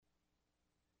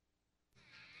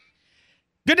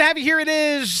Good to have you here. It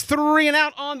is 3 and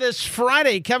Out on this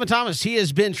Friday. Kevin Thomas, he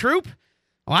has been Troop.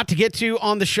 A lot to get to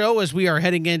on the show as we are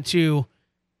heading into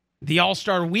the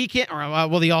All-Star weekend,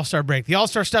 or the All-Star break. The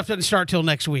All-Star stuff doesn't start till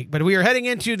next week, but we are heading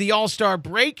into the All-Star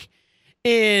break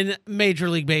in Major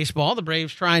League Baseball. The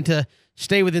Braves trying to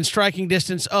stay within striking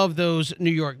distance of those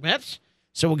New York Mets.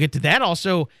 So we'll get to that.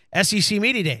 Also, SEC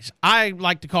Media Days, I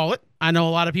like to call it. I know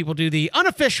a lot of people do the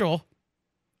unofficial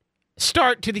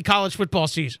start to the college football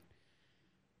season.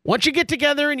 Once you get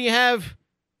together and you have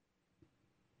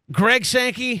Greg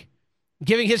Sankey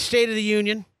giving his State of the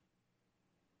Union,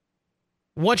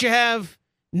 once you have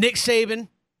Nick Saban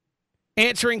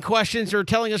answering questions or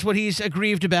telling us what he's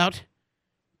aggrieved about,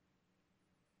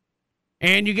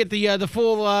 and you get the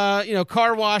full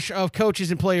car wash of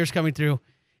coaches and players coming through,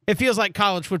 it feels like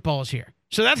college football is here.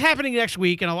 So that's happening next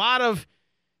week, and a lot of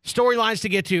storylines to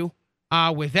get to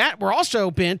with that. We're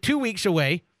also been 2 weeks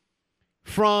away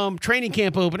from training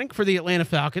camp opening for the Atlanta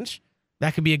Falcons.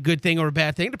 That could be a good thing or a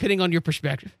bad thing, depending on your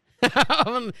perspective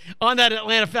on that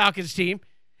Atlanta Falcons team.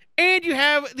 And you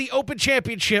have the Open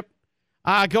Championship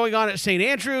going on at St.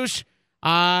 Andrews.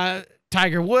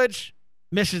 Tiger Woods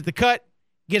misses the cut,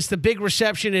 gets the big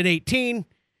reception at 18,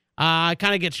 kind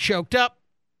of gets choked up.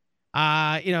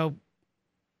 Talks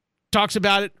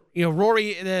about it.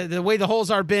 Rory, the way the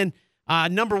holes are been,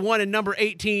 number 1 and number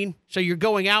 18. So you're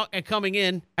going out and coming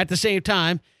in at the same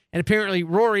time. And apparently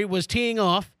Rory was teeing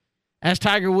off as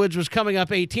Tiger Woods was coming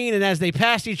up 18. And as they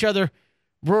passed each other,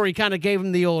 Rory kind of gave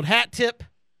him the old hat tip.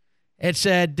 It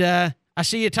said, I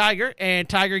see you, Tiger. And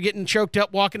Tiger getting choked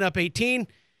up, walking up 18.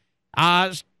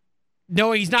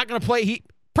 Knowing he's not going to play. He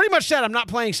pretty much said, I'm not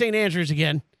playing St. Andrews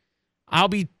again. I'll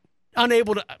be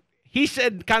unable to. He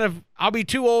said I'll be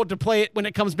too old to play it when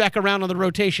it comes back around on the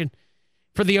rotation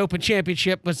for the Open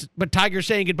Championship. But Tiger's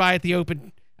saying goodbye at the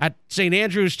Open at St.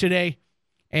 Andrews today,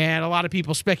 and a lot of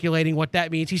people speculating what that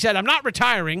means. He said, I'm not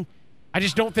retiring. I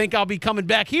just don't think I'll be coming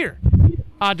back here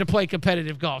to play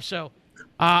competitive golf. So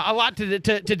a lot to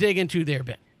dig into there,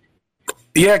 Ben.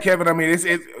 Yeah, Kevin. I mean,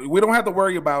 we don't have to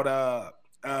worry about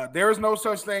there is no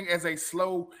such thing as a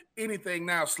slow anything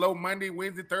now. Slow Monday,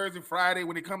 Wednesday, Thursday, Friday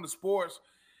when it comes to sports.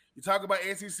 You talk about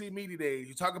SEC Media Days.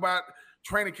 You talk about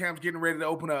training camps getting ready to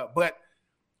open up. But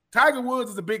Tiger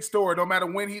Woods is a big story. No matter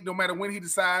when he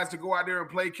decides to go out there and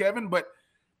play, Kevin. But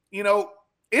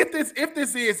if this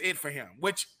is it for him,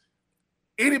 which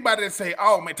anybody that say,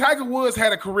 oh man, Tiger Woods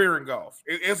had a career in golf.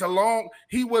 If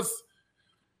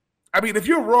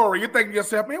you're Rory, you're thinking to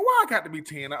yourself, man, why I got to be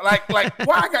 10? Like why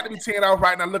I got to be 10 off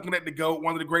right now looking at the GOAT,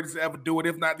 one of the greatest to ever do it,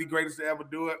 if not the greatest to ever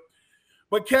do it.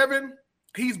 But Kevin,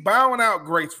 he's bowing out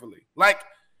gracefully. Like,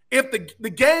 if the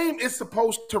game is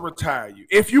supposed to retire you,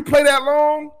 if you play that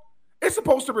long, it's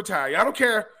supposed to retire you. I don't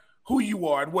care who you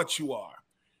are and what you are.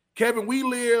 Kevin, we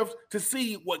lived to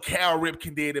see what Cal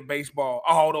Ripken did in baseball,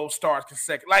 all those stars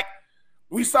consecutive. Like,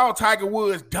 we saw Tiger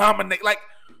Woods dominate. Like,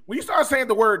 when you start saying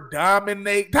the word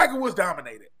dominate, Tiger Woods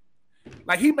dominated.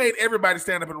 Like, he made everybody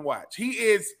stand up and watch. He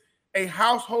is a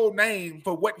household name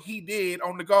for what he did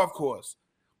on the golf course.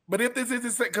 But if this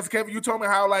is because Kevin, you told me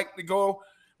how like to go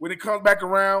when it comes back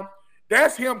around.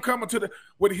 That's him coming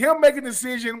with him making a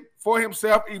decision for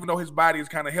himself, even though his body is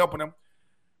kind of helping him.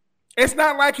 It's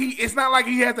not like he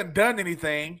hasn't done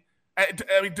anything. I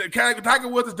mean, Tiger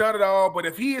Woods has done it all. But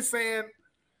if he is saying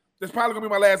this probably gonna be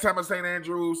my last time at St.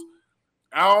 Andrews,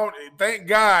 thank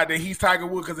God that he's Tiger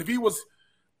Woods, because if he was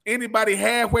anybody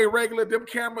halfway regular, them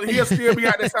cameras, he'll still be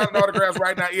out there signing autographs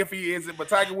right now if he isn't. But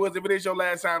Tiger Woods, if it is your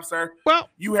last time, sir, well,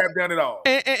 you have done it all.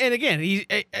 And again,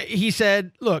 he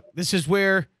said, look, this is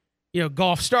where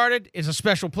golf started. It's a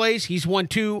special place. He's won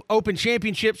 2 Open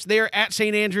Championships there at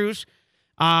St. Andrews,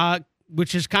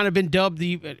 which has kind of been dubbed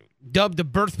the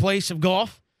birthplace of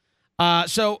golf.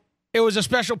 So it was a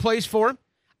special place for him.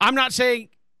 I'm not saying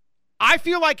 – I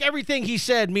feel like everything he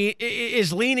said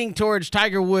is leaning towards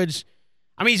Tiger Woods.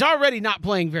 I mean, he's already not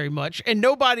playing very much, and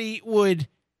nobody would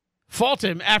fault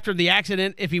him after the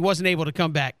accident if he wasn't able to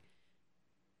come back.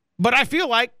 But I feel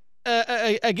like,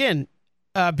 again,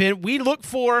 Ben, we look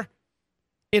for,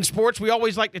 in sports, we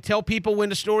always like to tell people when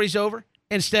the story's over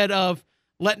instead of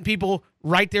letting people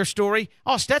write their story.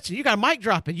 Oh, Stetson, you got a mic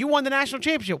dropping. You won the national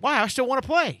championship. Wow, I still want to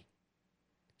play.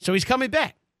 So he's coming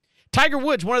back. Tiger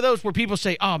Woods, one of those where people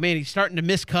say, oh, man, he's starting to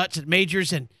miss cuts at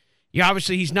majors, and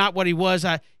obviously he's not what he was.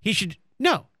 He should –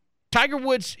 no. Tiger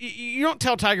Woods, you don't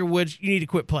tell Tiger Woods you need to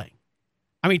quit playing.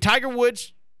 I mean, Tiger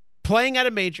Woods playing at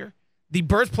a major, the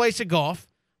birthplace of golf,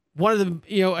 one of the,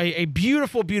 a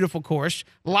beautiful, beautiful course,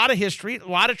 a lot of history, a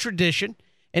lot of tradition.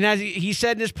 And as he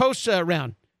said in his post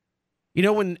round,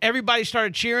 when everybody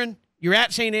started cheering, you're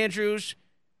at St. Andrews,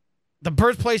 the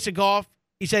birthplace of golf,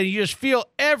 He said, you just feel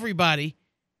everybody,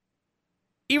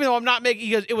 even though I'm not making,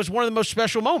 he goes, it was one of the most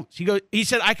special moments. He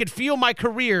said, I could feel my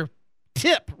career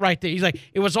tip right there. He's like,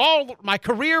 my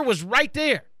career was right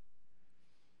there.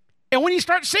 And when you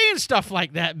start saying stuff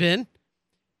like that, Ben,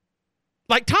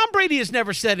 like Tom Brady has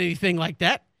never said anything like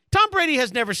that. Tom Brady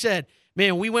has never said,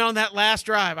 man, we went on that last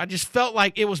drive. I just felt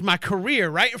like it was my career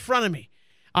right in front of me.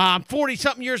 I'm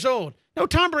 40-something years old. No,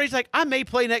 Tom Brady's like, I may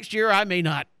play next year, I may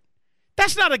not.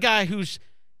 That's not a guy who's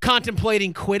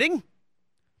contemplating quitting.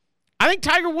 I think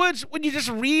Tiger Woods, when you just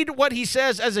read what he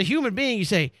says as a human being, you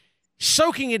say,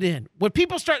 soaking it in. When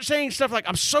people start saying stuff like,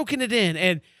 I'm soaking it in,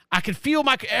 and I could feel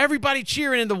everybody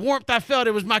cheering and the warmth I felt,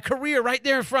 it was my career right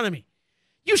there in front of me.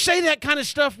 You say that kind of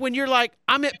stuff when you're like,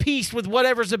 I'm at peace with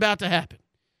whatever's about to happen.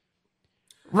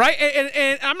 Right?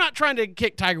 And I'm not trying to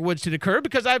kick Tiger Woods to the curb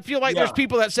because I feel like there's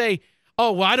people that say,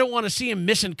 oh, well, I don't want to see him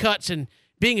missing cuts and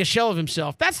being a shell of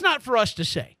himself. That's not for us to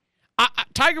say.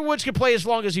 Tiger Woods can play as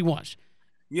long as he wants.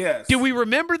 Yes. Do we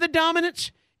remember the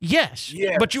dominance? Yes.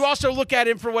 But you also look at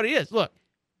him for what he is. Look,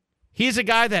 he's a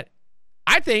guy that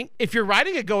I think if you're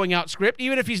writing a going out script,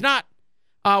 even if he's not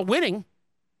winning,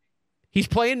 he's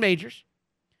playing majors.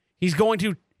 He's going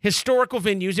to historical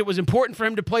venues. It was important for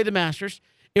him to play the Masters.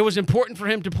 It was important for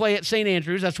him to play at St.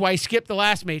 Andrews. That's why he skipped the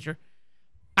last major.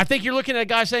 I think you're looking at a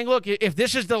guy saying, look, if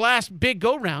this is the last big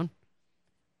go-round,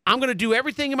 I'm going to do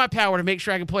everything in my power to make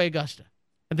sure I can play Augusta.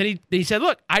 And then he said,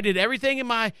 look, I did everything in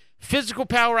my physical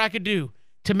power I could do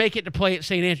to make it to play at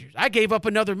St. Andrews. I gave up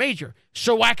another major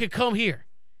so I could come here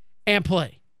and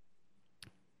play.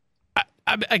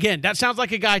 Again, that sounds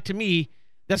like a guy to me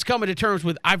that's coming to terms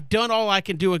with, I've done all I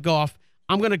can do at golf.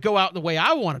 I'm going to go out the way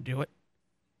I want to do it,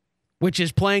 which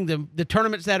is playing the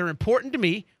tournaments that are important to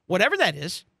me, whatever that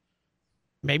is.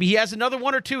 Maybe he has another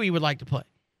one or two he would like to play.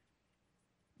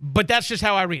 But that's just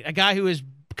how I read. A guy who is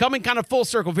coming kind of full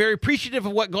circle, very appreciative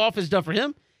of what golf has done for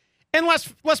him. And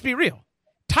let's be real.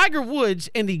 Tiger Woods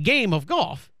and the game of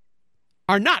golf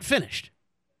are not finished.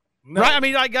 No. Right? I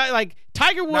mean, like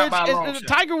Tiger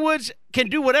Woods can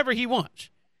do whatever he wants.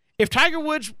 If Tiger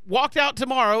Woods walked out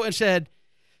tomorrow and said,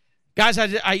 guys,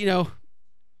 I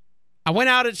went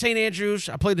out at St. Andrews,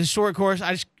 I played the historic course.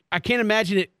 I can't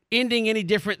imagine it ending any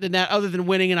different than that other than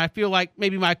winning, and I feel like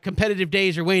maybe my competitive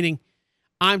days are waning.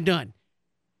 I'm done.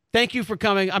 Thank you for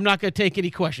coming. I'm not going to take any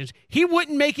questions. He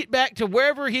wouldn't make it back to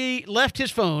wherever he left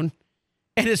his phone,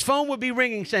 and his phone would be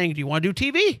ringing saying, do you want to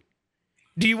do TV?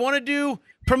 Do you want to do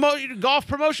golf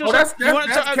promotion? Oh, that's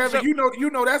Kevin. You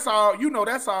know that's all. You know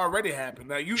that's already happened.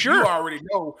 Now you already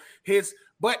know his.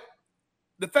 But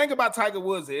the thing about Tiger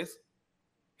Woods is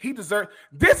he deserved.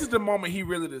 This is the moment he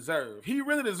really deserved. He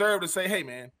really deserved to say, "Hey,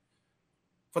 man."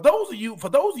 For those of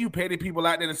you petty people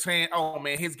out there that are saying, "Oh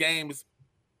man, his game is."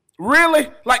 Really?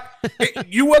 Like,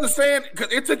 you understand?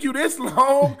 Because it took you this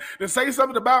long to say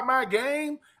something about my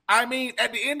game. I mean,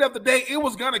 at the end of the day, it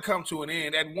was going to come to an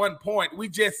end. At one point,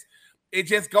 it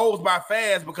just goes by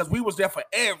fast because we was there for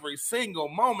every single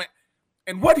moment.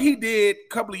 And what he did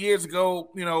a couple of years ago,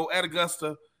 at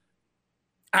Augusta,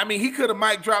 I mean, he could have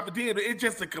mic dropped it in. It's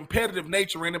just a competitive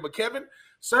nature in it. But Kevin,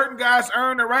 certain guys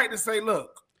earn the right to say,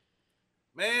 look,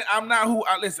 man, I'm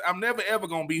not listen, I'm never ever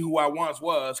gonna be who I once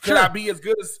was. Could I be as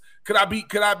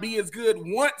good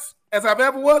once as I've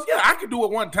ever was? Yeah, I could do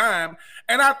it one time.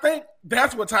 And I think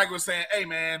that's what Tiger was saying. Hey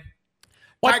man,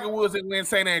 Tiger Woods didn't win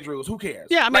St. Andrews. Who cares?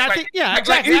 Yeah, I mean,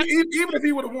 exactly. Even if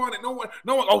he would have won it, no one,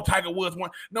 oh, Tiger Woods won.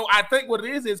 No, I think what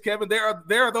it is Kevin, there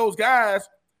are those guys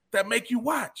that make you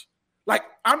watch. Like,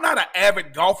 I'm not an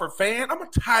avid golfer fan, I'm a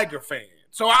Tiger fan.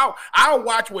 So I'll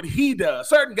watch what he does.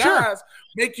 Certain guys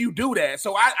make you do that.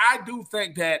 So I do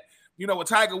think that, with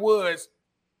Tiger Woods,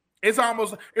 it's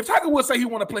almost, if Tiger Woods say he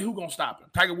want to play, who gonna stop him?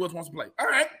 Tiger Woods wants to play.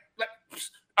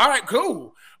 All right,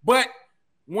 cool. But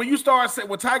when you start saying,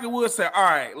 when Tiger Woods said, all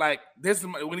right, like this is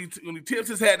when he tips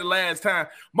his hat the last time,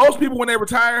 most people when they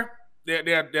retire,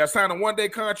 they're signing a one-day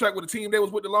contract with the team they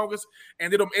was with the longest,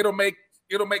 and it'll make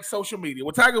social media.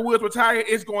 When Tiger Woods retire,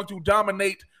 it's going to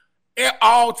dominate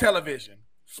all television,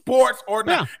 sports or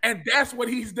not. And that's what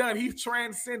he's done. He's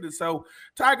transcended. So,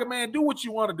 Tiger, man, do what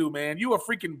you want to do, man. You a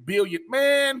freaking billion,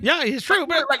 man. Yeah, it's true.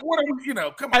 Like what are we,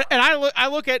 come on. And I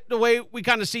look at the way we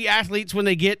kind of see athletes when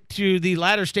they get to the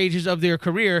latter stages of their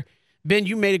career. Ben,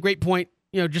 you made a great point,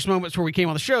 just moments before we came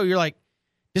on the show. You're like,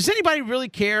 does anybody really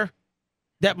care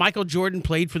that Michael Jordan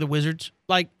played for the Wizards?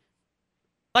 Like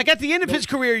at the end of his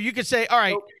career, you could say, all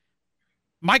right,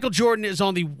 Michael Jordan is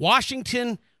on the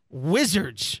Washington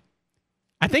Wizards.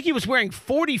 I think he was wearing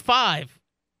 45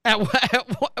 at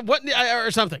what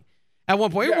or something at one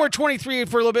point. He wore 23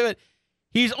 for a little bit. But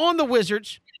he's on the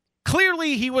Wizards.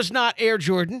 Clearly, he was not Air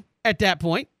Jordan at that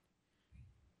point.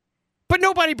 But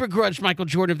nobody begrudged Michael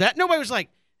Jordan of that. Nobody was like,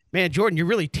 man, Jordan, you're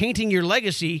really tainting your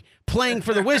legacy playing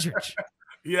for the Wizards.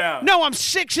 Yeah. No, I'm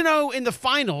 6-0 in the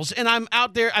finals, and I'm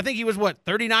out there. I think he was,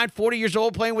 39, 40 years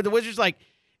old playing with the Wizards? Like,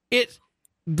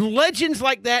 legends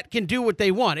like that can do what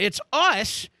they want. It's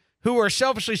us who are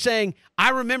selfishly saying,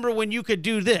 I remember when you could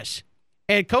do this.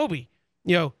 And Kobe,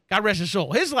 God rest his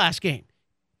soul, his last game,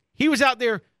 he was out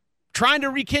there trying to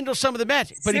rekindle some of the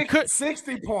magic. But he couldn't.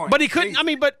 60 points. But he couldn't. I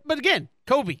mean, but again,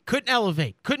 Kobe couldn't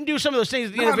elevate, couldn't do some of those things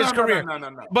at the end of his career. No.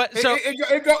 But so,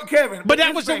 Kevin. But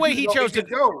that was the way he chose to. It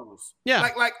goes. Yeah.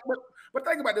 But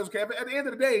think about this, Kevin. At the end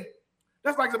of the day,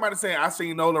 that's like somebody saying, I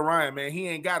seen Nolan Ryan, man. He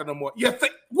ain't got it no more. You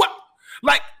think what?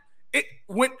 Like it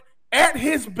when at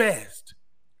his best,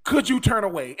 could you turn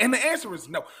away? And the answer is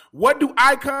no. What do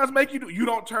icons make you do? You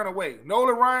don't turn away.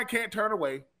 Nolan Ryan can't turn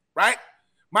away, right?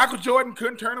 Michael Jordan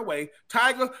couldn't turn away.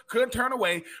 Tiger couldn't turn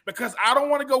away because I don't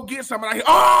want to go get somebody.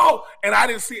 And I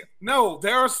didn't see it. No,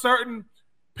 there are certain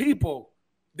people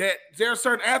there are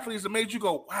certain athletes that made you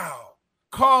go, wow.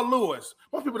 Carl Lewis.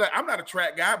 Most people I'm not a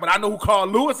track guy, but I know who Carl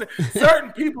Lewis is.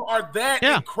 Certain people are that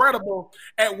incredible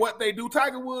at what they do.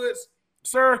 Tiger Woods,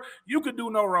 sir, you could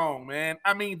do no wrong, man.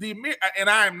 I mean, and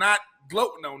I am not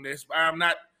gloating on this. I'm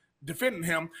not defending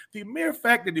him. The mere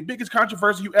fact that the biggest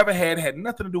controversy you ever had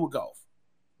nothing to do with golf.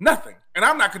 Nothing. And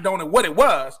I'm not condoning what it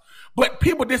was, but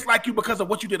people dislike you because of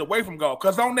what you did away from golf.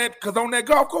 Because on that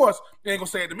golf course, you ain't gonna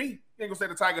say it to me. You ain't gonna say it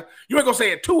to Tiger. You ain't gonna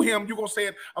say it to him. You gonna say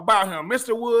it about him.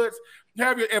 Mr. Woods,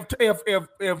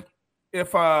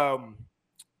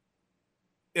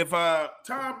 if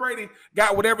Tom Brady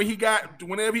got whatever he got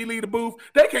whenever he leave the booth,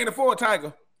 they can't afford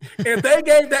Tiger. If they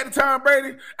gave that to Tom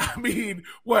Brady, I mean,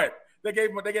 what? They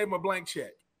gave him a blank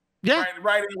check. Yeah.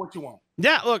 Right in what you want.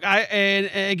 Yeah, look, and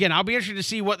again, I'll be interested to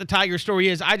see what the Tiger story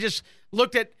is. I just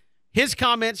looked at his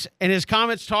comments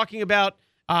talking about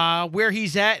where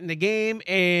he's at in the game,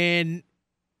 and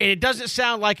it doesn't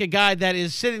sound like a guy that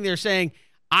is sitting there saying,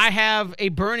 I have a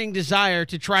burning desire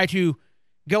to try to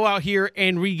go out here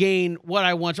and regain what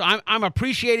I want. So I'm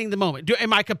appreciating the moment.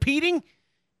 Am I competing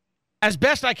as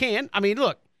best I can? I mean,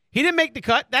 look, he didn't make the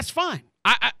cut. That's fine.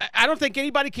 I don't think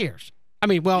anybody cares. I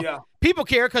mean, people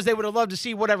care because they would have loved to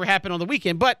see whatever happened on the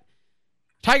weekend. But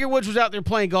Tiger Woods was out there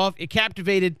playing golf. It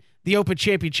captivated the Open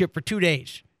Championship for 2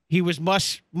 days. He was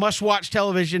must-watch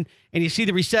television, and you see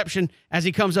the reception as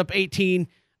he comes up 18.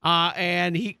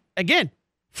 And he, again,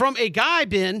 from a guy,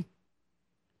 Ben,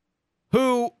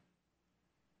 who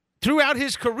throughout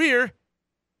his career,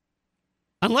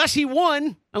 unless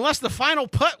the final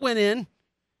putt went in,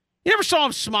 you never saw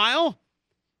him smile.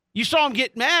 You saw him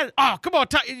get mad. Oh, come on.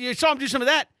 You saw him do some of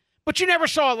that. But you never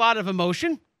saw a lot of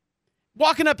emotion.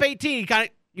 Walking up 18,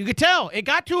 you could tell. It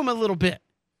got to him a little bit.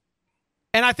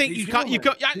 And I think he's not a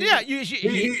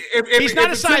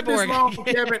cyborg.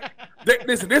 Kevin,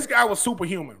 listen, this guy was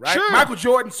superhuman, right? Sure. Michael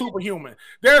Jordan, superhuman.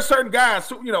 There are certain guys,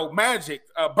 Magic,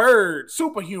 Bird,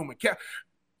 superhuman.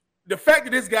 The fact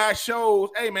that this guy shows,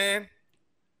 hey, man,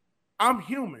 I'm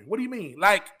human. What do you mean?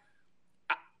 Like,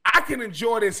 I can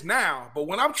enjoy this now, but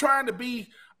when I'm trying to be,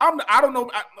 I don't know.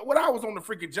 When I was on the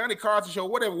freaking Johnny Carson show,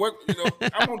 whatever,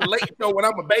 I'm on the late show when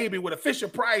I'm a baby with a Fisher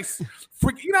Price.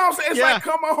 You know what I'm saying? It's like,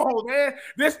 come on, man.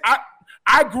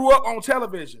 I grew up on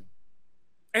television,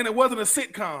 and it wasn't a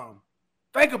sitcom.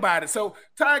 Think about it. So,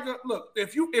 Tiger, look,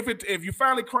 if you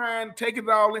finally crying, taking it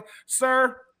all in,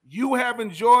 sir, you have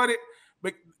enjoyed it,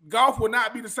 but golf will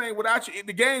not be the same without you.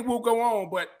 The game will go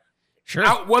on, but. Sure.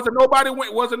 Wasn't nobody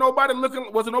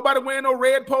wearing no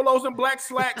red polos and black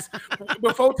slacks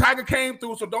before Tiger came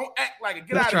through? So don't act like it.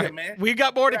 Get out of here, man. We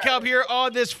got more to come here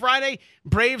on this Friday.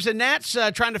 Braves and Nats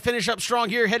trying to finish up strong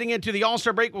here, heading into the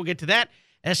All-Star break. We'll get to that.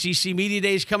 SEC Media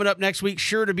Days coming up next week.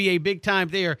 Sure to be a big time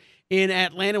there in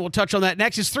Atlanta. We'll touch on that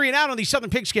next. It's 3 and Out on the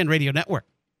Southern Pigskin Radio Network.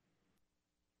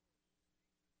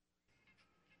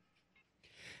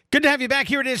 Good to have you back.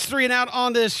 Here it is, 3 and Out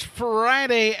on this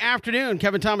Friday afternoon.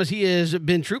 Kevin Thomas, he is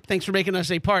Ben Troop. Thanks for making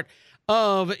us a part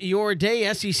of your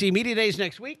day. SEC Media Days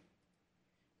next week.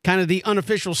 Kind of the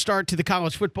unofficial start to the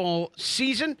college football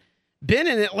season. Ben,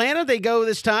 in Atlanta, they go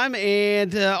this time,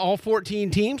 and all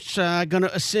 14 teams going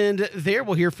to ascend there.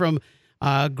 We'll hear from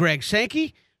Greg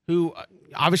Sankey, who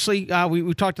obviously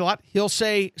we talked a lot. He'll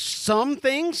say some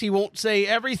things. He won't say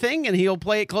everything, and he'll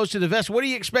play it close to the vest. What do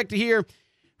you expect to hear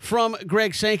from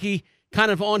Greg Sankey kind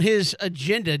of on his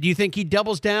agenda? Do you think he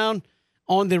doubles down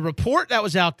on the report that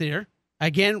was out there?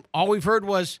 Again, all we've heard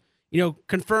was,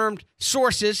 confirmed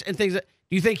sources and things. Do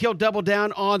you think he'll double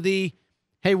down on the,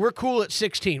 hey, we're cool at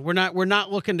 16. We're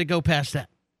not looking to go past that?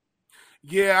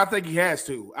 Yeah, I think he has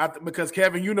to. Because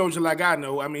Kevin, you know, just like I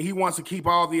know. I mean, he wants to keep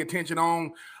all the attention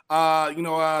on, the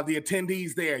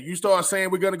attendees there. You start saying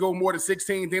we're going to go more than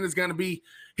 16, then it's going to be.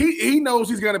 He knows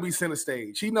he's going to be center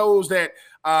stage. He knows that.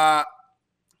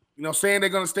 Saying they're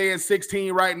going to stay at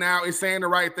 16 right now is saying the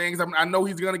right things. I know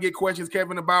he's going to get questions,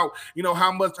 Kevin, about,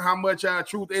 how much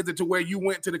truth is it to where you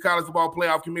went to the college football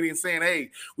playoff committee and saying,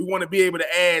 hey, we want to be able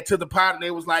to add to the pot. And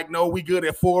they was like, no, we good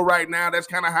at 4 right now. That's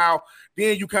kind of how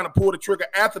then you kind of pull the trigger.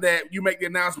 After that, you make the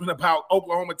announcement about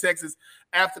Oklahoma, Texas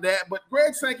after that. But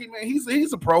Greg Sankey, man,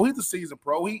 he's a pro. He's a seasoned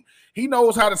pro. He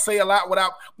knows how to say a lot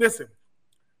without – listen,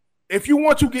 If you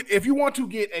want to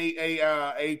get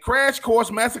a crash course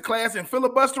masterclass in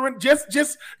filibustering,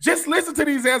 just listen to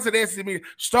these answers at SEC meeting,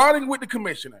 starting with the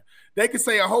commissioner. They could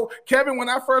say Kevin, when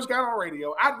I first got on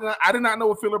radio, I did not know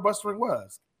what filibustering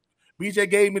was. BJ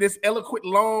gave me this eloquent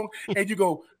long, and you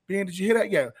go, Ben, did you hear that?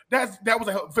 Yeah, that was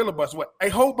a filibuster. What? A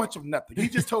whole bunch of nothing. He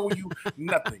just told you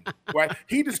nothing, right?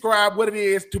 He described what it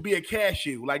is to be a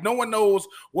cashew. Like no one knows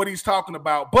what he's talking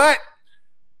about. But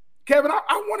Kevin,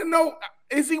 I want to know.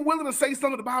 Is he willing to say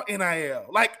something about NIL?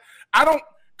 Like,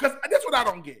 because that's what I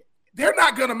don't get. They're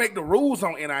not going to make the rules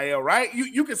on NIL, right?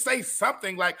 You can say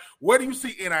something like, where do you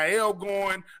see NIL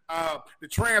going, the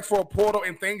transfer portal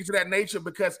and things of that nature?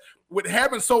 Because with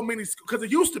having so many, because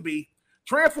it used to be,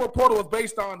 transfer portal was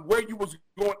based on where you was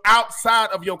going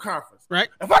outside of your conference. Right.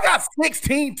 If I got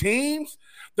 16 teams,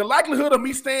 the likelihood of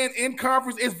me staying in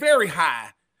conference is very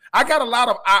high. I got a lot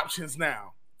of options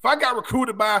now. If I got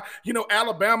recruited by,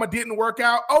 Alabama, didn't work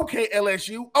out, okay,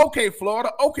 LSU, okay,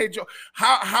 Florida, okay, Joe.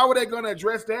 How are they going to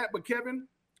address that? But Kevin,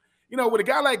 with a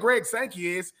guy like Greg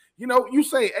Sankey is, you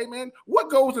say, hey, man, what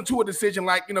goes into a decision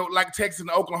like Texas and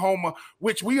Oklahoma,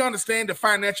 which we understand the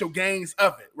financial gains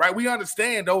of it, right? We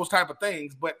understand those type of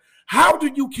things, but how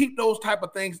do you keep those type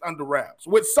of things under wraps?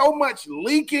 With so much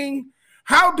leaking,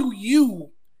 how do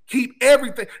you keep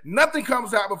everything? Nothing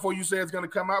comes out before you say it's going to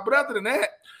come out, but other than that,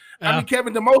 I mean,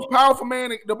 Kevin, the most powerful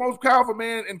man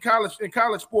in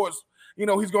college sports,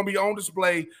 he's going to be on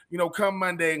display, come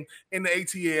Monday in the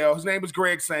ATL. His name is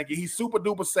Greg Sankey. He's super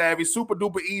duper savvy, super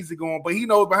duper easygoing, but he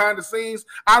knows behind the scenes,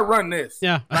 I run this.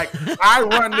 Yeah. Like I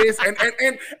run this. And at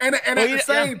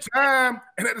the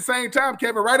same time,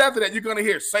 Kevin, right after that, you're going to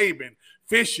hear Saban,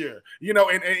 Fisher,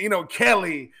 and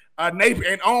Kelly,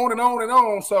 Napier, and on and on and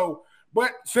on. So,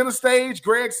 but center stage,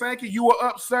 Greg Sankey, you are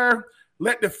up, sir.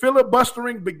 Let the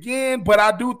filibustering begin, but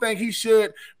I do think he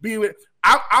should be with.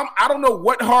 I don't know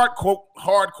what hard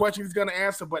question he's going to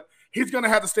answer, but he's going to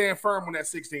have to stand firm on that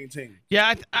 16 team.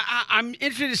 Yeah, I'm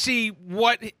interested to see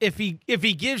what if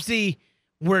he gives the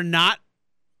we're not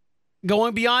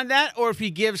going beyond that, or if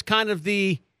he gives kind of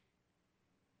the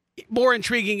more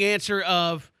intriguing answer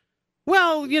of,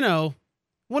 well, we'll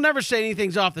never say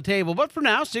anything's off the table, but for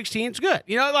now, 16's good.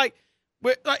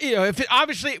 If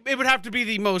obviously it would have to be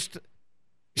the most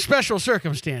special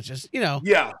circumstances,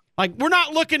 Yeah. Like we're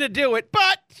not looking to do it,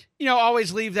 but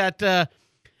always leave that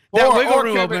wiggle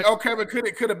room open. Kevin,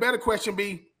 could a better question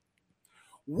be,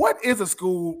 what is a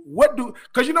school?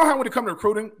 Because how when it comes to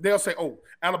recruiting, they'll say, oh,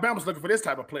 Alabama's looking for this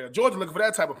type of player, Georgia's looking for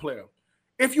that type of player.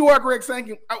 If you are Greg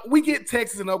Sankey, we get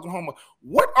Texas and Oklahoma.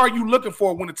 What are you looking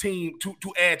for when a team to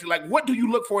add to? Like, what do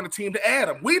you look for in a team to add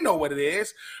them? We know what it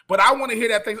is, but I want to hear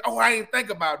that thing. Oh, I ain't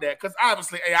think about that because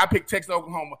obviously, I picked Texas and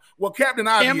Oklahoma. Well, Captain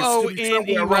Obvious should be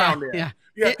somewhere around there.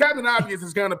 Yeah, Captain Obvious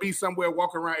is going to be somewhere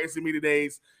walking around SC Media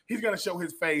Days. He's going to show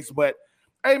his face, but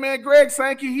hey, man, Greg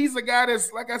Sankey, he's a guy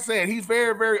that's, like I said, he's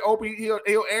very, very open.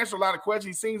 He'll answer a lot of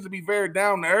questions. He seems to be very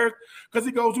down to earth because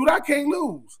he goes, dude, I can't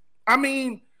lose. I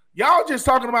mean, y'all just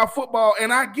talking about football,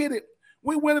 and I get it.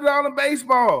 We win it all in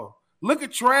baseball. Look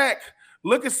at track.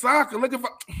 Look at soccer. Listen,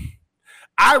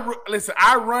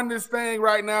 I run this thing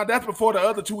right now. That's before the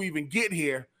other two even get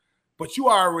here. But you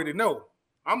already know.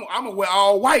 I'm going to wear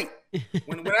all white.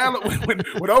 When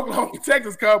Oklahoma and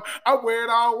Texas come, I'm wearing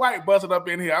all white, busted up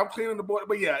in here. I'm cleaning the board.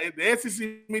 But, yeah, the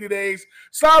SEC Media Days.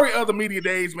 Sorry, other media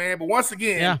days, man. But once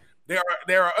again,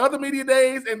 there are other media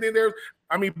days, and then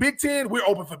Big 10, we're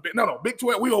open for business. No, Big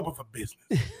 12, we're open for business.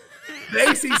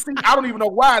 The ACC, I don't even know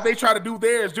why they try to do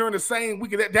theirs during the same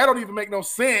week. That don't even make no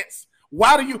sense.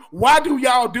 Why do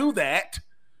y'all do that?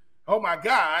 Oh, my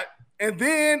God. And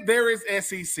then there is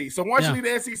SEC. So once you leave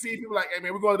the SEC, people are like, hey,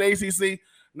 man, we're going to the ACC.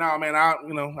 Nah, man, I'll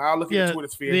look at the Twitter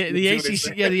sphere. The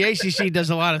ACC, the ACC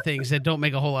does a lot of things that don't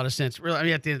make a whole lot of sense,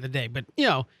 really, at the end of the day. But,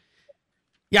 yeah,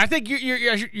 I think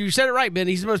you said it right, Ben.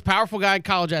 He's the most powerful guy in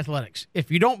college athletics.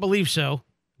 If you don't believe so,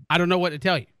 I don't know what to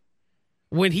tell you.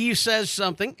 When he says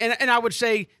something, and I would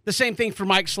say the same thing for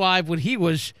Mike Slive when he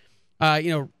was,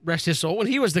 rest his soul, when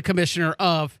he was the commissioner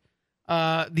of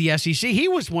the SEC. He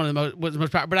was one of the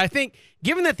most powerful. But I think,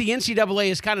 given that the NCAA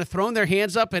has kind of thrown their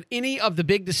hands up at any of the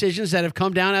big decisions that have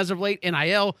come down as of late,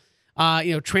 NIL,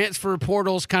 transfer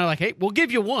portals, kind of like, hey, we'll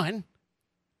give you one.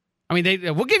 I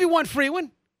mean, we'll give you one free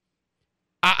one.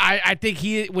 I think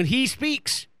when he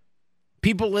speaks,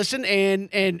 people listen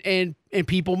and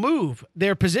people move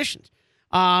their positions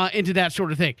into that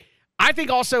sort of thing. I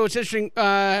think also it's interesting,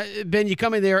 Ben, you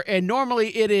come in there, and normally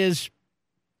it is,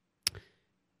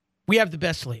 we have the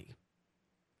best league.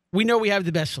 We know we have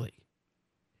the best league.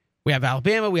 We have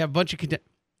Alabama. We have a bunch of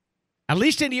at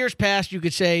least in years past, you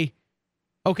could say,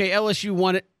 okay, LSU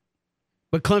won it,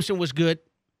 but Clemson was good.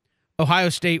 Ohio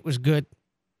State was good.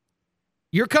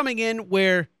 You're coming in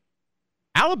where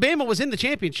Alabama was in the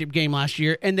championship game last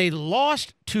year, and they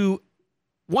lost to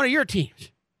one of your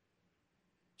teams.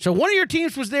 So one of your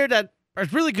teams was there that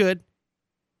was really good,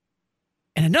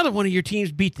 and another one of your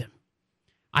teams beat them.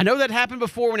 I know that happened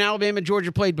before when Alabama and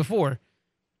Georgia played before,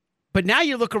 but now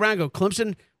you look around and go,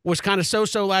 Clemson was kind of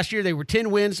so-so last year. They were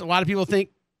 10 wins. A lot of people think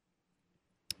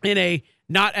in a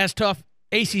not as tough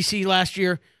ACC last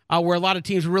year, where a lot of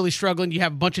teams were really struggling. You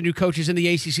have a bunch of new coaches in the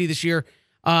ACC this year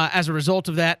as a result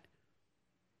of that.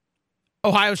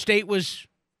 Ohio State was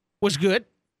good,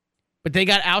 but they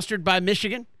got ousted by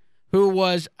Michigan, who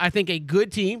was, I think, a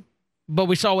good team, but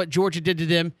we saw what Georgia did to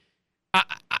them.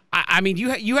 I mean,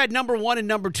 you had number 1 and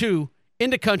number 2 in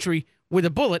the country with a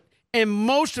bullet, and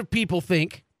most of people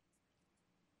think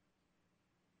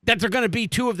that they're going to be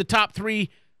 2 of the top 3,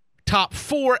 top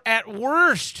 4 at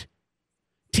worst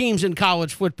teams in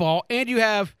college football, and you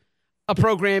have a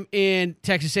program in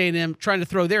Texas A&M trying to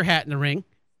throw their hat in the ring.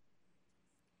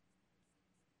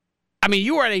 I mean,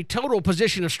 you are at a total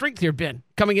position of strength here, Ben,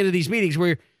 coming into these meetings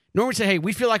where normally say, hey,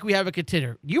 we feel like we have a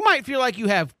contender. You might feel like you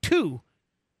have 2.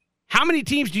 How many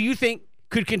teams do you think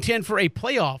could contend for a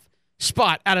playoff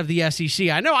spot out of the SEC?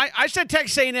 I know I said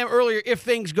Texas A&M earlier if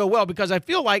things go well, because I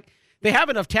feel like they have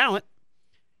enough talent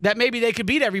that maybe they could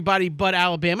beat everybody but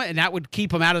Alabama, and that would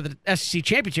keep them out of the SEC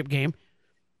championship game.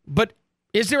 But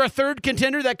is there a third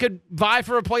contender that could vie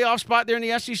for a playoff spot there in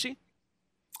the SEC?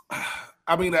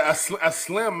 I mean, a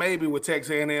slim maybe with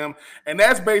Texas A&M, and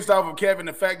that's based off of, Kevin,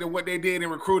 the fact that what they did in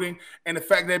recruiting and the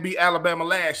fact they beat Alabama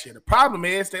last year. The problem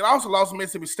is they also lost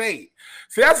Mississippi State.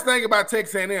 See, that's the thing about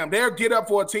Texas A&M. They'll get up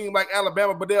for a team like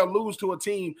Alabama, but they'll lose to a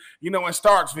team, in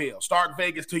Starkville, Stark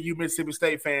Vegas, to you Mississippi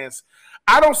State fans.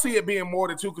 I don't see it being more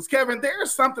than 2 because, Kevin,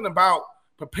 there's something about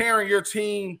preparing your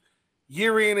team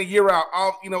year in and year out,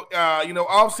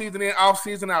 off season in, off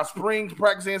season out, spring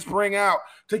practice in, spring out,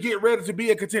 to get ready to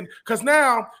be a contender. Because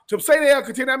now, to say they're a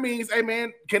contender, that means, hey,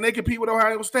 man, can they compete with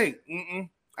Ohio State?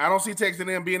 I don't see Texas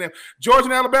A&M being there. Georgia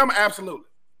and Alabama, absolutely.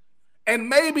 And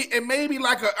maybe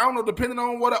like I don't know, depending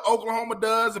on what Oklahoma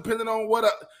does, depending on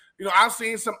what I've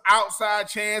seen some outside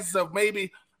chances of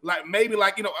maybe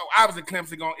obviously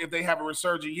Clemson going if they have a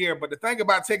resurgent year. But the thing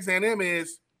about Texas A&M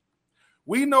is,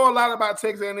 we know a lot about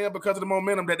Texas A&M because of the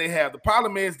momentum that they have. The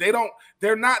problem is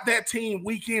they're not that team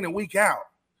week in and week out.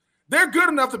 They're good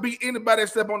enough to beat anybody that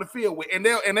step on the field with, and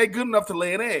they're good enough to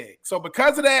lay an egg. So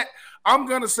because of that, I'm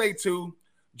gonna say too,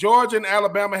 Georgia and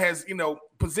Alabama has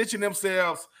positioned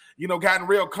themselves, gotten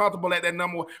real comfortable at that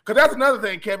number 1. Because that's another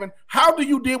thing, Kevin. How do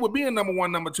you deal with being number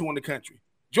 1, number 2 in the country?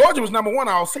 Georgia was number 1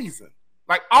 all season,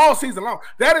 like all season long.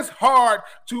 That is hard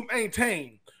to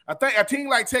maintain. I think a team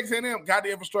like Texas A&M got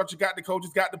the infrastructure, got the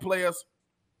coaches, got the players,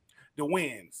 the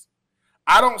wins.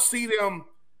 I don't see them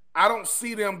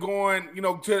going,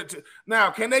 to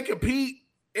now. Can they compete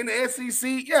in the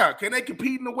SEC? Yeah. Can they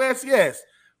compete in the West? Yes.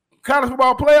 College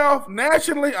football playoff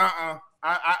nationally?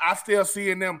 I still see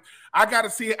in them. I got to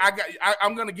see it.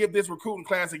 I'm going to give this recruiting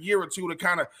class a year or 2 to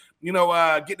kind of,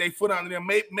 get their foot under them.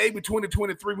 Maybe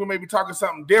 2023 we may be talking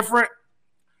something different.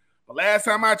 But last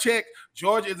time I checked,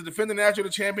 Georgia is the defending national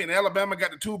champion, and Alabama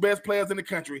got the 2 best players in the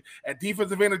country at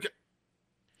defensive end.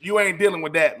 You ain't dealing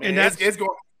with that, man. It's going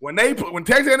when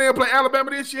Texas A&M play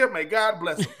Alabama this year. May God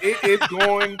bless them. It is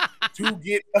going to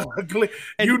get ugly.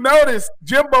 You notice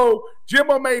Jimbo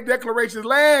made declarations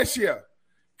last year.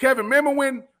 Kevin, remember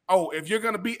when? If you're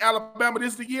going to beat Alabama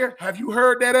this year, have you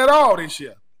heard that at all this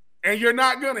year? And you're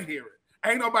not going to hear it.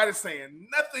 Ain't nobody saying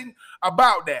nothing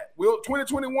about that.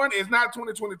 2021 is not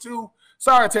 2022.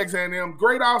 Sorry, Texas A&M.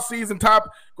 Great off-season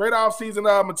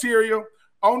material.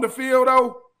 On the field,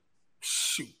 though,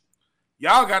 shoot.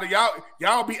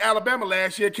 Y'all beat Alabama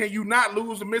last year. Can you not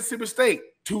lose to Mississippi State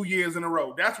 2 years in a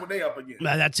row? That's what they up against.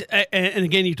 And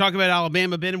again, you talk about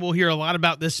Alabama, Ben, and we'll hear a lot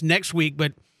about this next week,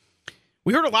 but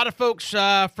we heard a lot of folks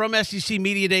from SEC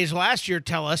Media Days last year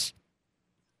tell us,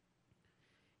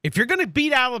 if you're going to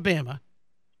beat Alabama,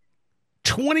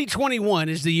 2021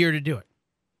 is the year to do it.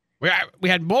 We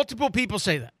had multiple people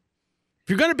say that. If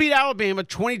you're going to beat Alabama,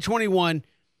 2021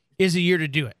 is the year to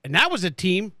do it. And that was a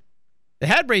team that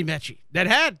had Ray Mechie, that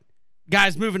had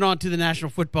guys moving on to the National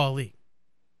Football League.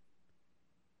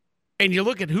 And you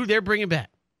look at who they're bringing back.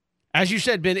 As you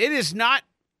said, Ben, it is not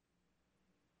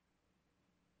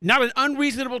an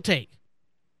unreasonable take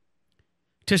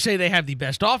to say they have the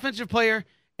best offensive player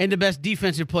and the best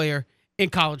defensive player in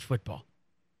college football.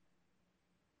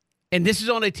 And this is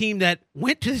on a team that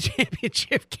went to the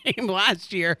championship game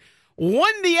last year,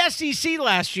 won the SEC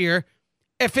last year,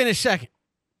 and finished second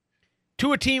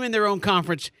to a team in their own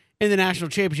conference in the national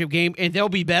championship game, and they'll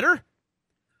be better.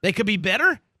 They could be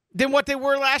better than what they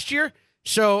were last year.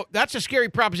 So that's a scary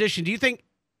proposition. Do you think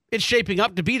it's shaping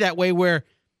up to be that way where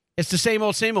it's the same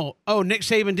old, same old? Oh, Nick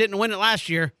Saban didn't win it last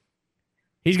year.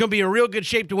 He's going to be in real good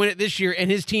shape to win it this year, and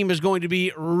his team is going to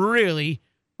be really,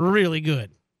 really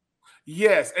good.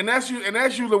 Yes, and that's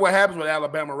usually what happens with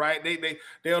Alabama, right?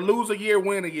 They'll lose a year,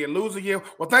 win a year, lose a year.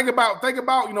 Well, think about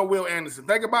Will Anderson.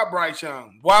 Think about Bryce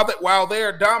Young. While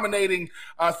they're dominating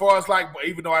as far as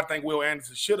even though I think Will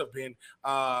Anderson should have been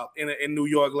in New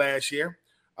York last year,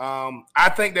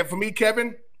 I think that for me,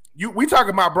 Kevin, we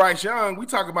talking about Bryce Young, we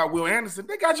talking about Will Anderson.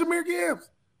 They got Jahmyr Gibbs,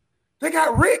 they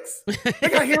got Ricks, they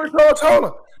got Henry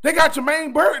Totola, they got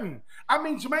Jermaine Burton. I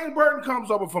mean, Jermaine Burton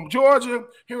comes over from Georgia.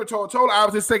 Henry Totola,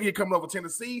 obviously, second year coming over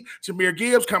Tennessee. Jahmyr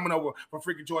Gibbs coming over from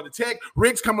freaking Georgia Tech.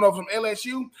 Ricks coming over from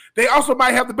LSU. They also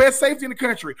might have the best safety in the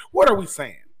country. What are we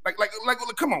saying? Like,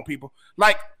 come on, people.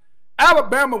 Like,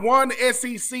 Alabama won the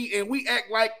SEC, and we act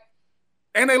like,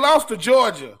 and they lost to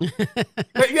Georgia.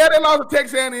 Yeah, they lost to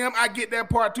Texas A&M. I get that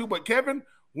part too. But Kevin,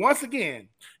 once again,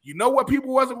 you know what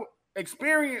people wasn't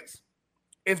experience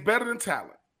is better than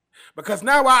talent. Because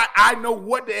now I know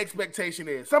what the expectation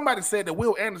is. Somebody said that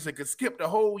Will Anderson could skip the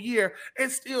whole year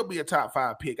and still be a top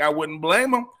 5 pick. I wouldn't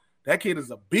blame him. That kid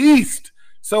is a beast.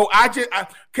 So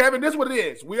Kevin, this is what it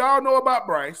is. We all know about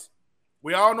Bryce.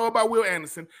 We all know about Will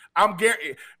Anderson. I'm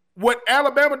guaranteed. What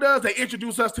Alabama does, they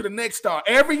introduce us to the next star.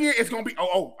 Every year it's going to be,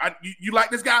 you like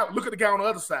this guy? Look at the guy on the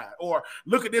other side. Or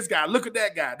look at this guy. Look at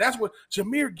that guy. That's what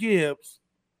Jahmyr Gibbs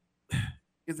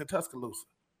is in Tuscaloosa.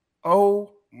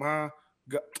 Oh, my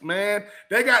God. Man,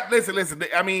 they got, listen.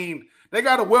 They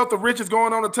got a wealth of riches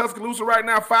going on in Tuscaloosa right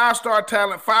now. 5-star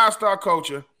talent, 5-star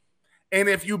culture. And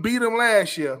if you beat them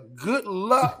last year, good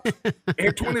luck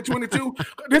in 2022.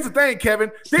 This is the thing, Kevin.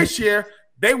 This year,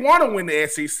 they want to win the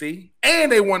SEC,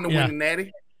 and they want to win the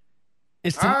Natty.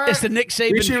 It's the Nick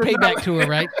Saban payback tour,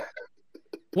 right?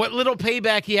 What little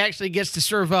payback he actually gets to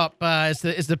serve up is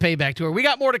the payback tour. We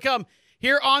got more to come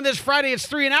here on this Friday. It's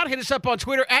 3 and Out. Hit us up on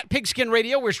Twitter at Pigskin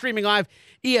Radio. We're streaming live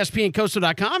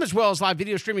ESPNCoastal.com, as well as live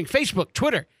video streaming Facebook,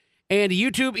 Twitter, and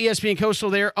YouTube. ESPN Coastal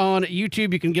there on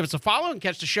YouTube. You can give us a follow and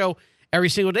catch the show every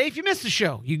single day. If you missed the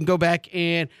show, you can go back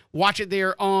and watch it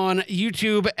there on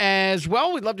YouTube as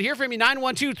well. We'd love to hear from you.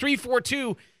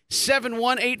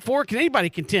 912-342-7184. Can anybody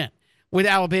contend with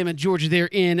Alabama and Georgia there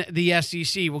in the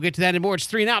SEC? We'll get to that and more. It's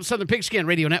 3 and Out, Southern Pigskin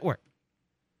Radio Network.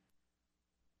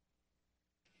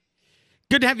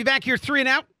 Good to have you back here, 3 and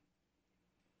Out,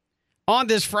 on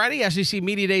this Friday. SEC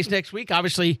Media Days next week.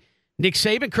 Obviously, Nick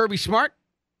Saban, Kirby Smart,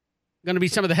 going to be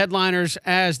some of the headliners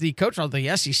as the coach. Although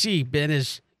the SEC, Ben,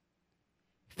 is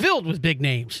filled with big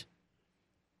names.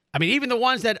 I mean, even the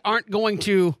ones that aren't going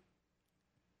to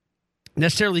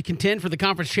necessarily contend for the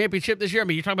conference championship this year. I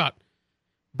mean, you're talking about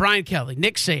Brian Kelly,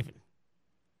 Nick Saban,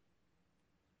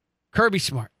 Kirby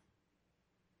Smart.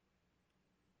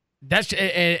 That's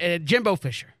Jimbo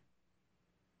Fisher,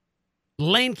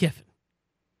 Lane Kiffin.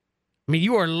 I mean,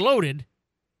 you are loaded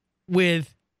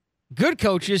with good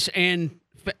coaches and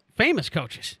famous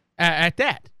coaches at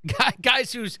that.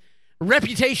 Guys whose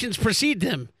reputations precede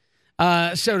them,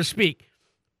 so to speak.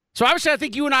 So obviously, I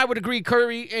think you and I would agree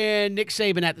Kirby and Nick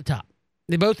Saban at the top.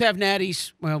 They both have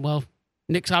natties. Well,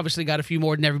 Nick's obviously got a few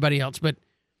more than everybody else, but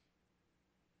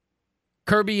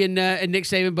Kirby and Nick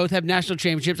Saban both have national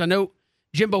championships. I know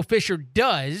Jimbo Fisher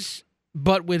does,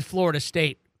 but with Florida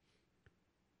State.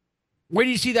 Where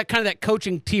do you see that kind of that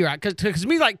coaching tier? Because to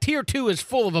me, like tier 2 is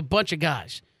full of a bunch of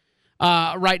guys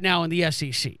right now in the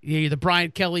SEC. The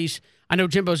Brian Kellys. I know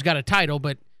Jimbo's got a title,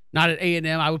 but not at A&M.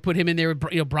 I would put him in there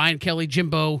with Brian Kelly,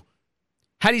 Jimbo.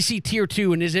 How do you see tier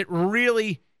 2, and is it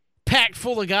really packed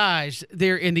full of guys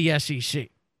there in the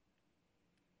SEC?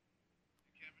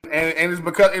 And it's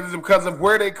because of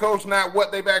where they coach, not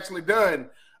what they've actually done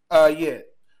yet.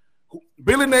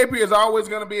 Billy Napier is always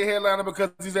going to be a headliner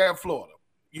because he's at Florida.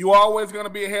 You're always going to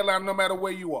be a headliner no matter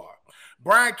where you are.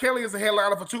 Brian Kelly is a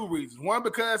headliner for 2 reasons. 1,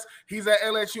 because he's at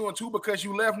LSU, and 2, because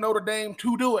you left Notre Dame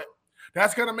to do it.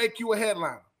 That's going to make you a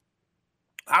headliner.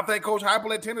 I think Coach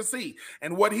Heupel at Tennessee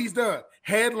and what he's done,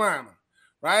 headliner,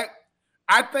 right?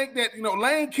 I think that,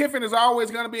 Lane Kiffin is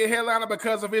always going to be a headliner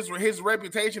because of his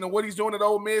reputation and what he's doing at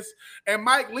Ole Miss. And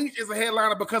Mike Leach is a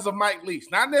headliner because of Mike Leach.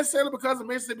 Not necessarily because of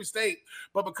Mississippi State,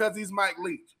 but because he's Mike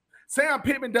Leach. Sam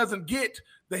Pittman doesn't get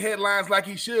the headlines like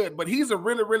he should, but he's a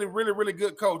really, really, really, really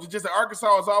good coach. It's just that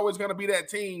Arkansas is always going to be that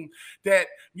team that,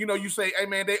 you say, hey,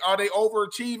 man, are they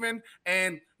overachieving?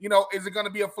 And, is it going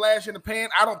to be a flash in the pan?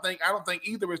 I don't think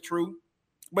either is true.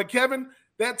 But, Kevin,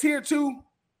 that tier 2,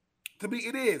 to me,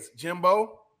 it is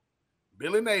Jimbo,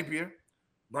 Billy Napier,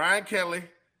 Brian Kelly,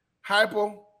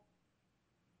 Heupel,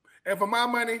 and for my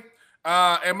money,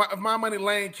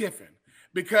 Lane Kiffin.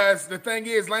 Because the thing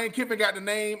is, Lane Kiffin got the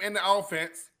name and the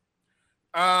offense.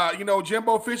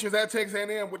 Jimbo Fisher's at Texas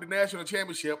A&M with the national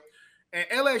championship. And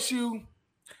LSU,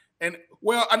 and,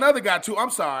 well, another guy, too.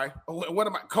 I'm sorry.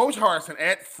 Coach Harsin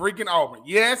at freaking Auburn.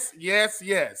 Yes.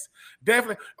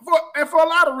 Definitely. For a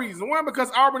lot of reasons. One,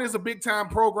 because Auburn is a big-time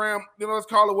program. Let's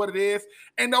call it what it is.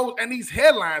 And these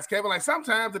headlines, Kevin, like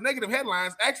sometimes the negative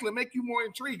headlines actually make you more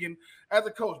intriguing as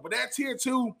a coach. But that tier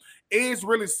 2 is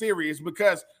really serious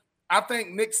because I think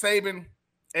Nick Saban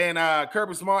and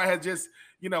Kirby Smart has just,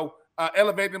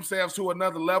 elevated themselves to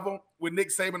another level, with Nick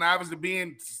Saban obviously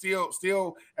being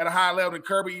still at a higher level than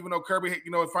Kirby, even though Kirby,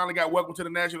 finally got welcomed to the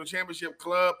national championship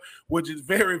club, which is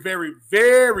very, very,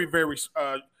 very, very,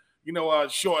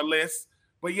 short list.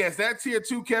 But yes, that tier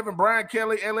 2, Kevin, Brian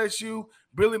Kelly, LSU,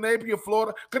 Billy Napier,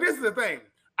 Florida. Because this is the thing.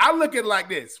 I look at it like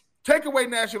this. Take away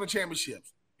national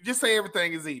championships. Just say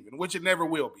everything is even, which it never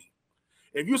will be.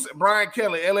 If you say Brian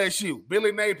Kelly, LSU,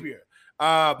 Billy Napier,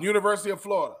 University of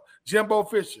Florida, Jimbo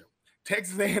Fisher,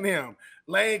 Texas A&M,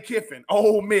 Lane Kiffin,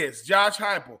 Ole Miss, Josh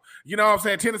Heupel,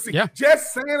 Tennessee. Yeah.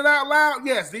 Just saying it out loud,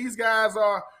 yes, these guys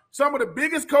are some of the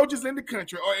biggest coaches in the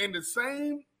country or in the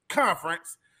same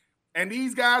conference, and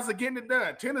these guys are getting it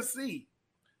done. Tennessee,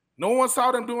 no one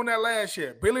saw them doing that last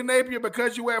year. Billy Napier,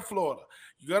 because you at Florida.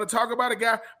 You're going to talk about a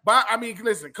guy.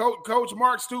 Listen, Coach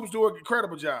Mark Stoops doing an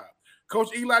incredible job. Coach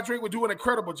Eli Drake would do an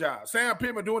incredible job. Sam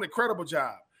Pittman doing an incredible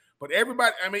job. But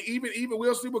everybody, even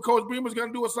we'll see what Coach Beamer's going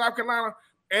to do at South Carolina.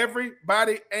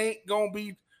 Everybody ain't going to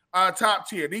be top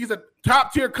tier. These are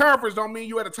top tier conference. Don't mean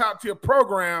you at a top tier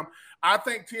program. I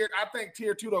think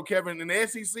tier 2 though, Kevin, in the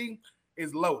SEC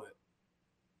is loaded.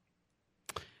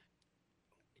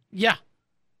 Yeah,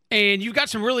 and you've got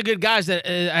some really good guys that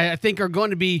I think are going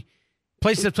to be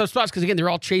placed in tough spots because again they're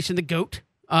all chasing the GOAT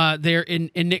there in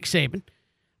Nick Saban.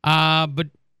 But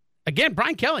again,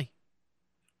 Brian Kelly.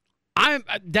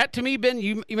 That to me, Ben,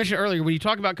 you mentioned earlier when you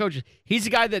talk about coaches, he's the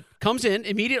guy that comes in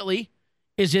immediately,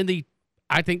 is in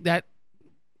I think that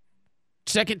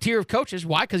second tier of coaches.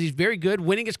 Why? Because he's very good,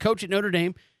 winning as coach at Notre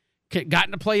Dame, got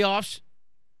in the playoffs,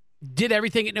 did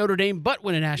everything at Notre Dame but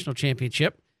win a national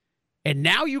championship. And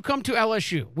now you come to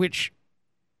LSU, which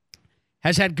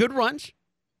has had good runs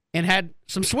and had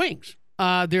some swings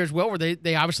there as well, where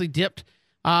they obviously dipped,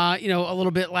 a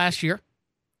little bit last year.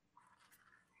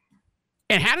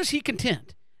 And how does he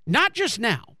contend? Not just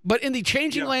now, but in the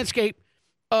changing landscape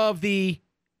of the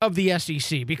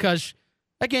SEC. Because,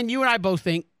 again, you and I both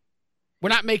think we're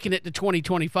not making it to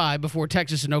 2025 before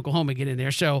Texas and Oklahoma get in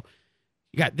there. So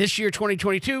you got this year,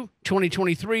 2022,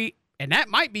 2023, and that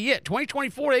might be it.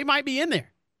 2024, they might be in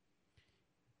there.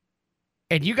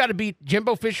 And you got to beat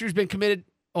Jimbo Fisher, who's been committed,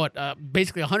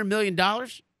 basically $100 million.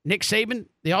 Nick Saban,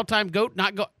 the all-time GOAT,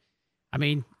 not go.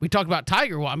 We talk about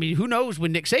Tiger. Well, who knows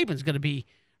when Nick Saban's going to be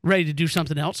ready to do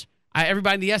something else?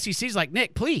 Everybody in the SEC is like,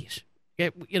 Nick, please.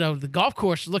 The golf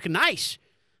course is looking nice.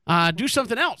 Do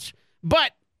something else.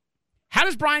 But how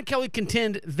does Brian Kelly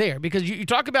contend there? Because you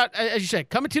talk about, as you said,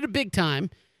 coming to the big time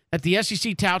that the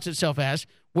SEC touts itself as,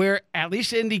 where at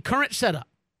least in the current setup,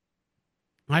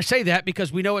 I say that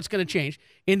because we know it's going to change.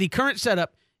 In the current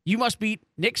setup, you must beat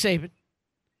Nick Saban.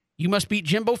 You must beat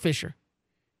Jimbo Fisher.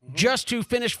 Just to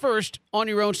finish first on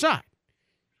your own side.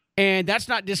 And that's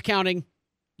not discounting.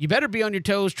 You better be on your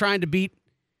toes trying to beat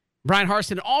Brian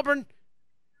Harsin at Auburn,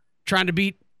 trying to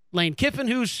beat Lane Kiffin,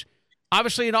 who's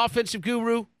obviously an offensive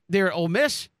guru there at Ole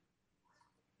Miss.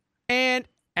 And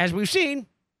as we've seen,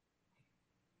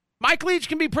 Mike Leach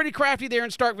can be pretty crafty there in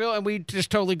Starkville, and we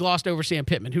just totally glossed over Sam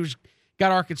Pittman, who's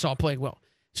got Arkansas playing well.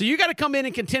 So you got to come in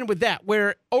and contend with that,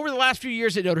 where over the last few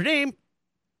years at Notre Dame,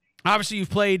 obviously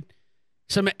you've played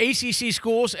some ACC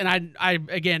schools, and I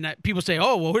again, people say,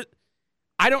 oh, well,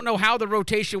 I don't know how the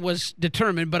rotation was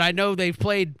determined, but I know they've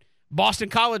played Boston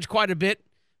College quite a bit,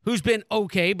 who's been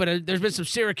okay, but there's been some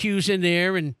Syracuse in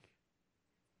there and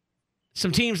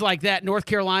some teams like that, North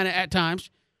Carolina at times.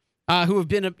 who have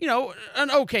been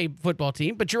an okay football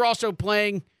team, but you're also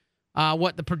playing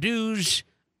the Purdue's.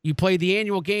 You play the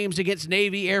annual games against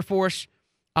Navy, Air Force,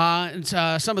 and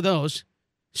some of those.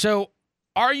 So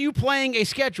are you playing a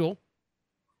schedule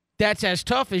that's as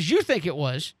tough as you think it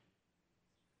was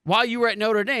while you were at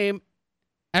Notre Dame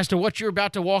as to what you're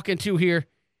about to walk into here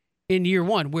in year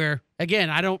one, where, again,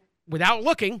 without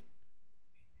looking,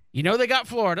 they got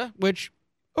Florida, which,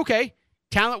 okay,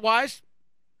 talent-wise,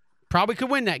 probably could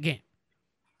win that game.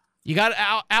 You got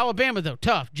Alabama, though,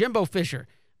 tough. Jimbo Fisher.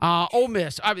 Ole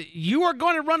Miss. You are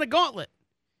going to run a gauntlet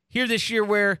here this year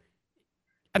where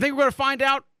I think we're going to find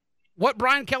out what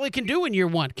Brian Kelly can do in year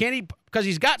one. Can he, because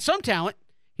he's got some talent,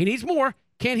 he needs more,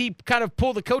 can he kind of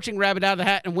pull the coaching rabbit out of the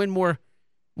hat and win more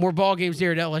ball games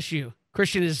there at LSU?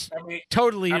 Christian is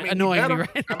totally annoying me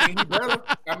right now. He better.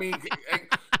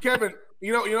 Kevin,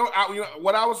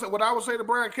 what I would say to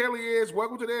Brian Kelly is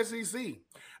welcome to the SEC.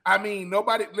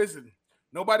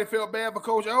 Nobody felt bad for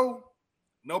Coach O.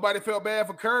 Nobody felt bad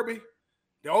for Kirby.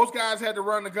 Those guys had to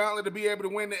run the gauntlet to be able to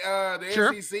win the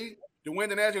sure. SEC, to win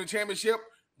the national championship.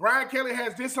 Brian Kelly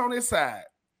has this on his side.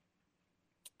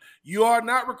 You are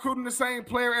not recruiting the same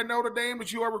player at Notre Dame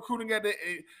that you are recruiting at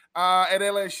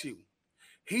LSU.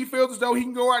 He feels as though he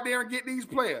can go out there and get these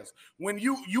players. When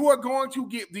you are going to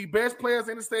get the best players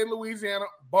in the state of Louisiana,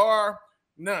 bar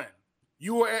none.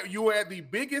 You are at the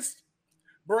biggest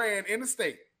brand in the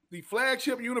state, the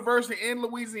flagship university in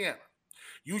Louisiana.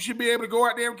 You should be able to go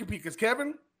out there and compete. Because,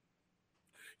 Kevin,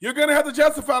 you're going to have to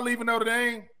justify leaving Notre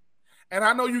Dame. And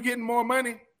I know you're getting more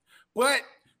money. But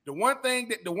the one thing,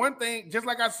 just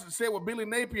like I said with Billy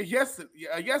Napier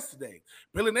yesterday,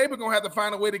 Billy Napier going to have to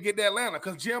find a way to get to Atlanta.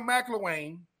 Because Jim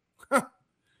McElwain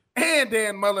and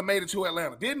Dan Mullen made it to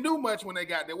Atlanta. Didn't do much when they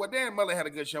got there. Well, Dan Mullen had a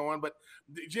good showing, but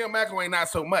Jim McElwain not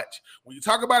so much. When you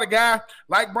talk about a guy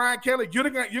like Brian Kelly, you're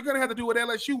going to have to do at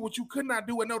LSU what you could not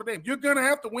do at Notre Dame. You're going to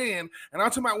have to win, and I'm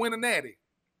talking about winning natty.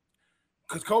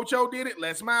 Because Coach O did it,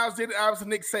 Les Miles did it, obviously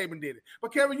Nick Saban did it.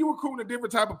 But, Kevin, you recruiting a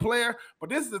different type of player. But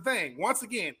this is the thing. Once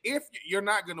again, if you're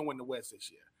not going to win the West this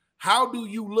year, how do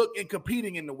you look in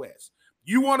competing in the West?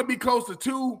 You want to be close to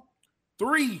 2,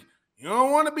 3. You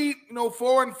don't want to be,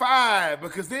 4 and 5,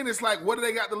 because then it's like, what do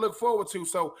they got to look forward to?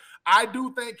 So I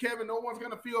do think, Kevin, no one's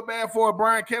going to feel bad for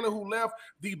Brian Kelly, who left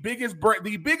the biggest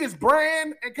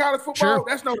brand in college football. Sure.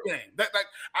 That's Notre Dame.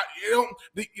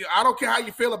 I don't care how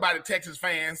you feel about it, Texas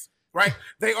fans. Right,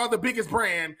 they are the biggest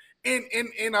brand in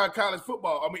college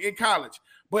football. In college.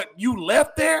 But you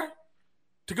left there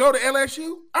to go to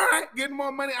LSU. All right, getting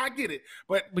more money. I get it.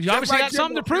 But you obviously got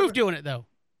something to prove doing it, though.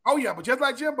 Oh yeah, but just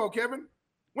like Jimbo, Kevin,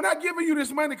 we're not giving you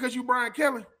this money because you Brian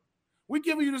Kelly. We're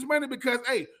giving you this money because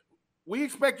we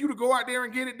expect you to go out there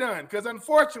and get it done. Because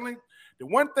unfortunately, the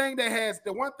one thing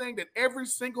that every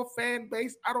single fan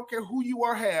base, I don't care who you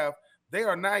are, they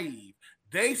are naive.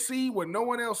 They see what no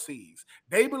one else sees.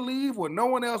 They believe what no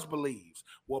one else believes.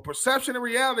 Well, perception and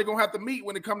reality are going to have to meet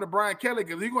when it comes to Brian Kelly,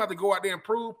 because he's going to have to go out there and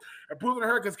prove to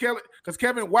her. Because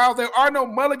Kevin, while there are no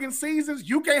mulligan seasons,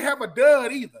 you can't have a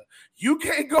dud either. You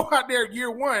can't go out there year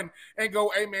one and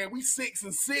go, "Hey man, we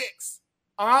 6-6."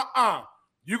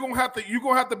 You're gonna have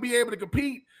to be able to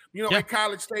compete. In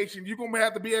College Station, you're gonna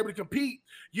have to be able to compete.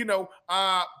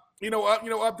 Up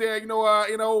there,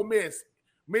 in Ole Miss,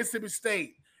 Mississippi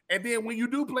State. And then when you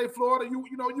do play Florida, you're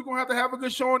going to have a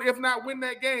good showing, if not win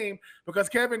that game. Because,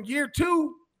 Kevin, year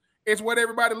 2 is what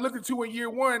everybody looking to in year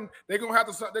 1. They're going to have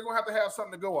to have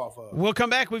something to go off of. We'll come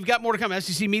back. We've got more to come.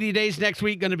 SEC Media Days next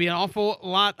week. Going to be an awful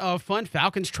lot of fun.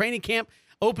 Falcons training camp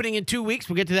opening in 2 weeks.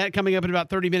 We'll get to that coming up in about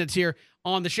 30 minutes here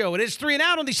on the show. It is 3 and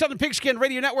Out on the Southern Pigskin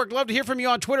Radio Network. Love to hear from you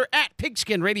on Twitter at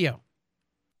Pigskin Radio.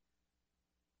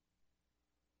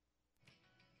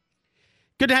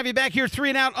 Good to have you back here, 3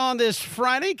 and Out on this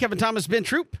Friday. Kevin Thomas, Ben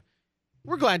Troop.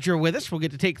 We're glad you're with us. We'll get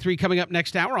to Take 3 coming up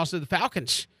next hour. Also, the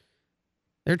Falcons.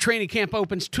 Their training camp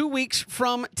opens 2 weeks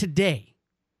from today.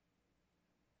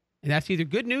 And that's either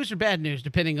good news or bad news,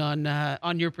 depending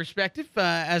on your perspective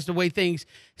as the way things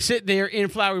sit there in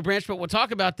Flowery Branch. But we'll talk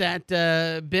about that,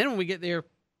 Ben, when we get there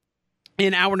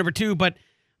in hour number 2. But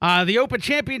the Open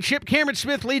Championship, Cameron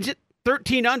Smith leads it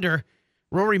 13 under.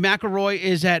 Rory McIlroy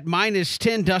is at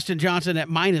 -10. Dustin Johnson at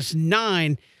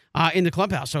 -9 in the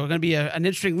clubhouse. So it's going to be an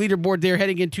interesting leaderboard there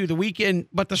heading into the weekend.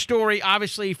 But the story,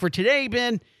 obviously, for today,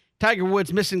 Ben, Tiger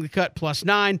Woods missing the cut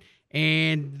 +9.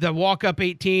 And the walk-up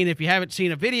 18, if you haven't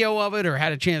seen a video of it or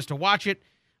had a chance to watch it,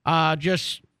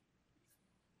 just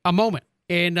a moment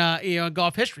in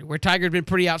golf history where Tiger had been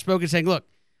pretty outspoken saying, look,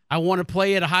 I want to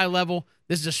play at a high level.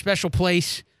 This is a special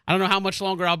place. I don't know how much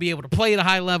longer I'll be able to play at a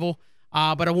high level.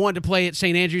 But I wanted to play at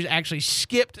St. Andrews. Actually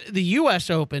skipped the U.S.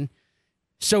 Open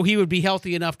so he would be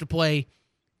healthy enough to play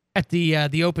at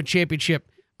the Open Championship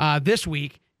this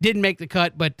week. Didn't make the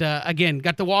cut, but again,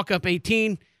 got the walk-up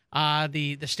 18.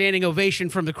 The standing ovation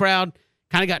from the crowd,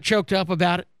 kind of got choked up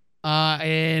about it.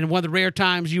 And one of the rare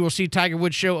times you will see Tiger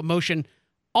Woods show emotion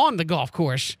on the golf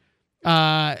course.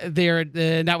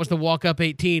 That was the walk-up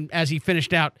 18 as he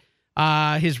finished out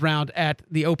his round at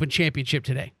the Open Championship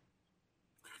today.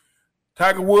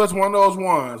 Tiger Woods, one of those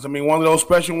ones. I mean, one of those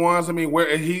special ones. I mean,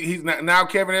 where he's not, now,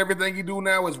 Kevin, everything you do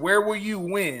now is where will you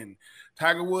win?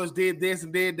 Tiger Woods did this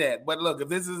and did that. But look, if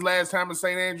this is his last time at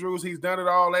St. Andrews, he's done it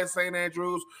all at St.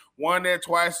 Andrews, won there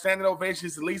twice. Standing ovation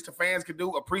is the least the fans can do.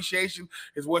 Appreciation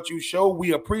is what you show.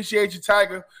 We appreciate you,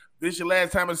 Tiger. This is your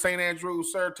last time at St.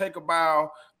 Andrews, sir. Take a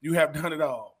bow. You have done it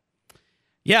all.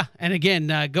 Yeah, and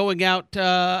again, going out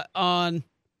on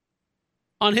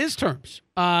his terms,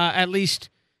 at least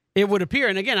it would appear.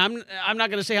 And again, I'm not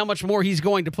going to say how much more he's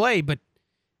going to play, but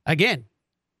again,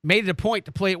 made it a point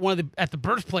to play at the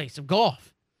birthplace of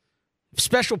golf,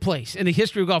 special place in the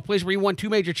history of golf, place where he won 2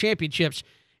 major championships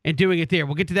and doing it there.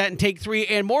 We'll get to that in take 3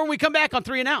 and more when we come back on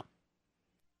 3 and Out.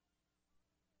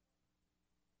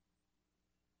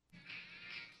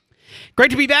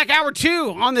 Great to be back. Hour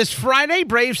 2 on this Friday.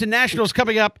 Braves and Nationals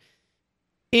coming up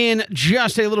in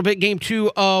just a little bit. Game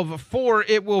 2 of 4.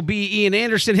 It will be Ian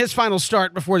Anderson, his final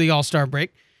start before the All-Star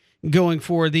break, going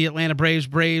for the Atlanta Braves.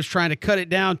 Braves trying to cut it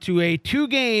down to a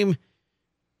 2-game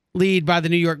lead by the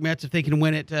New York Mets if they can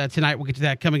win it tonight. We'll get to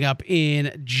that coming up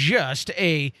in just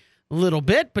a little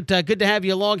bit. But good to have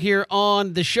you along here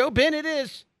on the show. Ben, it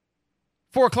is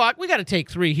 4 o'clock. We got to take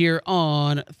 3 here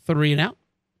on 3 and Out.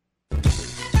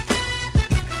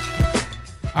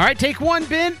 All right, take 1,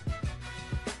 Ben.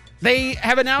 They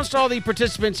have announced all the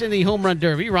participants in the Home Run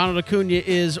Derby. Ronald Acuna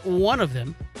is one of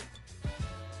them.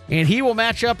 And he will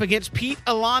match up against Pete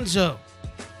Alonso.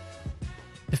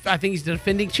 I think he's the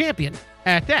defending champion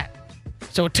at that.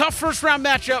 So a tough first-round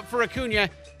matchup for Acuna.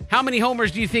 How many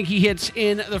homers do you think he hits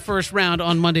in the first round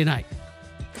on Monday night?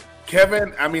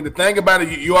 Kevin, I mean, the thing about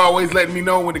it, you always letting me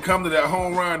know when it comes to that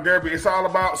Home Run Derby, it's all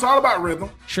about rhythm.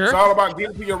 Sure. It's all about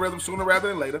getting to your rhythm sooner rather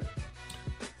than later.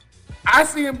 I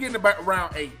see him getting about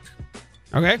around 8.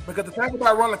 Okay. Because the thing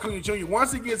about Ronald Acuna Jr.,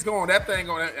 once he gets going, that thing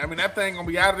gonna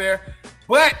be out of there.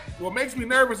 But what makes me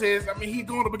nervous is, I mean, he's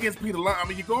going up against Peter Alonso. I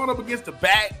mean, you're going up against the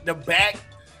back, the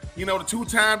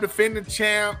 2-time defending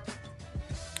champ.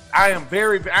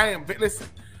 Listen,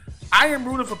 I am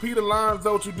rooting for Pete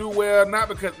Alonso to do well, not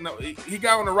because he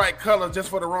got on the right color just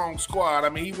for the wrong squad. I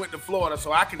mean, he went to Florida,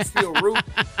 so I can still root.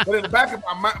 but in the back of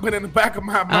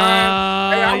my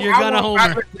mind, you're gonna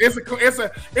homer. It's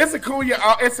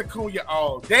Acuna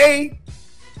all day,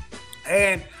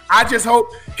 and I just hope,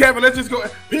 Kevin. Let's just go,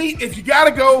 Pete. If you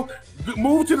gotta go,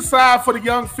 move to the side for the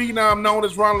young phenom known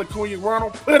as Ronald Acuna.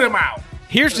 Ronald, put him out.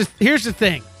 Here's the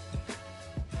thing.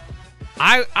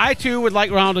 I too would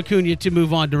like Ronald Acuna to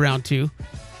move on to round 2.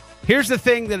 Here's the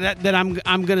thing that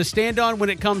I'm going to stand on when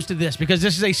it comes to this, because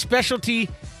this is a specialty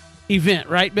event,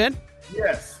 right, Ben?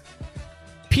 Yes.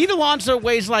 Pete Alonso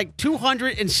weighs like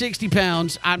 260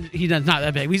 pounds. He's not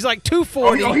that big. He's like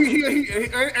 240. He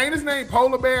ain't his name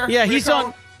Polar Bear? Yeah, he's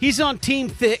on Team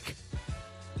Thick.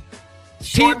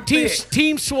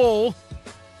 Team Swole.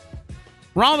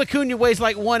 Ronald Acuna weighs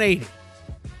like 180.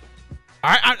 All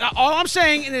right, all I'm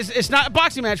saying is it's not a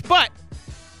boxing match, but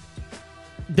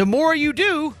the more you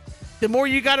do, the more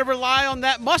you got to rely on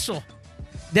that muscle,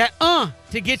 that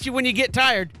to get you when you get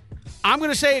tired. I'm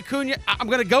going to say Acuna. I'm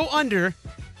going to go under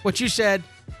what you said.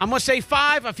 I'm going to say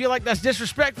 5. I feel like that's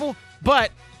disrespectful,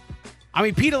 but I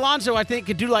mean, Pete Alonso, I think,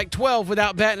 could do like 12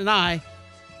 without batting an eye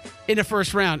in the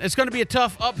first round. It's going to be a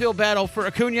tough uphill battle for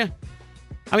Acuna.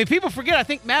 I mean, people forget, I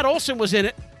think Matt Olson was in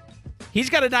it. He's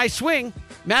got a nice swing.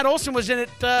 Matt Olson was in it,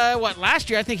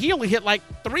 last year? I think he only hit like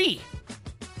 3.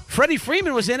 Freddie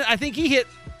Freeman was in it. I think he hit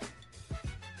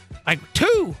like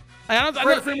 2.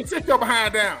 Freddie Freeman, sit your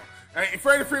behind down.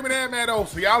 Freddie Freeman and Matt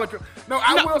Olson. Y'all look.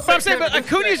 I will say. But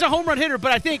Acuna's a home run hitter.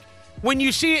 But I think when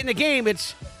you see it in the game,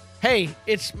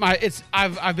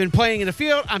 I've been playing in the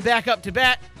field. I'm back up to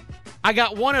bat. I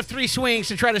got 1 of 3 swings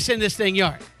to try to send this thing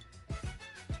yard.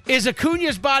 Is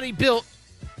Acuna's body built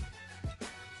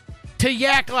to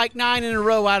yak like 9 in a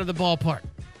row out of the ballpark?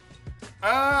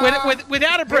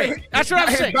 Without a break. That's what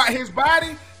I'm saying.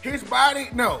 His body,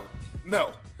 no.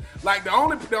 Like the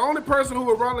only person who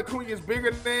would run Acuna is bigger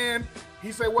than.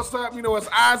 He say, "What's up?" It's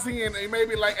Ozzy and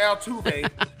maybe like Altuve.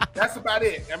 That's about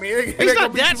it. I mean, he's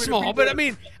not that small, but I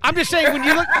mean, I'm just saying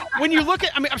when you look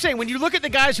at the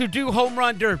guys who do home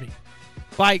run derby,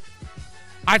 like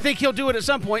I think he'll do it at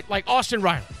some point, like Austin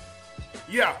Riley.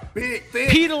 Yeah, big, thick.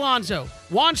 Pete Alonso,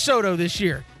 Juan Soto this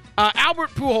year.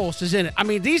 Albert Pujols is in it. I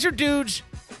mean, these are dudes.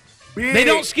 Big. They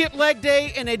don't skip leg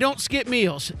day and they don't skip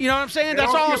meals. You know what I'm saying?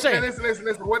 That's all I'm saying.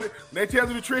 Listen. What they tell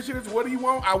the nutritionist, what do you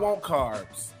want? I want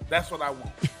carbs. That's what I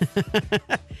want.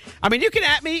 I mean, you can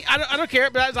at me. I don't care.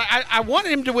 But I was like, I want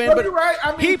him to win. No, but you're right.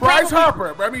 I mean, Bryce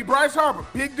Harper,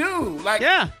 big dude. Like,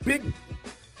 yeah. Big.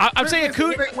 I'm saying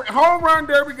home run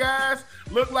derby guys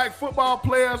look like football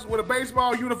players with a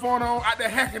baseball uniform on out there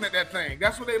hacking at that thing.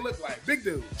 That's what they look like. Big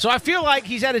dude. So I feel like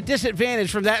he's at a disadvantage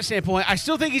from that standpoint. I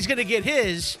still think he's going to get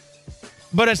his,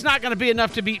 but it's not going to be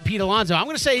enough to beat Pete Alonso. I'm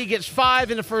going to say he gets 5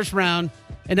 in the first round,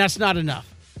 and that's not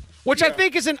enough, which I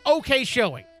think is an okay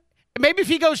showing. Maybe if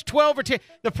he goes 12 or 10.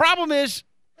 The problem is,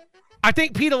 I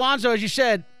think Pete Alonso, as you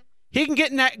said, he can get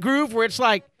in that groove where it's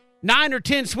like 9 or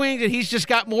 10 swings and he's just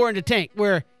got more in the tank.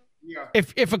 Where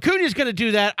if Acuna is going to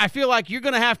do that, I feel like you're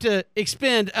going to have to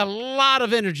expend a lot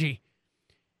of energy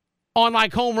on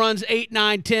like home runs 8,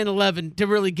 9, 10, 11 to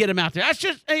really get him out there. That's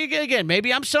just, again,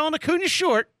 maybe I'm selling Acuna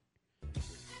short,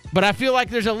 but I feel like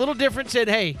there's a little difference in,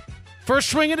 hey, first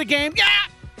swing of the game,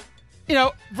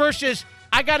 versus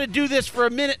I got to do this for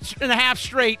a minute and a half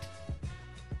straight.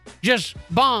 Just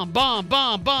bomb.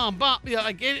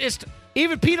 It's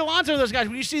even Pete Alonso, those guys,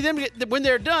 when you see them, when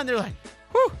they're done, they're like,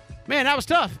 whew, man, that was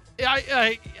tough.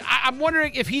 I'm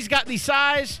wondering if he's got the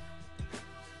size.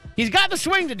 He's got the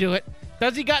swing to do it.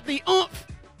 Does he got the oomph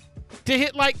to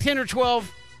hit like 10 or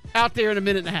 12 out there in a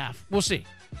minute and a half? We'll see.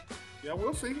 Yeah,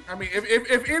 we'll see. I mean,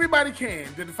 if anybody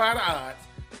can to defy the odds,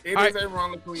 it is a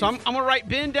Ron LaCruz. So I'm going to write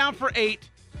Ben down for 8,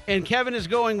 and Kevin is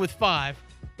going with 5.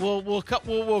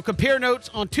 We'll compare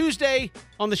notes on Tuesday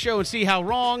on the show and see how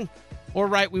wrong or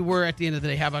right we were at the end of the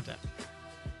day. How about that?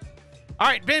 All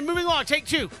right, Ben, moving along. Take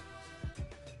 2.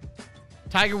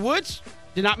 Tiger Woods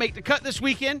did not make the cut this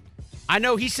weekend. I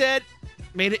know he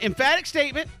made an emphatic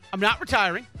statement, I'm not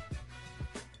retiring.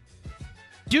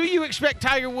 Do you expect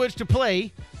Tiger Woods to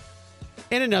play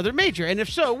in another major? And if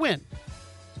so, when?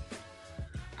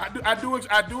 I do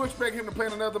expect him to play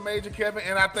in another major, Kevin,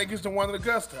 and I think it's the one in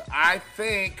Augusta. I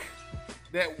think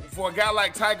that for a guy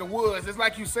like Tiger Woods, it's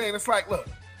like you saying, it's like, look,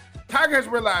 Tiger has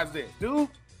realized this, dude.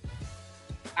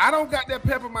 I don't got that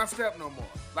pep in my step no more.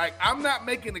 Like, I'm not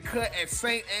making the cut at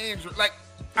St. Andrews. Like,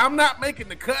 I'm not making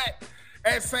the cut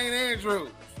at St. Andrews.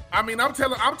 I mean, I'm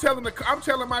telling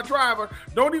my driver,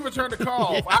 don't even turn the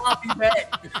call off. I'll be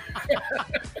back.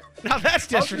 Now that's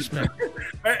disrespect.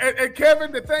 And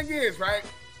Kevin, the thing is, right?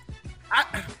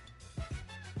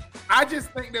 I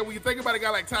just think that when you think about a guy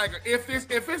like Tiger, if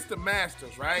it's the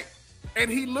Masters, right,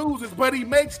 and he loses, but he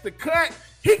makes the cut,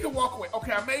 he can walk away.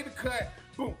 Okay, I made the cut,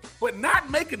 boom. But not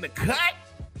making the cut,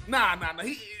 nah.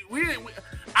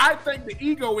 I think the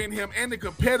ego in him and the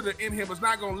competitor in him is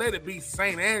not gonna let it be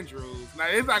St. Andrews. Now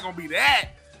it's not gonna be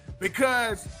that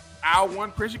because our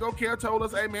one Christian Gokell told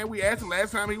us, hey man, we asked him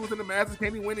last time he was in the Masters,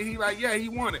 can he win it? He like, yeah, he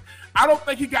won it. I don't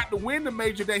think he got to win the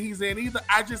major that he's in either.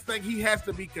 I just think he has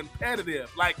to be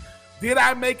competitive. Like, did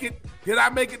I make it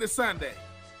to Sunday?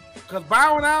 Because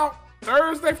bowing out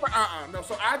Thursday for no.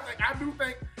 So I do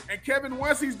think, and Kevin,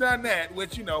 once he's done that,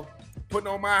 which putting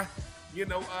on my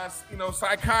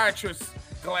psychiatrist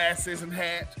glasses and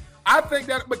hat, I think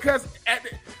that because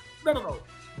no.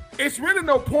 It's really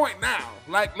no point now.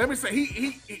 Like, let me say,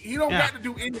 he don't got to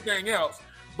do anything else.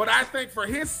 But I think for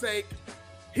his sake,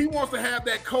 he wants to have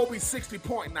that Kobe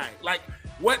 60-point night. Like,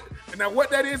 what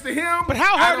that is to him. But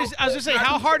how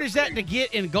hard is that to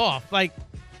get in golf? Like,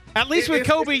 at least with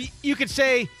Kobe, you could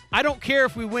say, I don't care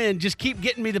if we win, just keep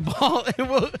getting me the ball and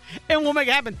we'll make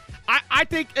it happen. I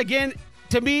think, again,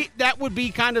 to me, that would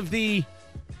be kind of the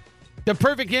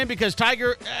perfect end because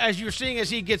Tiger, as you're seeing as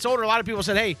he gets older, a lot of people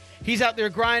said, hey, he's out there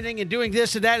grinding and doing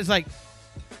this and that. It's like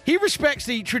he respects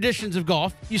the traditions of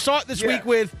golf. You saw it this week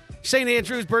with St.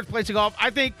 Andrews, birthplace of golf. I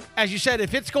think, as you said,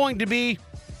 if it's going to be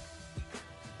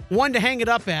one to hang it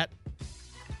up at,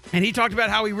 and he talked about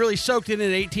how he really soaked it in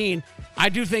at 18, I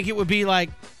do think it would be like,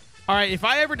 all right, if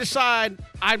I ever decide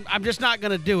I'm just not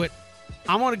going to do it,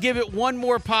 I'm going to give it one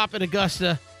more pop at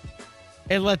Augusta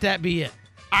and let that be it.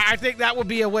 I think that would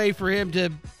be a way for him to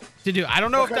do. I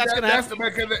don't know if that's going to happen.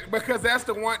 Because that's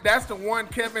the one,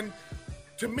 Kevin,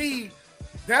 to me,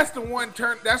 that's the one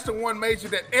major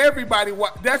that everybody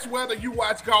that's whether you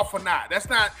watch golf or not. That's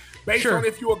not based on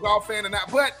if you're a golf fan or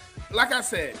not. But like I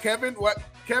said, Kevin,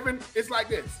 it's like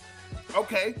this.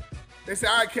 Okay. They say,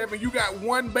 all right, Kevin, you got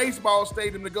one baseball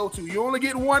stadium to go to. You only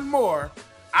get one more.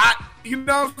 You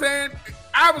know what I'm saying?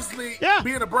 Obviously,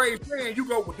 being a Braves fan, you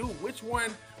go, well, dude, which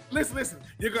one? Listen.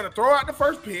 You're gonna throw out the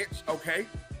first pitch, okay?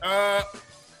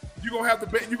 You're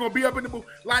gonna be up in the booth.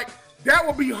 Like, that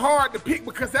would be hard to pick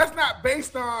because that's not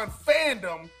based on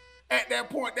fandom. at that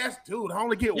point, that's dude. I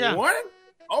only get Yeah. one.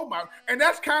 Oh my! And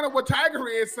that's kind of what Tiger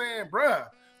is saying, bruh.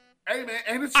 Hey man,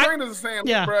 and his trainers are saying,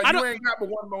 yeah, bruh, you ain't got but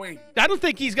one more in you. I don't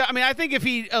think he's got. I mean, I think if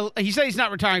he said he's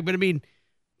not retiring, but I mean,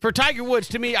 for Tiger Woods,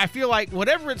 to me, I feel like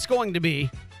whatever it's going to be,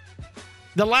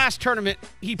 the last tournament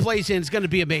he plays in is going to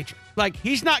be a major. Like,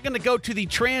 he's not going to go to the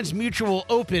Trans-Mutual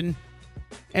Open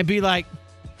and be like,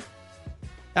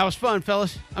 "That was fun,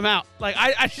 fellas. I'm out." Like,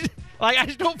 I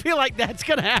just don't feel like that's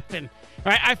going to happen.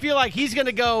 Right? I feel like he's going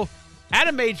to go at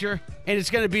a major, and it's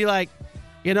going to be like,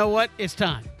 you know what? It's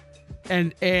time.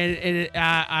 And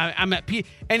I'm at peace.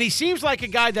 And he seems like a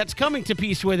guy that's coming to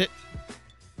peace with it,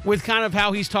 with kind of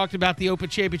how he's talked about the Open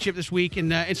Championship this week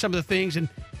and some of the things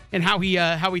and how he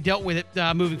dealt with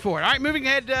it moving forward. All right, moving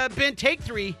ahead, Ben, take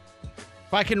 3.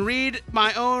 If I can read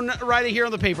my own writing here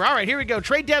on the paper. All right, here we go.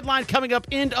 Trade deadline coming up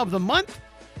end of the month,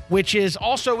 which is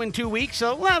also in 2 weeks.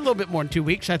 So a little bit more than 2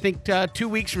 weeks. I think 2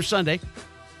 weeks from Sunday.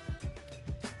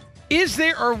 Is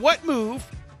there, or what move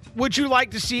would you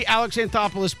like to see Alex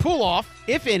Anthopoulos pull off,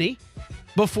 if any,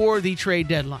 before the trade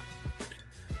deadline?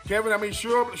 Kevin, I mean,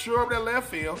 sure up that left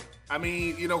field. I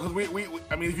mean, you know, because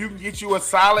I mean, if you can get you a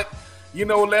solid, you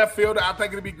know, left fielder, I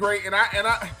think it'd be great. And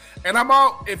I'm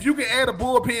all, if you can add a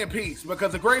bullpen piece,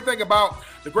 because the great thing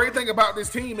about this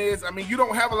team is, I mean, you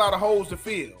don't have a lot of holes to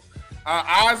fill.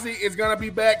 Ozzie is going to be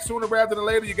back sooner rather than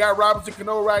later. You got Robinson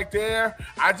Cano right there.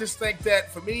 I just think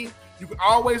that for me, you can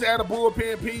always add a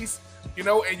bullpen piece, you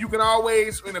know, and you can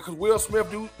always, you know, because Will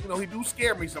Smith he do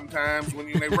scare me sometimes when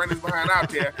they run his behind out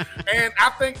there. And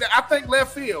I think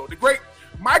left field, the great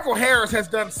Michael Harris has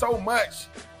done so much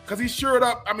because he shored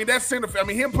up. I mean, that's center field. I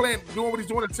mean, him doing what he's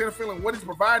doing at center field and what he's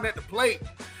providing at the plate.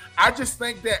 I just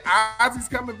think that Ozzie's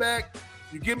coming back.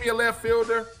 You give me a left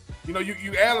fielder. You know,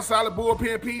 you add a solid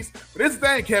bullpen piece. But this is the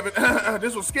thing, Kevin.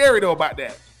 This was scary though about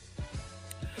that.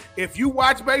 If you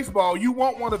watch baseball, you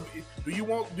won't want to. Do you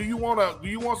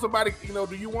want somebody? You know,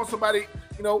 do you want somebody?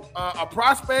 You know, a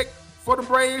prospect for the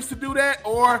Braves to do that,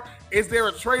 or is there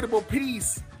a tradable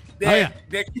piece that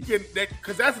you can?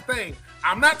 Because that's the thing.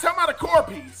 I'm not talking about a core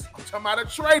piece. I'm talking about a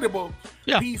tradable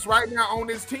piece right now on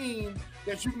this team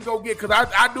that you can go get. Because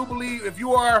I do believe if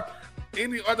you are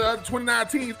any other 29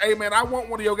 teams, hey man, I want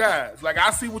one of your guys. Like,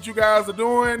 I see what you guys are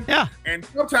doing. Yeah. And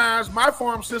sometimes my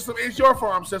farm system is your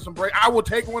farm system, Bray. I will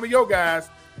take one of your guys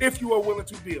if you are willing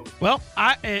to deal. Well,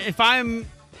 if I'm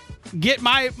get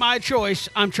my choice,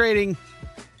 I'm trading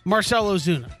Marcell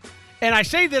Ozuna. And I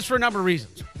say this for a number of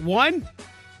reasons. One,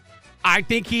 I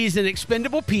think he's an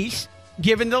expendable piece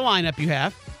given the lineup you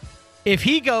have. If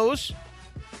he goes,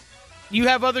 you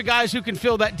have other guys who can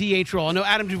fill that DH role. I know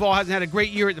Adam Duvall hasn't had a great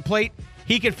year at the plate.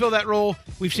 He can fill that role.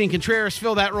 We've seen Contreras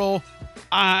fill that role.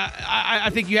 I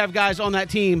think you have guys on that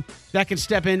team that can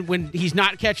step in when he's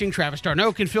not catching. Travis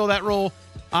d'Arnaud can fill that role.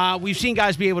 We've seen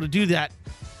guys be able to do that.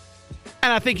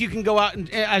 And I think you can go out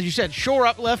and, as you said, shore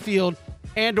up left field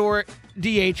and or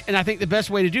DH. And I think the best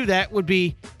way to do that would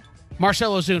be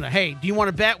Marcell Ozuna. Hey, do you want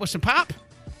to bet with some pop?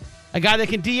 A guy that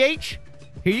can DH?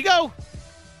 Here you go.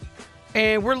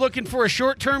 And we're looking for a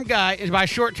short-term guy. And by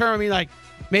short-term, I mean like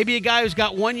maybe a guy who's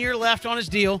got 1 year left on his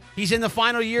deal. He's in the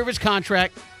final year of his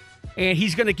contract, and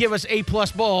he's going to give us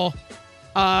A-plus ball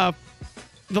the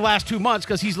last 2 months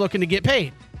because he's looking to get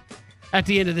paid at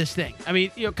the end of this thing. I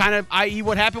mean, you know, kind of i.e.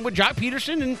 what happened with Jock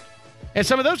Peterson and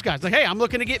some of those guys. Like, hey, I'm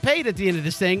looking to get paid at the end of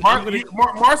this thing.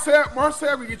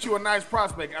 Marcell will get you a nice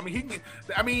prospect. I mean, he can.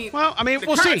 I mean, well, I mean, the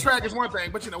we'll see. contract is one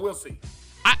thing, but you know, we'll see.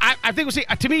 I think we'll see.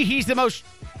 To me, he's the most.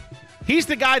 He's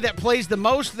the guy that plays the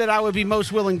most that I would be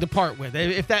most willing to part with,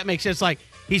 if that makes sense. Like,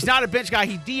 he's not a bench guy.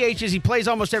 He DHs. He plays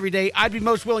almost every day. I'd be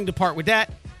most willing to part with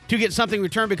that to get something in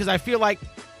return because I feel like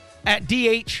at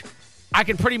DH, I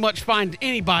can pretty much find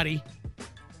anybody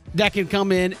that can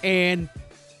come in and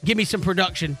give me some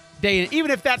production day in,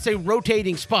 even if that's a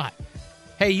rotating spot.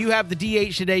 Hey, you have the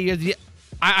DH today. You have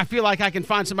I feel like I can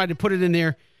find somebody to put it in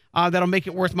there that'll make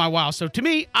it worth my while. So to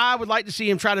me, I would like to see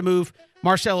him try to move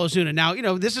Marcell Ozuna. Now, you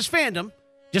know, this is fandom.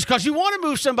 Just because you want to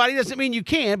move somebody doesn't mean you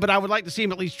can, but I would like to see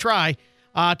him at least try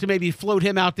to maybe float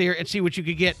him out there and see what you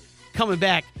could get coming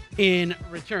back in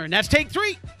return. That's Take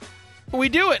 3. We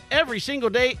do it every single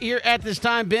day here at this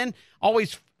time, Ben.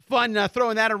 Always fun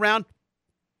throwing that around.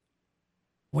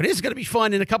 What is going to be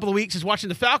fun in a couple of weeks is watching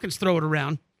the Falcons throw it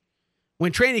around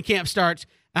when training camp starts.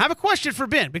 I have a question for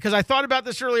Ben because I thought about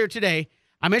this earlier today.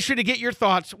 I'm interested to get your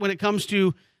thoughts when it comes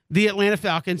to the Atlanta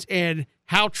Falcons and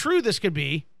how true this could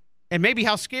be and maybe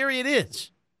how scary it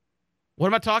is. What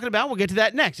am I talking about? We'll get to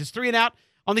that next. It's 3 and Out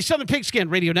on the Southern Pigskin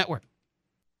Radio Network.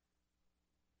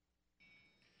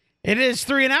 It is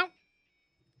 3 and Out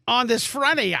on this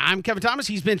Friday. I'm Kevin Thomas.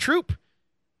 He's Ben Troop.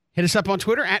 Hit us up on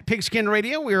Twitter at Pigskin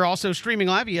Radio. We are also streaming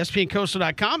live at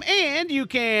ESPNCoastal.com, and you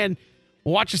can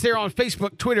watch us there on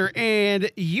Facebook, Twitter,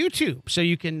 and YouTube. So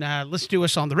you can listen to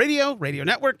us on the radio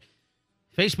network,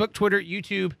 Facebook, Twitter,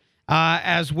 YouTube,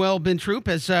 as well, Ben Troop,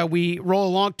 as we roll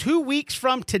along. 2 weeks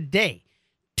from today,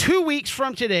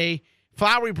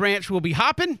 Flowery Branch will be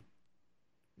hopping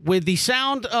with the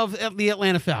sound of the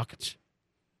Atlanta Falcons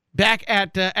back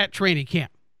at training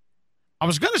camp. I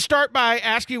was going to start by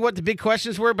asking you what the big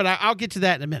questions were, but I'll get to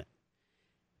that in a minute.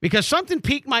 Because something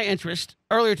piqued my interest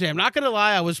earlier today. I'm not going to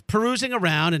lie. I was perusing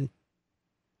around and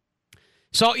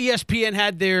saw ESPN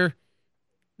had they're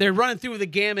running through the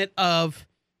gamut of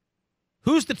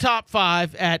who's the top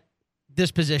 5 at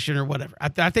this position or whatever.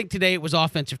 I think today it was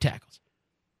offensive tackles.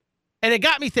 And it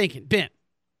got me thinking, Ben,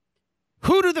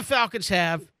 who do the Falcons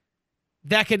have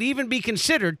that could even be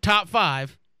considered top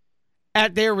 5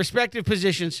 at their respective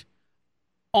positions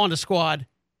on the squad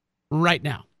right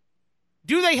now?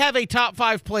 Do they have a top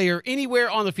 5 player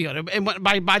anywhere on the field? And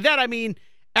by that, I mean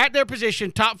at their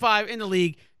position, top 5 in the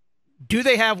league. Do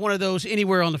they have one of those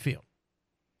anywhere on the field?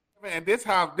 Man, this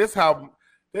how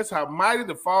mighty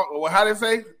the fall, or how they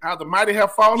say, how the mighty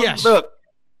have fallen. Yes. Look,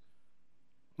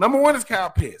 number 1 is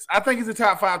Kyle Pitts. I think he's a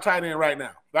top 5 tight end right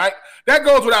now. Right? That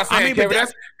goes without saying, Kevin.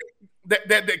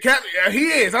 He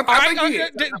is. I think he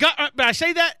is. But I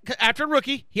say that after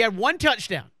rookie, he had 1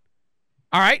 touchdown.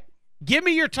 All right. Give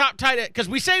me your top tight end, because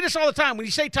we say this all the time. When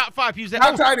you say top 5, use that.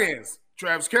 Top tight ends: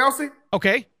 Travis Kelce.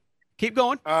 Okay, keep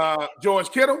going. George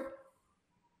Kittle,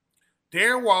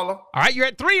 Darren Waller. All right, you're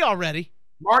at 3 already.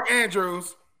 Mark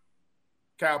Andrews,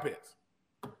 Kyle Pitts.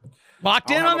 Locked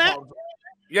in on that?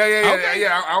 Yeah. Okay.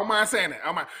 I don't mind saying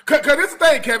that. Because this is the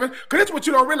thing, Kevin. Because this is what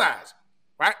you don't realize,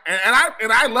 right?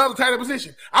 And I love the tight end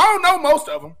position. I don't know most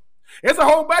of them. It's a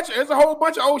whole bunch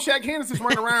of old Shaq Hendersons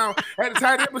running around at the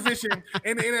tight end position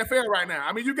in the NFL right now.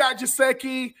 I mean, you got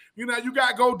Gesicki, you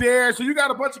got Goddard, so you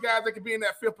got a bunch of guys that can be in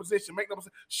that 5th position. Make them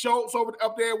Schultz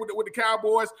up there with the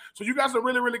Cowboys. So you got some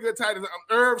really, really good tight ends.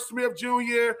 Irv Smith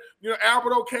Jr.,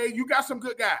 Albert Okay. You got some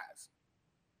good guys.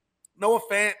 Noah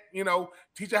Fant,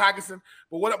 T.J. Hockenson.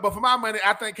 But for my money,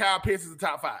 I think Kyle Pitts is the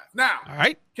top 5. Now, all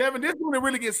right, Kevin, this one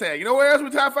really gets sad. You know where else we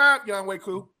top 5? Younghoe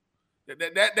Koo.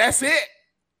 That's it.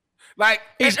 Like,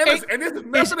 and this is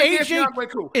nothing against Younghoe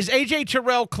Koo. Is A.J.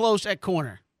 Terrell close at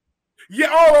corner? Yeah.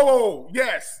 Oh,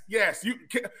 yes. You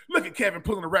look at Kevin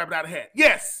pulling the rabbit out of the hat.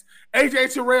 Yes, A.J.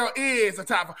 Terrell is a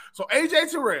top 5. So A.J.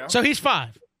 Terrell. So he's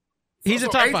 5. He's a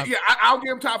top 5. Yeah, I'll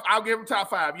give him top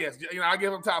 5. Yes, I'll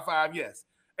give him top 5. Yes.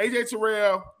 A.J.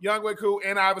 Terrell, Younghoe Koo,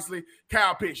 and obviously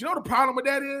Kyle Pitts. You know what the problem with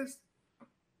that is?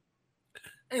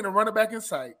 Ain't a running back in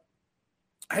sight.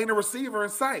 Ain't a receiver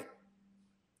in sight.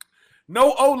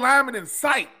 No O lineman in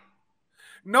sight.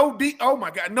 No D. Oh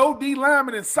my God. No D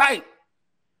lineman in sight.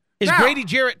 Is Grady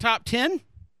Jarrett top 10?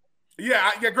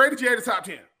 Yeah. Grady Jarrett is top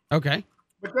 10. Okay.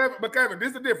 But Kevin, this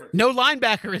is the difference. No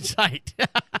linebacker in sight.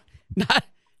 not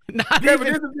Kevin,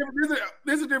 even.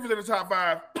 This is the difference in the top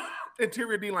 5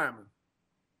 interior D linemen.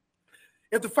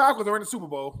 If the Falcons are in the Super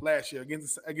Bowl last year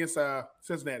against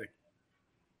Cincinnati,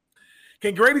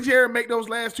 can Grady Jarrett make those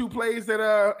last 2 plays that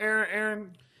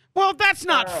Aaron? Well, that's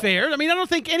not fair. I mean, I don't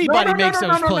think anybody makes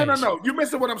those plays. No. You're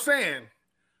missing what I'm saying.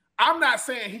 I'm not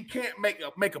saying he can't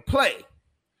make a play.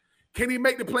 Can he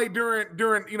make the play during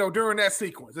that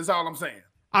sequence? That's all I'm saying.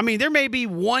 I mean, there may be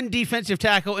one defensive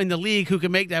tackle in the league who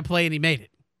can make that play, and he made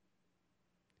it.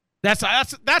 That's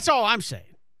all I'm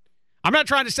saying. I'm not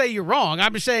trying to say you're wrong.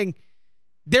 I'm just saying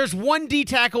there's one D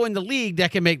tackle in the league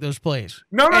that can make those plays.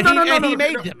 No. He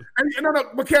made them. No.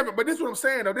 But Kevin, this is what I'm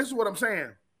saying, though. This is what I'm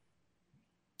saying.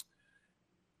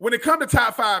 When it comes to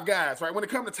top 5 guys, right?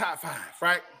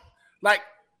 Right? Like,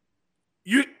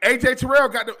 A.J.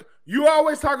 Terrell you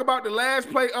always talk about the last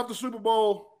play of the Super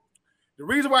Bowl. The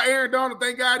reason why Aaron Donald,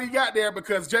 thank God he got there,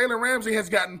 because Jalen Ramsey has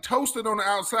gotten toasted on the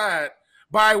outside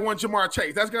by one Jamar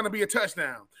Chase. That's going to be a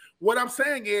touchdown. What I'm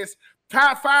saying is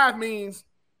top 5 means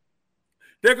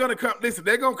they're going to come. Listen,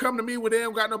 they're going to come to me when they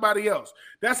ain't got nobody else.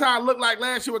 That's how it looked like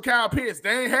last year with Kyle Pitts.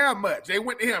 They ain't have much. They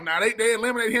went to him. Now, they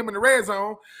eliminated him in the red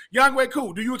zone. Younghoe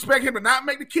Koo. Do you expect him to not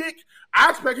make the kick? I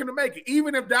expect him to make it,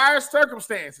 even if dire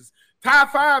circumstances.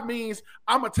 Top 5 means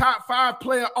I'm a top 5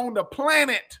 player on the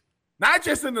planet, not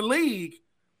just in the league.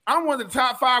 I'm one of the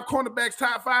top 5 cornerbacks,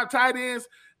 top 5 tight ends,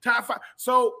 top 5.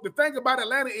 So the thing about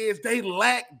Atlanta is they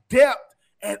lack depth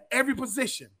at every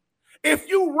position. If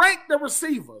you rank the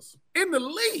receivers in the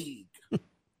league,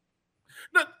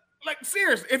 no, like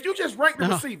seriously, if you just rank the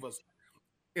receivers,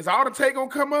 is Alden Tate gonna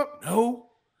come up? No.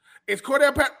 Is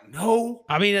Cordell Pat? No.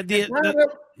 I mean,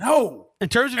 no. In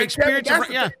terms of experience,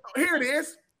 here it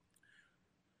is.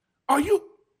 Are you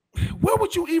where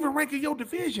would you even rank in your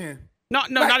division? No,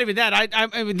 not even that.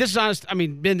 I mean, this is honest. I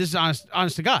mean, Ben, this is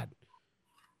honest to God.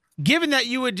 Given that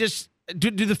you would just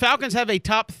do the Falcons have a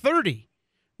top 30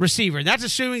 receiver? That's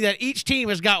assuming that each team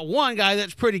has got one guy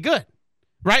that's pretty good,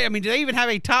 right? I mean, do they even have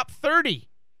a top 30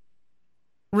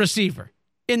 receiver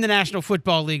in the National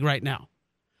Football League right now?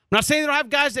 I'm not saying they don't have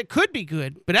guys that could be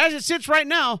good, but as it sits right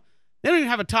now, they don't even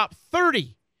have a top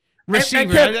 30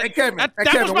 receiver. That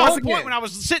was my whole point when I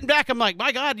was sitting back. I'm like,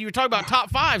 my God, you were talking about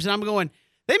top fives, and I'm going,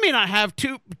 they may not have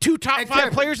two top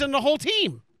five players in the whole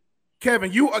team.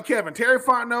 Kevin, Terry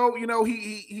Fontenot, you know,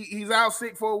 he's out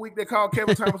sick for a week. They call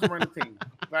Kevin Thomas to run the team.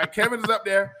 Right? Kevin is up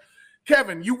there.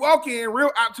 Kevin, you walk in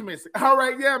real optimistic. All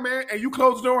right, yeah, man. And you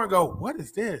close the door and go, what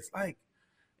is this?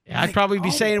 I'd probably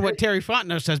be saying what Terry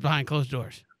Fontenot says behind closed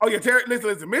doors. Oh yeah, Terry.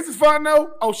 Listen. Mrs.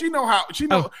 Fontenot. Oh, she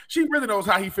really knows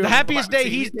how he feels. The happiest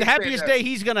day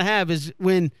he's gonna have is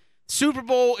when Super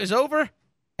Bowl is over,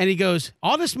 and he goes,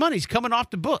 "All this money's coming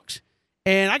off the books,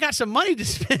 and I got some money to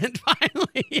spend.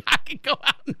 Finally, I can go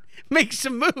out and make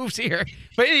some moves here."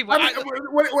 But anyway,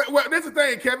 this is the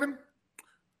thing, Kevin.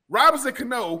 Robinson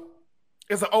Cano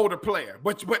is an older player,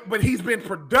 but he's been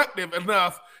productive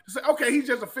enough to say, okay, he's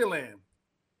just a fill-in.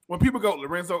 When people go,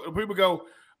 Lorenzo,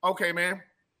 okay, man.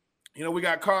 You know, we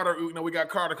got Carter. You know, we got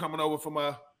Carter coming over from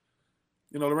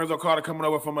Lorenzo Carter coming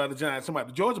over from the Giants. Somebody,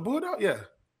 the Georgia Bulldog? Yeah.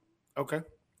 Okay.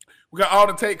 We got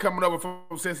Alden Tate coming over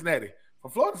from Cincinnati.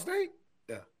 From Florida State?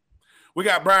 Yeah. We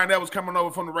got Brian Evans coming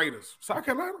over from the Raiders. South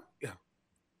Carolina? Yeah.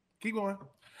 Keep going.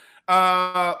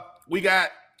 We got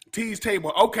Tease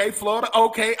Table. Okay, Florida.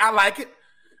 Okay, I like it.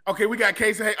 Okay, we got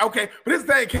Casey. Okay, but this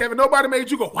thing, Kevin, nobody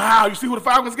made you go, wow, you see who the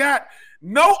Falcons got?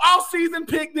 No off-season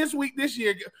pick this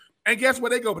year. And guess where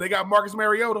they go? But they got Marcus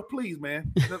Mariota. Please,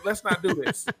 man, let's not do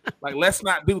this. Let's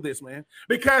not do this, man.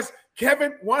 Because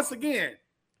Kevin, once again,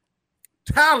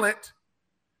 talent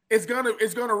is gonna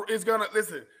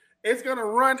listen. It's gonna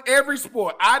run every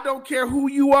sport. I don't care who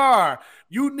you are.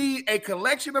 You need a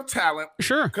collection of talent.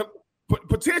 Sure.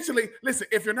 Potentially, listen.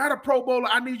 If you're not a Pro Bowler,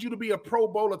 I need you to be a Pro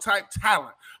Bowler type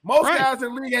talent. Most guys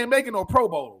in the league ain't making no Pro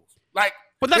Bowls.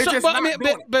 But that's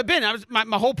but Ben,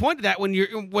 my whole point of that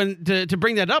to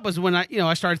bring that up was when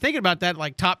I started thinking about that,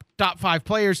 like top five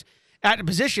players at the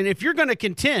position. If you're going to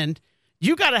contend,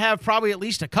 you got to have probably at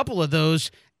least a couple of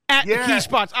those at the key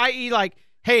spots. I.e., like,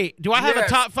 hey, do I have a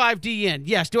top 5 DN?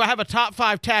 Yes. Do I have a top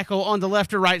 5 tackle on the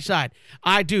left or right side?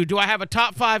 I do. Do I have a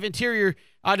top 5 interior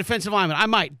defensive lineman? I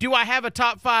might. Do I have a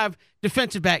top 5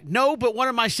 defensive back? No, but one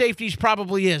of my safeties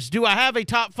probably is. Do I have a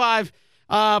top 5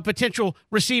 potential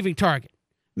receiving target?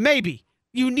 Maybe.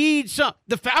 You need some.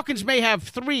 The Falcons may have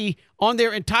 3 on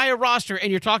their entire roster,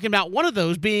 and you're talking about one of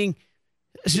those being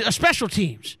special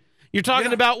teams. You're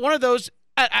talking about one of those,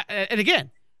 and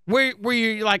again, where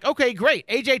you're like, okay, great,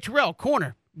 A.J. Terrell,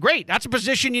 corner, great. That's a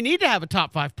position you need to have a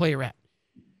top 5 player at.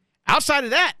 Outside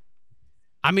of that,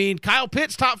 I mean, Kyle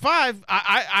Pitts, top 5.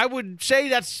 I would say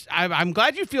that's. I'm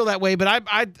glad you feel that way, but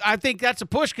I think that's a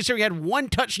push considering he had 1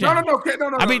 touchdown. No.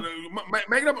 I mean,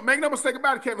 make no mistake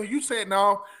about it, Kevin. You said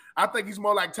no. I think he's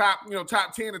more like top 10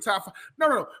 and top 5.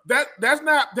 No. That's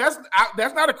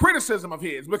not a criticism of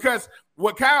his, because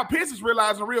what Kyle Pitts is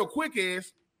realizing real quick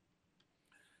is,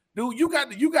 dude, you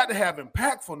got to have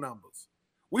impactful numbers.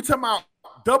 We talking about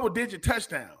double-digit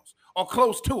touchdowns or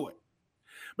close to it,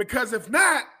 because if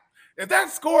not. If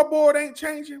that scoreboard ain't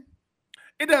changing,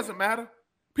 it doesn't matter.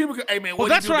 People go, hey, man, well,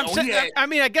 that's what I'm saying. I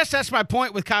mean, I guess that's my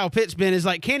point with Kyle Pitts, Ben, is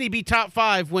like, can he be top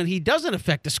 5 when he doesn't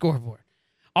affect the scoreboard?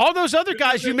 All those other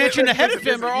guys you mentioned ahead of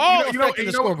him are all affecting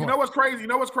the scoreboard. You know what's crazy? You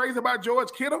know what's crazy about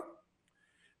George Kittle?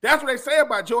 That's what they say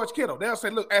about George Kittle. They'll say,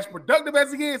 look, as productive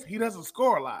as he is, he doesn't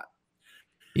score a lot.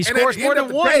 He scores more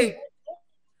than 1.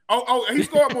 He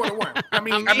scored more than 1. I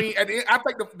mean, I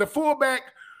think the fullback.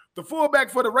 The fullback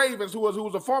for the Ravens, who was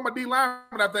a former D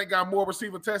lineman, I think got more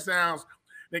receiving touchdowns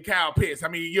than Kyle Pitts. I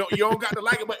mean, you don't got to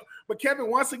like it, but Kevin,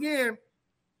 once again,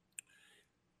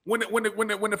 when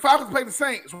the Falcons play the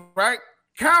Saints, right?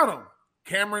 Count them: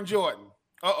 Cameron Jordan,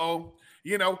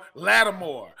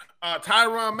 Lattimore,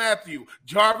 Tyrann Mathieu,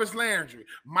 Jarvis Landry,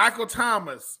 Michael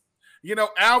Thomas,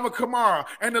 Alvin Kamara,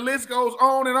 and the list goes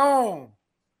on and on.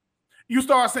 You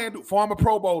start saying, dude, former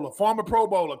Pro Bowler,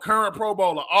 current Pro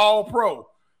Bowler, All Pro.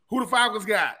 Who the Falcons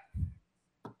got?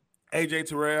 A.J.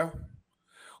 Terrell.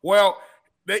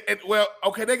 They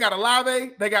got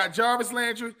Olave, they got Jarvis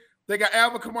Landry, they got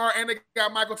Alvin Kamara, and they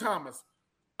got Michael Thomas.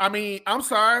 I mean, I'm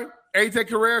sorry, A.J.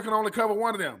 Terrell can only cover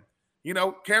one of them.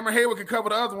 Cameron Hayward can cover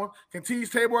the other one. Can Tease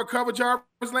Tabor cover Jarvis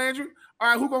Landry? All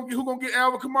right, who gonna get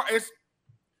Alvin Kamara?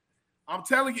 I'm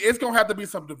telling you, it's gonna have to be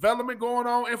some development going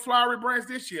on in Flowery Branch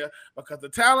this year, because the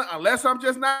talent, unless I'm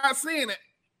just not seeing it,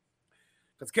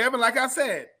 Because Kevin, like I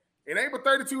said, it ain't but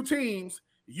 32 teams.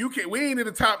 We ain't in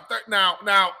the top 30.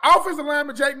 Now, offensive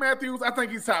lineman Jake Matthews, I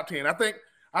think he's top 10. I think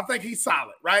he's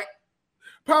solid, right?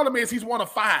 Problem is he's one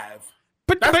of 5.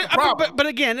 But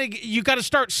again, you got to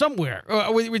start somewhere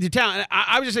with your talent.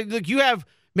 I would just say, look, you have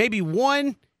maybe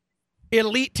one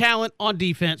elite talent on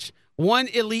defense, one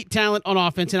elite talent on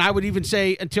offense, and I would even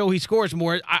say until he scores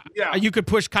more, you could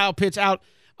push Kyle Pitts out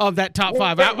of that top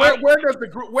 5.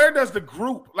 Where does the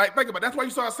group, like, think about it. That's why you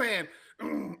start saying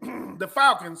the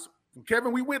Falcons.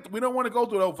 Kevin, we don't want to go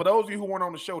through those. For those of you who weren't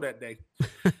on the show that day,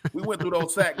 we went through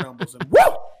those sack numbers, and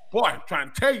whoa, boy, I'm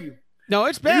trying to tell you. No,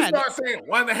 it's bad. You start saying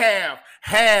 1.5,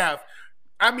 half.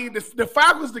 I mean, the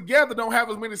Falcons together don't have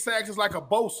as many sacks as like a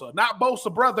Bosa. Not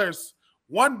Bosa brothers.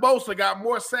 One Bosa got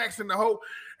more sacks in the whole.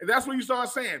 And that's when you start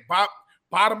saying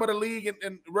bottom of the league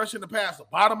in rushing the passer,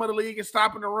 bottom of the league in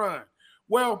stopping the run.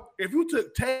 Well, if you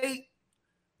took Tate,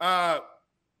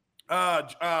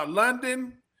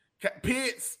 London,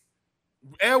 Pitts,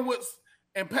 Edwards,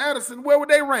 and Patterson, where would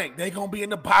they rank? They're going to be in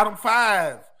the bottom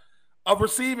 5 of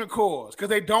receiving corps because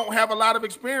they don't have a lot of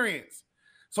experience.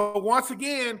 So once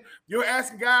again, you're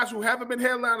asking guys who haven't been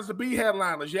headliners to be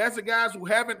headliners. You're asking guys who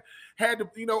haven't had to,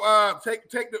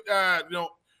 take the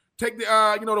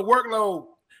workload.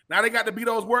 Now they got to be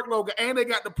those workload, and they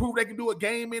got to prove they can do it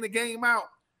game in and game out.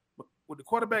 But with the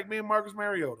quarterback being Marcus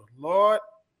Mariota, Lord,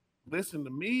 listen to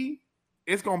me.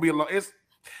 It's gonna be a long. It's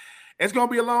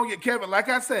gonna be a long year, Kevin. Like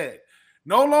I said,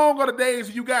 no longer the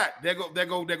days you got. There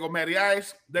go Matty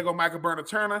Ice. There go Michael Burner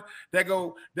Turner. There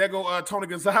go Tony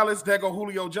Gonzalez. There go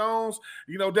Julio Jones.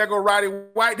 There go Roddy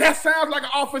White. That sounds like an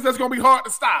offense that's gonna be hard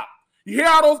to stop. You hear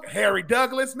all those Harry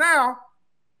Douglas now?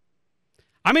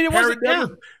 I mean, Harry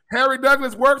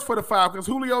Douglas works for the Falcons.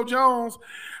 Julio Jones,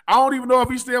 I don't even know if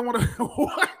he still want to.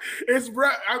 It's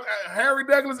Harry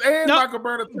Douglas and Michael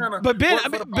Burner Turner. But Ben,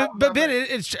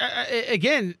 it's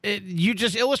again, you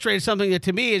just illustrated something that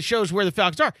to me it shows where the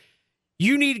Falcons are.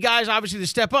 You need guys obviously to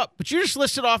step up, but you just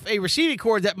listed off a receiving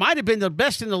corps that might have been the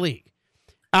best in the league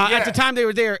at the time they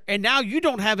were there, and now you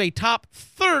don't have a top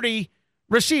 30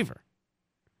 receiver.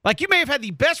 Like, you may have had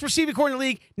the best receiving corps in the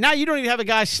league. Now you don't even have a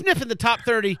guy sniffing the top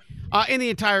 30 in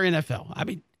the entire NFL. I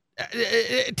mean,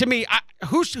 to me,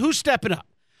 who's stepping up?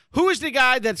 Who is the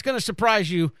guy that's going to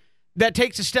surprise you that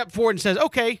takes a step forward and says,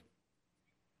 okay,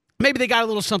 maybe they got a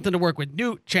little something to work with.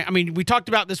 We talked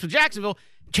about this with Jacksonville.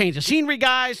 Change of scenery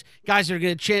guys that are going to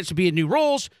get a chance to be in new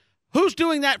roles. Who's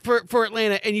doing that for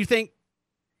Atlanta and you think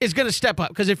is going to step up?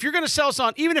 Because if you're going to sell us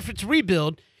on, even if it's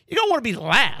rebuild, you don't want to be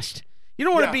last. You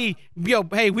don't want to be,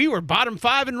 hey, we were bottom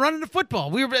 5 and running the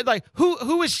football. We were like,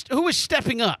 who is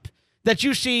stepping up that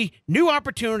you see new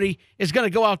opportunity is going to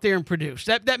go out there and produce?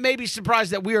 That may be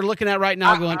surprised that we are looking at right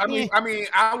now going. I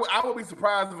would be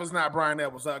surprised if it's not Brian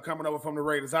Edwards coming over from the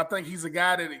Raiders. I think he's a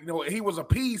guy that, he was a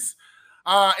piece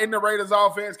in the Raiders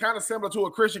offense, kind of similar to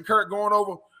a Christian Kirk going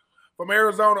over from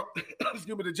Arizona,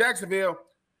 to Jacksonville.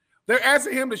 They're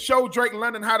asking him to show Drake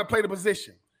London how to play the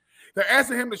position. They're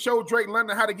asking him to show Drake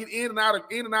London how to get in and out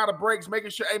of breaks,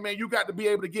 making sure, hey, man, you got to be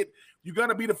able to you're going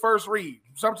to be the first read,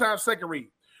 sometimes second read.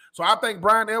 So I think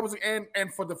Brian Edwards, and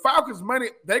for the Falcons' money,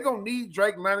 they're going to need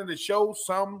Drake London to show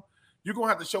you're going to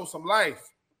have to show some life.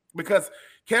 Because,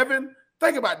 Kevin,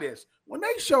 think about this. When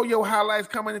they show your highlights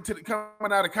coming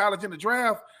out of college in the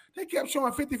draft, they kept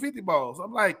showing 50-50 balls.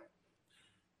 I'm like,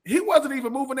 he wasn't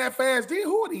even moving that fast. Then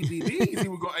who are these DBs? He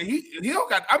was going. He don't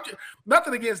got.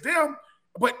 Nothing against them,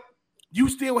 but you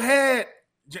still had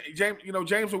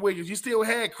James Williams. You still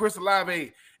had Chris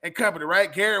Olave and company,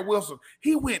 right? Garrett Wilson.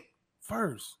 He went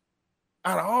first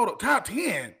out of all the top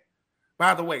 10,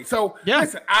 by the way. So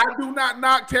listen, I do not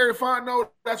knock Terry Fontenot.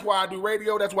 That's why I do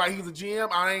radio. That's why he's a GM.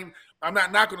 I'm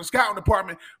not knocking the scouting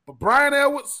department. But Brian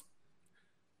Edwards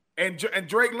and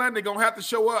Drake London gonna have to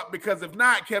show up, because if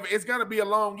not, Kevin, it's gonna be a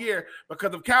long year.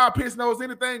 Because if Kyle Pitts knows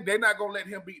anything, they're not gonna let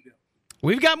him beat them.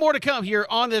 We've got more to come here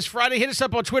on this Friday. Hit us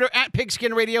up on Twitter at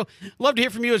Pigskin Radio. Love to hear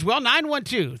from you as well.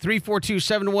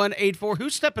 912-342-7184.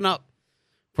 Who's stepping up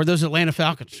for those Atlanta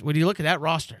Falcons? When you look at that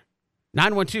roster,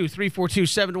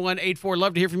 912-342-7184.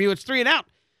 Love to hear from you. It's 3 and Out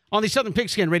on the Southern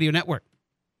Pigskin Radio Network.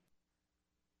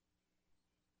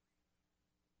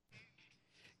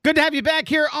 Good to have you back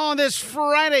here on this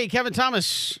Friday. Kevin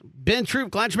Thomas, Ben Troop,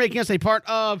 glad you're making us a part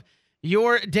of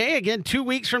your day. Again, 2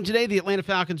 weeks from today, the Atlanta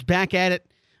Falcons back at it.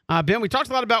 Ben, we talked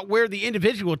a lot about where the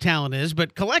individual talent is,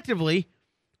 but collectively,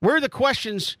 where are the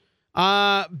questions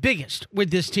biggest with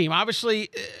this team? Obviously,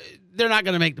 they're not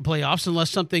going to make the playoffs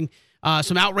unless some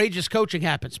outrageous coaching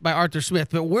happens by Arthur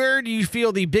Smith. But where do you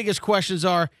feel the biggest questions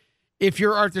are if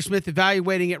you're Arthur Smith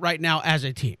evaluating it right now as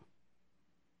a team?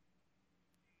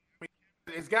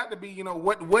 it's got to be,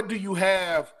 what do you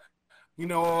have,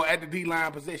 at the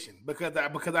D-line position? Because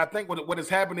I think what has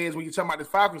happened is when you're talking about this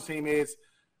Falcons team is,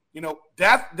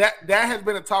 that has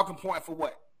been a talking point for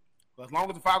what? For as long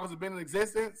as the Falcons have been in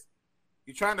existence,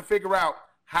 you're trying to figure out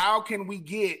how can we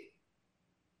get,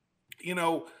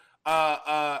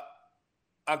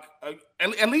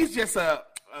 at least just a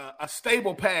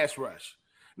stable pass rush.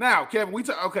 Now, Kevin, this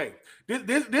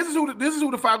is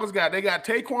who the Falcons got. They got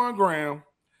Taquan Graham,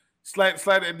 slight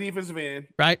at defensive end,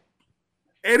 right?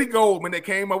 Eddie Goldman that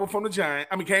came over from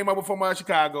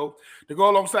Chicago to go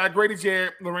alongside Grady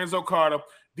Jarrett, Lorenzo Carter,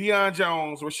 Deion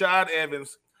Jones, Rashad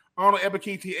Evans, Arnold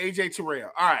Ebiketie, AJ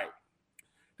Terrell. All right,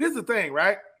 this is the thing,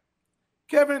 right,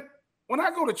 Kevin? When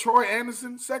I go to Troy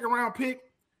Anderson, second round pick,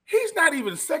 he's not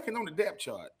even second on the depth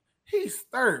chart. He's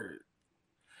third.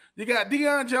 You got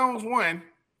Deion Jones 1,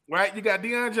 right? You got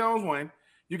Deion Jones 1.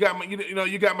 You got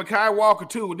you got Mekhi Walker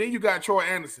 2. Then you got Troy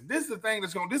Anderson. This is the thing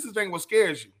this is the thing what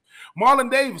scares you. Marlon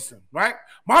Davidson, right?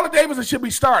 Marlon Davidson should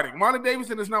be starting. Marlon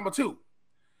Davidson is number 2.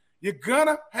 You're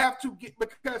gonna have to get,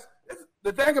 because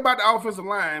the thing about the offensive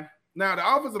line. Now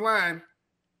the offensive line.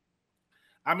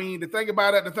 I mean, the thing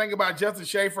about Justin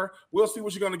Schaefer, we'll see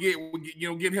what you're going to get,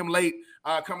 get him late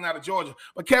coming out of Georgia.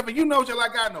 But, Kevin, just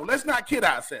like I know, let's not kid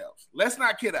ourselves.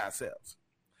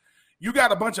 You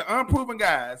got a bunch of unproven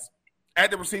guys at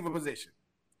the receiver position.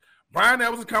 Brian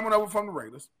Evans is coming over from the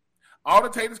Raiders.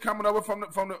 Alden Tate is coming over from the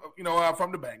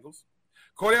Bengals.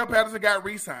 Cordell Patterson got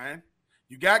re-signed.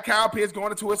 You got Kyle Pitts going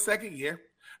into his second year.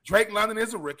 Drake London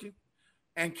is a rookie.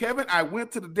 And, Kevin, I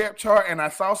went to the depth chart and I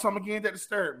saw something again that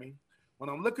disturbed me. When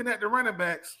I'm looking at the running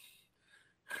backs,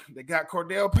 they got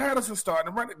Cordell Patterson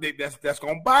starting to run it. That's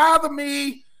going to bother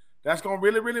me. That's going to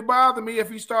really, really bother me if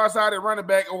he starts out at running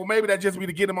back, or maybe that just be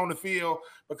to get him on the field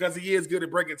because he is good at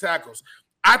breaking tackles.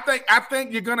 I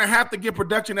think you're going to have to get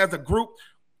production as a group.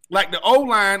 Like the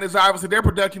O-line is obviously their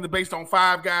production is based on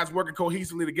 5 guys working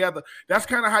cohesively together. That's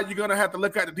kind of how you're going to have to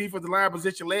look at the defensive line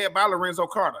position led by Lorenzo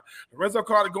Carter. Lorenzo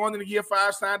Carter going into year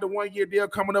 5, signed a 1-year deal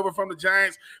coming over from the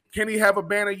Giants. Can he have a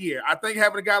banner year? I think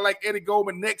having a guy like Eddie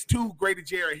Goldman next to Grady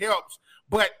Jarrett helps.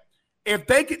 But if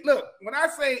they could look, when I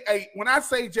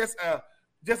say just a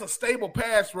stable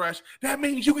pass rush, that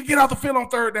means you can get off the field on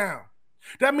third down.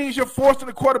 That means you're forcing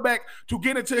the quarterback to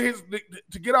get out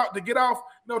of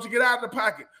the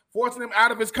pocket, forcing him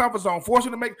out of his comfort zone,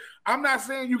 forcing him to make. I'm not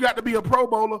saying you got to be a Pro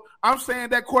Bowler. I'm saying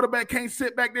that quarterback can't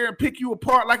sit back there and pick you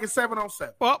apart like it's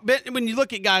 7-on-7. Well, Ben, when you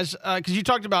look at guys, because you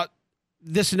talked about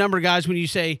this number of guys when you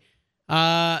say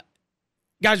guys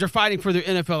are fighting for their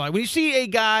NFL life. When you see a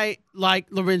guy like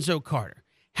Lorenzo Carter,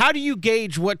 how do you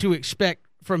gauge what to expect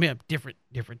from him?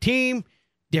 Different team,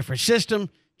 different system,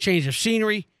 change of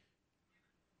scenery.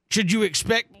 Should you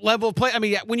expect level of play? I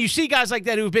mean, when you see guys like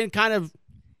that who've been kind of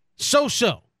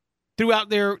so-so throughout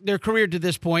their career to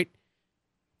this point,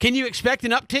 can you expect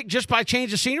an uptick just by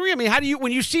change of scenery? I mean, how do you,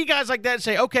 when you see guys like that,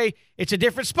 say, okay, it's a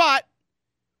different spot,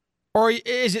 or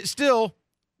is it still,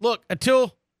 look,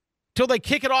 until they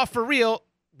kick it off for real,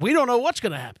 we don't know what's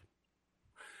going to happen?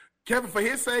 Kevin, for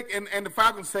his sake and the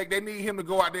Falcons' sake, they need him to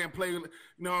go out there and play. You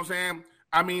know what I'm saying?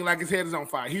 I mean, like his head is on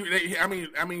fire.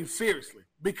 I mean, seriously,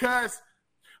 because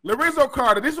Lorenzo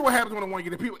Carter. This is what happens when I want to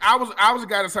get the people. I was a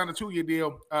guy that signed a 2-year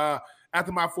deal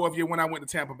after my 4th year when I went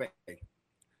to Tampa Bay.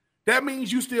 That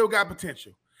means you still got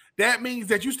potential. That means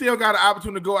that you still got an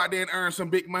opportunity to go out there and earn some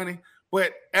big money.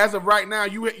 But as of right now,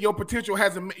 your potential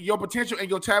and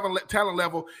your talent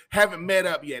level haven't met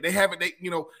up yet. They haven't.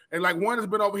 And like one has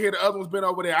been over here, the other one's been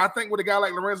over there. I think with a guy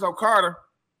like Lorenzo Carter,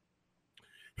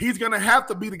 he's gonna have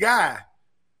to be the guy,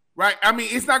 right? I mean,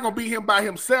 it's not gonna be him by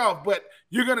himself, but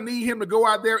you're gonna need him to go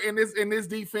out there in this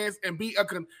defense and be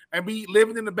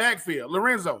living in the backfield.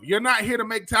 Lorenzo, you're not here to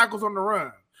make tackles on the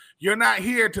run. You're not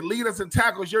here to lead us in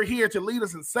tackles. You're here to lead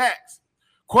us in sacks,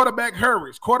 quarterback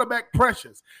hurries, quarterback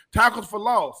pressures, tackles for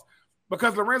loss.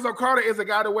 Because Lorenzo Carter is a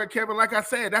guy to where, Kevin, like I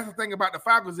said, that's the thing about the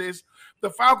Falcons is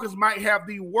the Falcons might have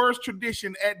the worst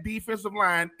tradition at defensive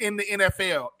line in the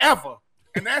NFL ever.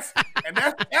 And that's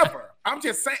ever. I'm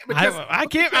just saying. I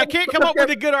can't come up with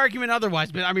a good argument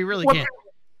otherwise, but I mean, really can't.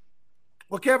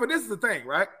 Well, Kevin, this is the thing,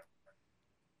 right?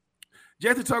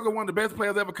 Jesse Tucker, one of the best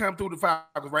players ever come through the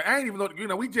Falcons, right? I ain't even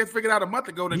know, we just figured out a month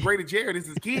ago that Grady Jarrett is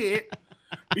his kid.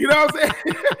 You know what I'm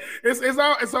saying?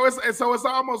 It's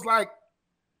almost like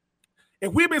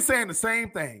if we've been saying the same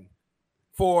thing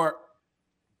for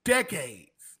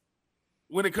decades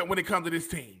when it comes to this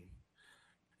team,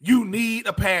 you need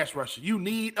a pass rusher. You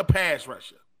need a pass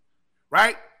rusher,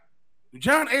 right?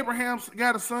 John Abraham's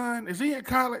got a son. Is he in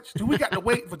college? Do we got to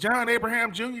wait for John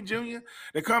Abraham Jr.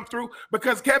 to come through?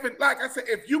 Because, Kevin, like I said,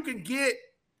 if you can get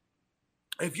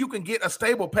if you can get a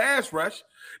stable pass rush,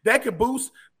 that can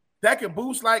boost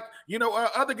like,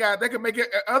 other guys. That can make it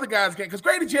other guys can, because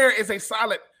Grady Jarrett is a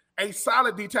solid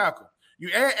D tackle.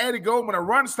 You add Eddie Goldman, a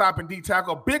run stopping D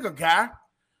tackle, a bigger guy.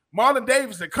 Marlon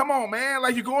Davidson, come on, man.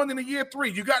 Like, you're going into year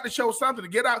 3. You got to show something to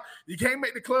get out. You can't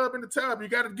make the club in the tub. You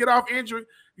got to get off injury.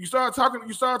 You start talking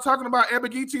about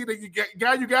Ebigiti, the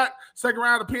guy you got second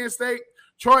round of Penn State.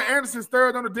 Troy Anderson's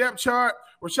third on the depth chart.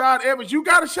 Rashad Evans, you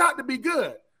got a shot to be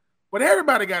good. But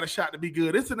everybody got a shot to be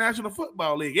good. It's the National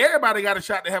Football League. Everybody got a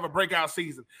shot to have a breakout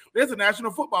season. It's the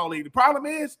National Football League. The problem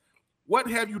is, what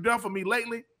have you done for me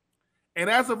lately? And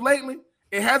as of lately,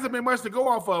 it hasn't been much to go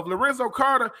off of. Lorenzo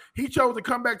Carter, he chose to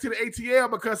come back to the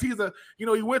ATL because he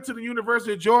went to the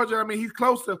University of Georgia. I mean, he's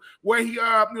close to where he,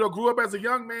 grew up as a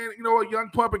young man, a young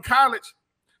pup in college.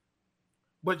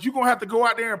 But you're going to have to go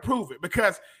out there and prove it,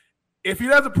 because if he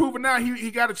doesn't prove it now,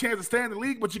 he got a chance to stay in the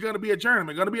league, but you're going to be a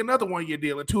journeyman. Going to be another 1-year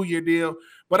deal, a 2-year deal.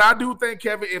 But I do think,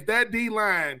 Kevin, if that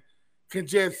D-line can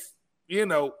just,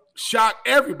 shock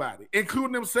everybody,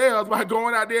 including themselves, by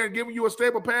going out there and giving you a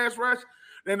stable pass rush.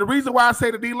 And the reason why I say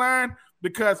the D-line,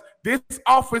 because this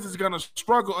offense is going to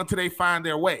struggle until they find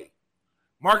their way.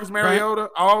 Marcus Mariota,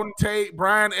 Alden Tate,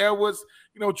 Brian Edwards,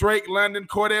 Drake London,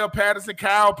 Cordell Patterson,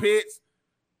 Kyle Pitts.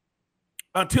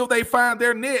 Until they find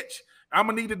their niche, I'm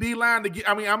going to need the D-line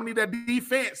I'm going to need that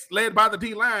defense led by the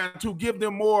D-line to give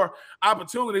them more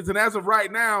opportunities. And as of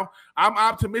right now, I'm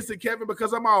optimistic, Kevin,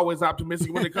 because I'm always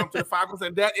optimistic when it comes to the Falcons,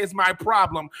 and that is my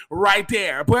problem right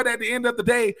there. But at the end of the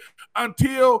day,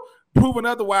 until proven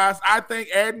otherwise, I think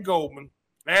Aden Goldman,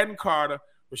 Aden Carter,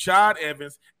 Rashad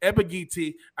Evans,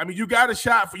 Ebigiti, you got a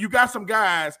shot you got some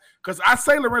guys, because I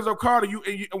say Lorenzo Carter,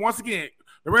 once again,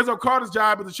 Lorenzo Carter's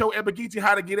job is to show Ebigiti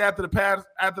how to get after the pass,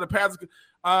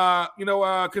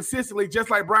 consistently,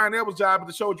 just like Brian Edwards' job is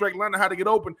to show Drake London how to get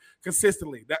open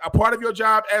consistently. That a part of your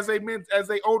job as a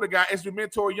older guy is to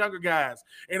mentor younger guys.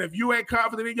 And if you ain't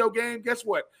confident in your game, guess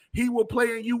what? He will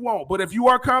play and you won't. But if you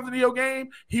are confident in your game,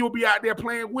 he will be out there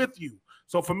playing with you.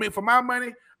 So for my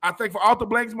money, I think for Arthur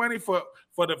Blank's money, for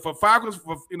Falcons,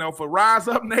 for Rise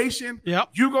Up Nation,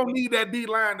 you're gonna need that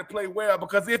D-line to play well,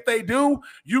 because if they do,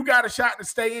 you got a shot to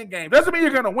stay in game. Doesn't mean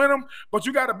you're gonna win them, but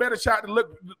you got a better shot to look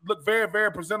very,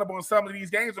 very presentable in some of these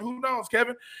games. And who knows,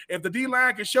 Kevin? If the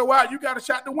D-line can show out, you got a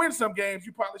shot to win some games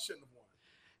you probably shouldn't have won.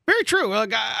 Very true.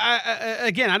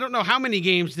 I don't know how many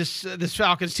games this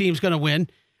Falcons team's going to win,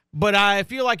 but I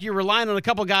feel like you're relying on a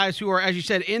couple guys who are, as you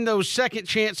said, in those second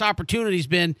chance opportunities,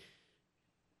 Ben,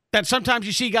 that sometimes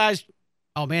you see guys,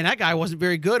 oh, man, that guy wasn't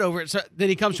very good over it. So then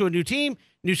he comes to a new team,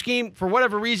 new scheme. For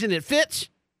whatever reason, it fits,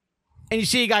 and you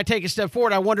see a guy take a step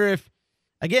forward. I wonder if,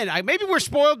 again, maybe we're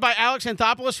spoiled by Alex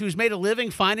Anthopoulos, who's made a living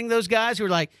finding those guys who are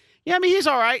like, yeah, he's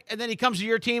all right. And then he comes to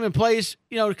your team and plays,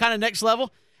 kind of next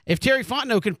level. If Terry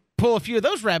Fontenot can pull a few of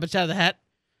those rabbits out of the hat,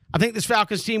 I think this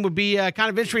Falcons team would be kind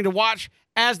of interesting to watch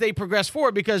as they progress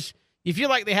forward, because you feel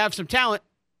like they have some talent.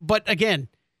 But, again,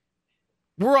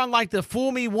 we're on like the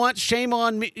fool me once, shame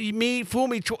on me, fool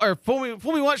me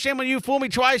once, shame on you, fool me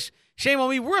twice, shame on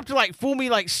me. We're up to like fool me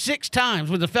like 6 times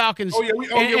with the Falcons. We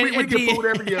get fooled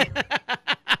every year.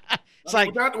 It's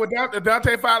like when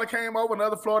Dante Fowler came over,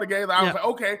 another Florida game, I was like,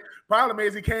 okay. Problem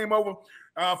is he came over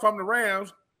from the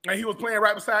Rams and he was playing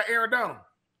right beside Aaron Donald.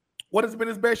 What has been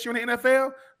his best year in the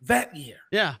NFL? That year.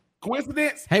 Yeah.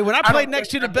 Coincidence? Hey, when I played next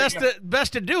to the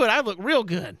best to do it, I look real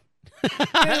good.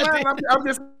 I'm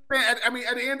just saying,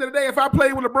 at the end of the day, if I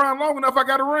played with LeBron long enough, I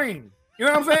got a ring. You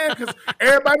know what I'm saying? Because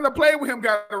everybody that played with him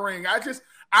got a ring. I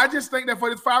just think that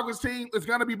for this Falcons team, it's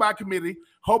going to be by committee,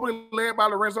 hopefully led by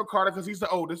Lorenzo Carter because he's the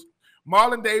oldest.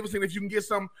 Marlon Davidson, if you can get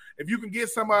some,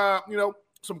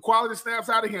 some quality snaps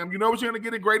out of him, you know what you're going to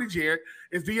get in Grady Jarrett.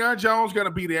 Is Deion Jones going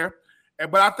to be there?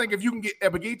 But I think if you can get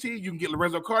Ebigiti, you can get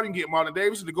Lorenzo Carter, you can get Marlon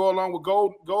Davidson to go along with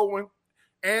Goldwyn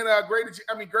and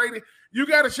Grady. You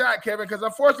got a shot, Kevin, because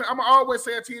unfortunately, I'm always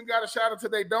say a team got a shot until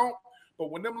they don't.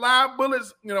 But when them live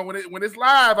bullets, when it's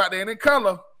live out there and in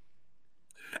color,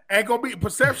 ain't gonna be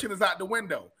perception is out the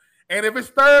window. And if it's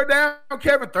third down,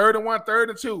 Kevin, 3rd and 1, 3rd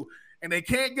and 2, and they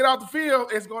can't get off the field,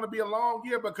 it's going to be a long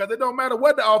year because it don't matter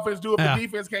what the offense do if the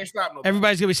defense can't stop nobody.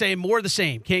 Everybody's going to be saying more of the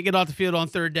same. Can't get off the field on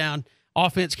 3rd down.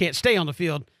 Offense can't stay on the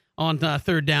field on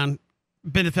 3rd down.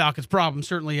 Been the Falcons' problem.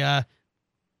 Certainly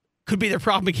could be their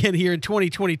problem again here in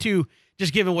 2022,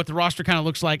 just given what the roster kind of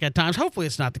looks like at times. Hopefully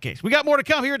it's not the case. We got more to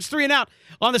come here. It's 3 and Out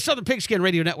on the Southern Pigskin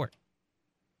Radio Network.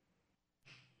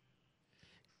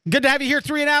 Good to have you here,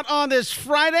 3 and Out on this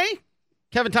Friday.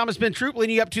 Kevin Thomas, Ben Troop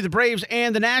leading you up to the Braves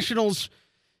and the Nationals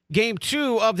game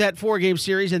 2 of that 4-game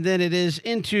series. And then it is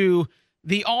into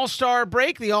the All-Star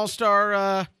break, the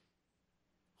All-Star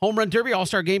Home Run Derby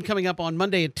All-Star Game coming up on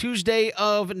Monday and Tuesday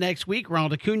of next week.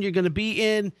 Ronald Acuna going to be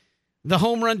in the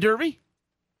Home Run Derby.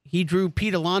 He drew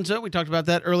Pete Alonso. We talked about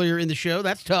that earlier in the show.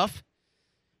 That's tough.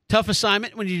 Tough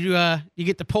assignment when you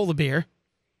get the polar bear.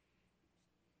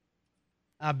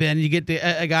 Ben, you get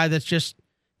a guy that's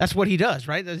what he does,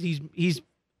 right? He's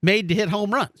made to hit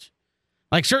home runs.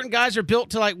 Like certain guys are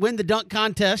built to like win the dunk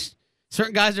contest.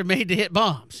 Certain guys are made to hit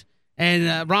bombs.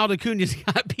 And Ronald Acuna's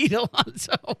got Pete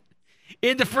Alonso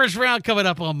in the first round coming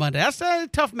up on Monday. That's a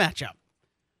tough matchup.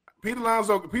 Pete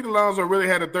Alonso really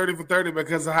had a 30 for 30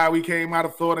 because of how he came out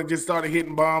of Florida and just started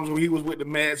hitting bombs when he was with the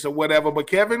Mets or whatever. But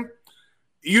Kevin,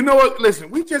 you know what? Listen,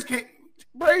 we just can't.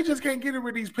 Brady just can't get rid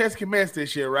of these pesky Mets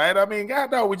this year, right? I mean,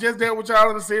 God, no, we just dealt with y'all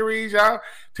in the series. Y'all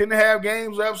 10.5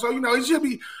 games up. So, he should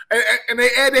be – and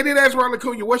they did ask Ronald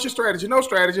Acuna, what's your strategy? No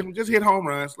strategy. Just hit home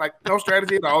runs. Like, no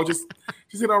strategy at all. Just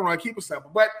hit home run. Keep it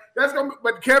simple. But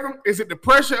but Kevin, is it the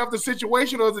pressure of the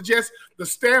situation or is it just the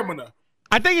stamina?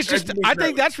 I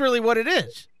think that's really what it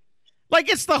is. Like,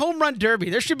 it's the home run derby.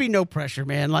 There should be no pressure,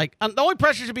 man. Like, the only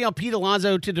pressure should be on Pete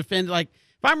Alonso to defend. Like,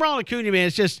 if I'm Ronald Acuna, man,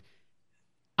 it's just –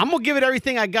 I'm going to give it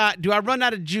everything I got. Do I run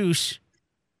out of juice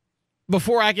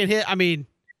before I can hit? I mean,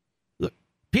 look,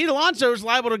 Pete Alonso is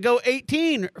liable to go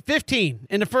 18 or 15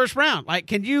 in the first round. Like,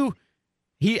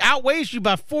 he outweighs you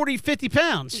by 40, 50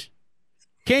 pounds.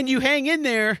 Can you hang in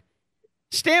there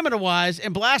stamina-wise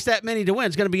and blast that many to win?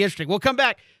 It's going to be interesting. We'll come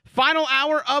back. Final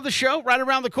hour of the show right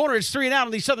around the corner. It's 3 and Out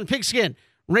on the Southern Pigskin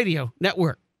Radio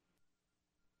Network.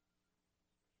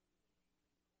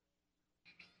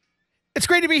 It's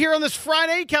great to be here on this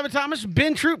Friday. Kevin Thomas,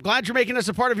 Ben Troop, glad you're making us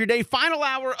a part of your day. Final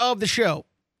hour of the show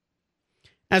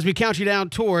as we count you down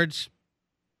towards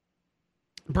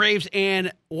Braves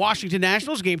and Washington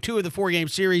Nationals, game 2 of the 4-game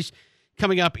series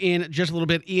coming up in just a little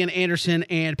bit. Ian Anderson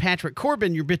and Patrick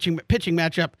Corbin, your pitching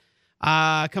matchup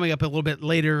coming up a little bit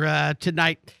later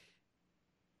tonight.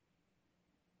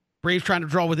 Braves trying to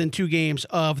draw within 2 games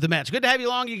of the Mets. Good to have you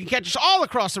along. You can catch us all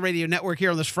across the radio network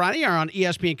here on this Friday or on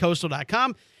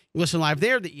ESPNCoastal.com. Listen live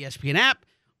there, the ESPN app,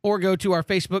 or go to our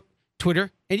Facebook,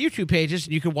 Twitter, and YouTube pages.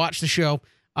 You can watch the show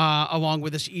along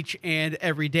with us each and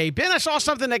every day. Ben, I saw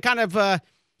something that kind of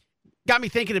got me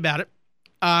thinking about it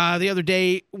the other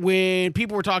day when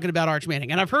people were talking about Arch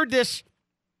Manning. And I've heard this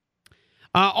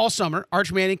all summer.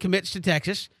 Arch Manning commits to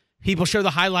Texas. People show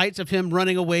the highlights of him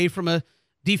running away from a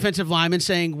defensive lineman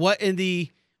saying, what in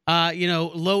the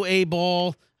low A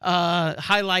ball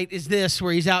highlight is this,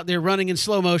 where he's out there running in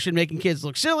slow motion, making kids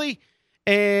look silly.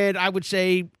 And I would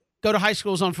say go to high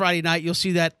schools on Friday night. You'll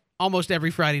see that almost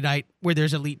every Friday night where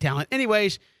there's elite talent.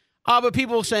 Anyways, but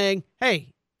people saying,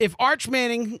 hey, if Arch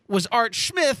Manning was Arch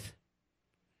Smith,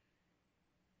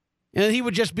 and he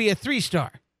would just be a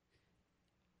 3-star.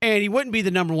 And he wouldn't be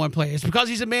the number 1 player. It's because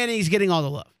he's a Manning, he's getting all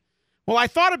the love. Well, I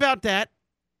thought about that,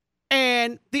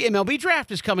 and the MLB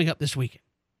draft is coming up this weekend.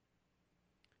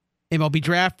 MLB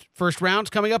draft first round's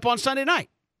coming up on Sunday night.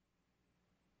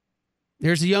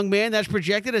 There's a young man that's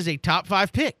projected as a top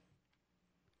 5 pick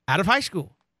out of high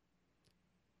school.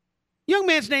 Young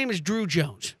man's name is Drew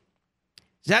Jones.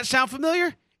 Does that sound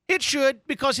familiar? It should,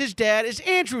 because his dad is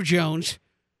Andrew Jones,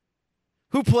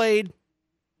 who played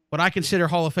what I consider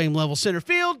Hall of Fame level center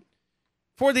field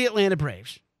for the Atlanta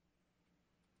Braves.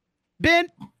 Ben,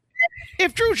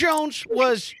 if Drew Jones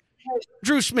was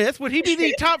Drew Smith, would he be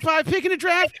the top 5 pick in the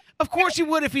draft? Of course he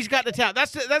would if he's got the talent.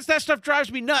 That stuff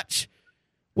drives me nuts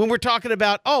when we're talking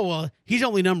about, oh, well, he's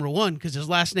only number 1 because his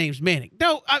last name's Manning.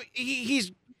 No,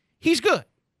 he's good.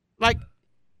 Like,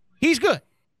 he's good.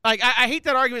 Like, I hate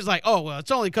that argument. It's like, oh, well,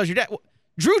 it's only because your dad. Well,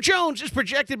 Drew Jones is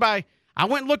projected by, I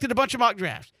went and looked at a bunch of mock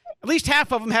drafts. At least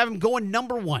half of them have him going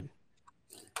number 1.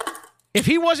 If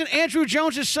he wasn't Andrew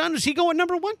Jones' son, is he going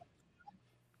number 1?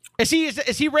 Is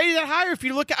he rated that higher? If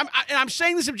you look at, I'm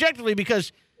saying this objectively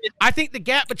because I think the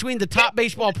gap between the top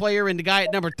baseball player and the guy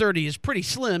at number 30 is pretty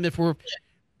slim if we're,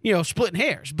 splitting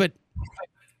hairs. But,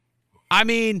 I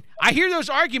mean, I hear those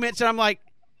arguments and I'm like,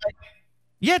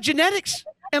 yeah, genetics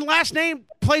and last name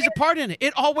plays a part in it.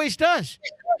 It always does.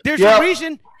 There's a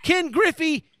reason Ken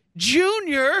Griffey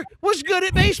Jr. was good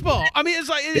at baseball. I mean, it's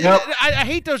like, I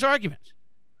hate those arguments.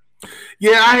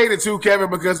 Yeah, I hate it too, Kevin,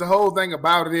 because the whole thing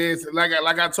about it is, like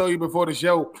I told you before the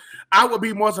show, I would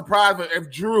be more surprised if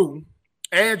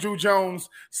Andrew Jones'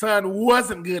 son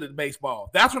wasn't good at baseball.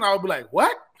 That's when I would be like,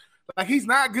 what? Like, he's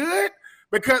not good?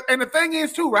 Because, and the thing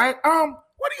is too, right?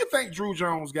 What do you think Drew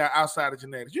Jones got outside of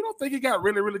genetics? You don't think he got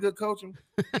really, really good coaching?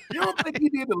 You don't think he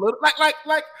did a little like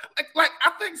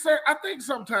I think, sir, I think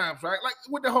sometimes, right? Like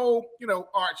with the whole,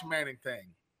 Arch Manning thing.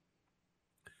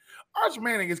 Arch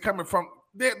Manning is coming from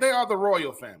they are the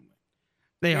royal family.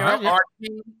 They are. Yeah.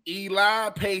 Archie, Eli,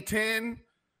 Peyton,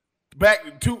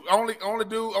 back two only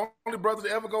brothers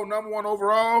to ever go #1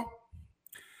 overall.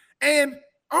 And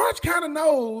Arch kind of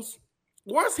knows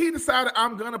once he decided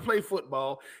I'm gonna play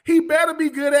football, he better be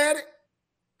good at it.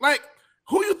 Like,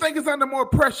 who you think is under more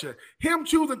pressure? Him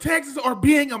choosing Texas or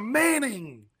being a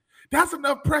Manning? That's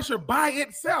enough pressure by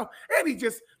itself. And he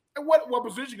just, what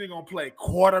position he gonna play?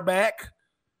 Quarterback.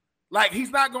 Like, he's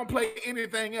not going to play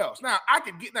anything else. Now, if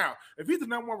he's the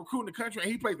 #1 recruit in the country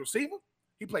and he plays receiver,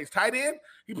 he plays tight end,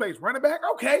 he plays running back,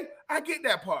 okay, I get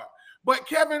that part. But,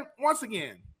 Kevin, once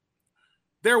again,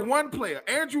 they're one player.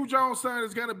 Andrew Jones' son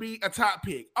is going to be a top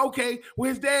pick. Okay, well,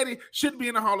 his daddy should be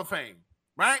in the Hall of Fame,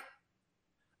 right?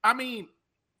 I mean,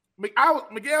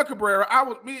 Miguel Cabrera,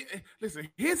 listen,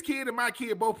 his kid and my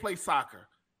kid both play soccer.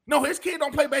 No, his kid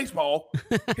don't play baseball.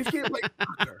 His kid plays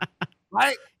soccer.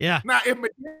 Right? Yeah. Now, if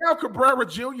Miguel Cabrera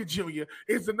Jr.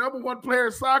 is the #1 player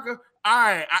in soccer,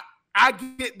 I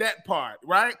get that part,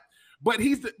 right? But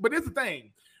here's the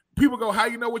thing. People go, how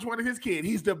you know which one is his kid?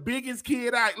 He's the biggest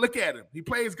kid out. Look at him. He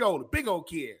plays goal, the big old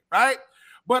kid, right?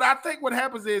 But I think what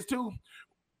happens is, too,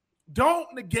 don't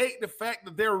negate the fact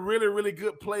that they're really, really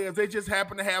good players. They just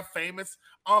happen to have famous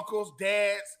uncles,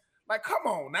 dads. Like, come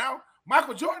on now.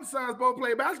 Michael Jordan's sons both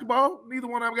play basketball. Neither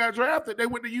one of them got drafted. They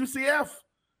went to UCF.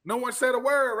 No one said a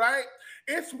word, right?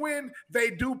 It's when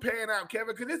they do pan out,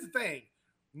 Kevin, because it's the thing.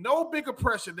 No bigger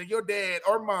pressure than your dad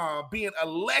or mom being a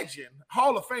legend,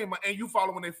 Hall of Famer, and you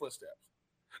following their footsteps.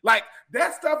 Like,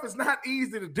 that stuff is not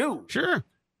easy to do. Sure.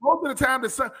 Most of the time,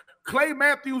 Clay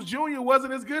Matthews Jr.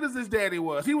 wasn't as good as his daddy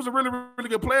was. He was a really, really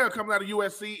good player coming out of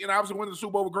USC and obviously winning the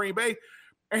Super Bowl with Green Bay.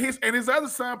 And his other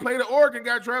son played at Oregon,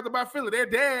 got drafted by Philly. Their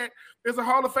dad is a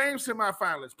Hall of Fame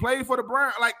semifinalist, played for the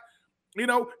Browns. Like,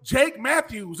 Jake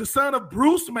Matthews, the son of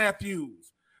Bruce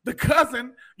Matthews, the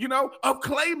cousin, of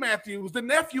Clay Matthews, the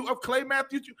nephew of Clay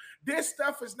Matthews. This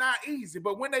stuff is not easy,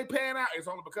 but when they pan out, it's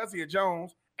only because he is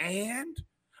Jones. And,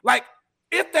 like,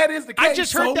 if that is the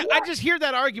case, I just hear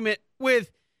that argument with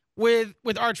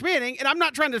Arch Manning, and I'm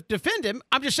not trying to defend him.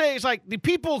 I'm just saying it's like the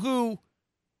people who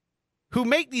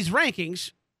make these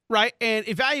rankings, right, and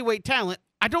evaluate talent,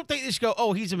 I don't think they should go,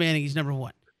 oh, he's a Manning, he's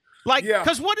 #1. Like,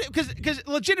 because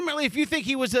legitimately, if you think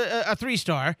he was a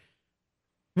 3-star,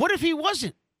 what if he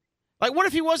wasn't? Like, what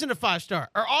if he wasn't a 5-star?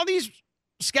 Are all these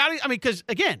scouting? I mean, because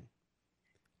again,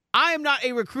 I am not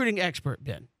a recruiting expert,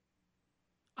 Ben.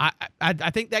 I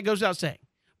think that goes without saying.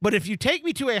 But if you take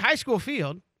me to a high school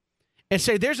field and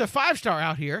say there's a 5-star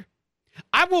out here,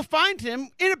 I will find him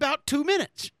in about 2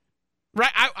 minutes.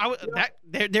 Right?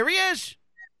 There he is.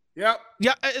 Yep.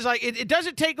 Yeah. It's like it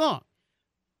doesn't take long.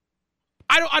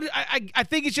 I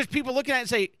think it's just people looking at it and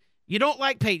say, you don't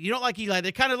like Peyton, you don't like Eli.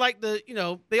 They kind of like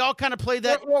they all kind of play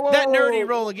that nerdy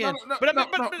role again.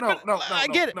 No, I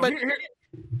get it. But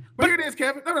here it is,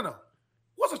 Kevin. No.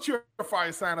 What's a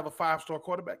surefire sign of a 5-star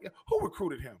quarterback? Who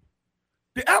recruited him?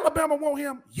 Did Alabama want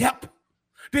him? Yep.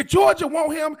 Did Georgia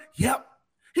want him? Yep.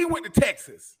 He went to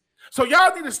Texas. So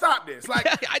y'all need to stop this. Like,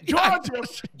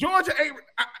 Georgia ain't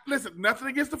listen, nothing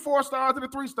against the 4 stars and the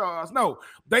 3 stars. No,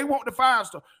 they want the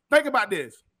 5-star. Think about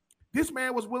this. This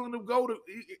man was willing to go to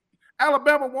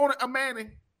Alabama wanted a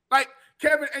Manning. Like,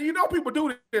 Kevin, and people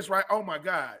do this, right? Oh my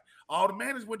God. All the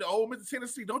Mannings went to Ole Miss,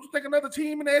 Tennessee. Don't you think another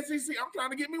team in the SEC? I'm trying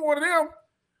to get me one of them.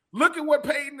 Look at what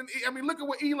look at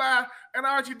what Eli and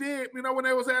Archie did, when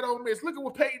they was at Ole Miss. Look at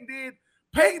what Peyton did.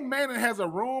 Peyton Manning has a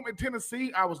room in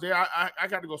Tennessee. I was there. I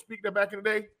got to go speak there back in the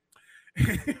day.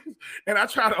 And I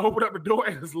tried to open up the door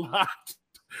and it's locked.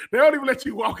 They don't even let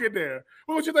you walk in there.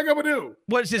 What would you think I'm going to do?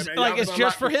 What is this? Like, it's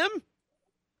just for him?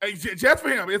 Hey, just for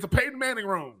him. It's a Peyton Manning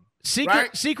room.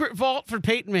 Secret vault for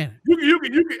Peyton Manning. You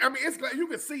can. I mean, it's like you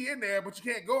can see in there, but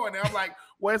you can't go in there. I'm like,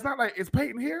 well, it's not like it's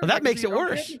Peyton here. Well, that makes it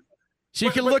worse. So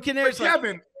you can look in there.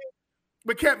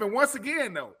 But Kevin, once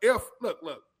again, though,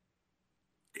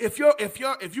 if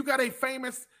you got a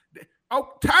famous,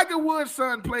 Tiger Woods'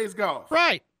 son plays golf,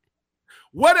 right?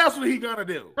 What else was he gonna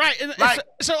do? Right. And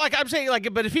so I'm saying,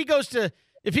 like, but if he goes to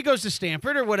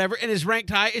Stanford or whatever and is ranked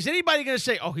high, is anybody going to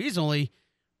say, oh, he's only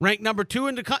ranked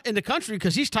 #2 in the country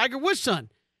because he's Tiger Woods' son?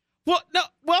 Well, no.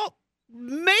 Well,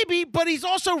 maybe, but he's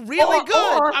also really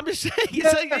good. I'm just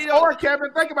saying. Or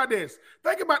Kevin, think about this.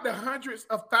 Think about the hundreds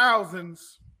of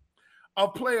thousands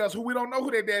of players who we don't know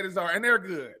who their daddies are, and they're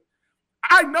good.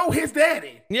 I know his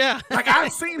daddy. Yeah. Like,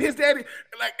 I've seen his daddy.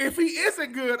 Like, if he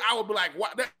isn't good, I would be like,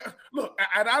 what? Look,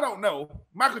 and I don't know.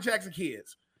 Michael Jackson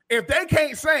kids. If they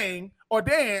can't sing or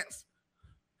dance,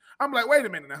 I'm like, wait a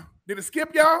minute now. Did it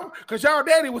skip y'all? Because y'all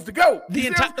daddy was the GOAT. The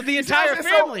entire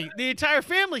family. The entire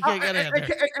family can't get out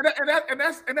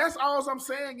there. And that's all I'm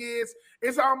saying is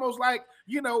it's almost like,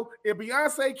 you know, if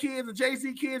Beyonce kids and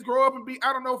Jay-Z kids grow up and be,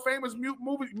 I don't know, famous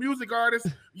music artists,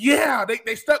 yeah,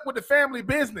 they stuck with the family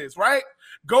business, right?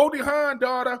 Goldie Hawn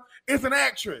daughter is an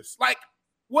actress. Like,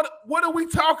 what are we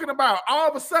talking about? All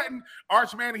of a sudden,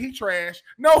 Arch Manning, he trash.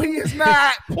 No, he is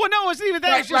not. Well, no, it's even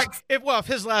that. If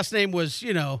his last name was,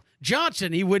 you know,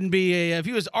 Johnson, he wouldn't be if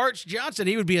he was Arch Johnson,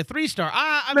 he would be a 3-star.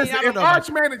 I mean, I don't know. If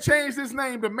Arch Manning changed his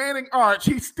name to Manning Arch,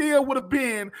 he still would have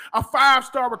been a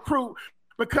 5-star recruit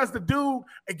because the dude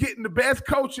getting the best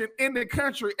coaching in the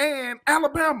country and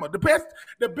Alabama, the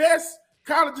best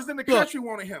colleges in the country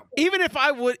wanted him. Even if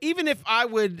I would,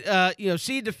 you know,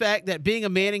 see the fact that being a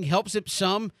Manning helps him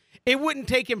some, it wouldn't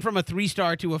take him from a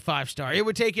 3-star to a 5-star. It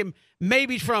would take him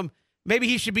maybe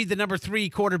he should be the number 3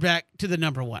 quarterback to the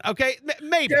number 1. Okay,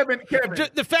 maybe. Kevin,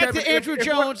 the fact that Andrew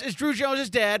Jones is Drew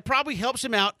Jones' dad probably helps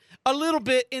him out a little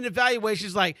bit in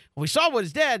evaluations. Like, well, we saw what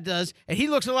his dad does, and he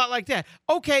looks a lot like that.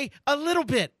 Okay, a little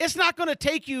bit. It's not going to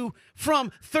take you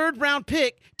from 3rd round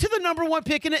pick to the number 1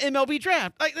 pick in the MLB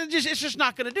draft. Like, it's just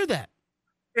not going to do that.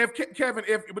 Kevin,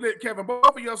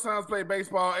 both of your sons play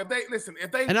baseball.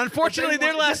 And unfortunately,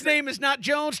 their last name is not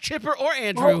Jones, Chipper, or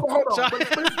Andrew. Hold on. But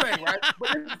here's the thing, right? But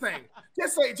here's the thing.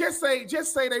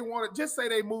 Just say they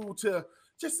moved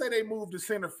to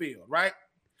center field, right?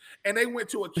 And they went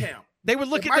to a camp. They would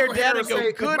look at their dad and go,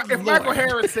 "Good Lord." If Michael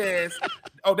Harris says,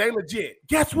 "Oh, they legit,"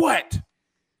 guess what?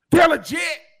 They're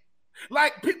legit.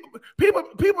 Like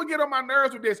people get on my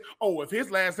nerves with this. Oh, if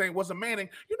his last name wasn't Manning,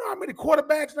 you know how many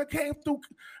quarterbacks that came through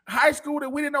high school that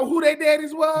we didn't know who their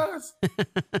daddies was? we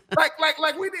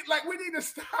need to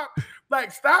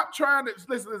stop trying to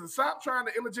listen, stop trying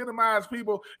to illegitimize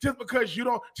people just because you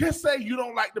don't just say you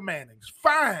don't like the Mannings.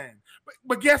 Fine.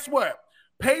 But guess what?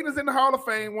 Peyton is in the Hall of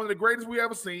Fame, one of the greatest we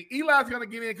ever seen. Eli's gonna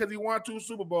get in because he won 2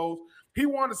 Super Bowls. He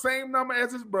won the same number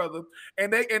as his brother,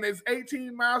 and it's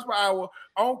 18 miles per hour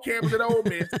on campus at Ole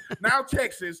Miss. Now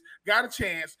Texas got a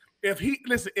chance. If he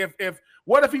wins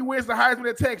the Heisman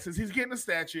at Texas, he's getting a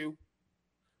statue.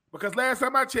 Because last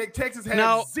time I checked, Texas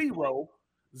had zero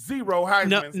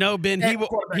Heisman. No, Ben. He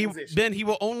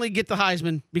will only get the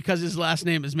Heisman because his last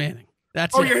name is Manning.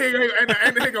 That's it. Yeah.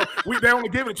 And they go, they only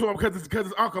give it to him because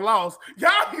his uncle lost.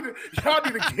 Y'all need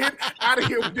to get out of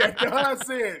here with that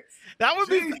nonsense. That would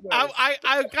be.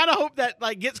 I kind of hope that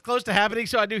gets close to happening.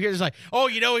 So I do hear it's like, oh,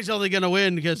 you know, he's only going to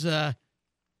win because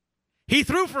he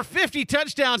threw for 50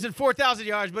 touchdowns and 4,000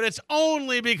 yards, but it's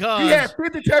only because he had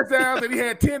 50 touchdowns and he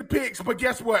had 10 picks. But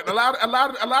guess what? A lot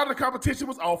of the competition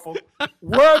was awful.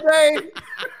 Were they?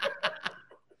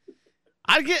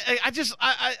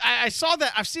 I saw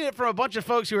that. I've seen it from a bunch of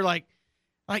folks who are like,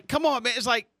 come on, man. It's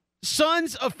like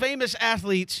sons of famous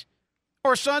athletes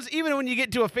or sons, even when you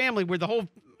get to a family where the whole,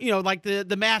 you know, like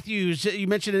the Matthews you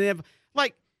mentioned in them,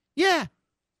 yeah,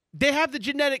 they have the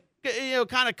genetic,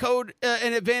 kind of code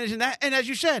and advantage in that. And as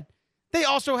you said, they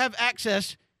also have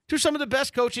access to some of the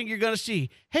best coaching you're going to see.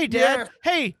 Hey, Dad.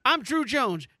 Yeah. Hey, I'm Drew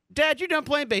Jones. Dad, you're done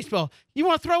playing baseball. You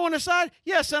want to throw on the side?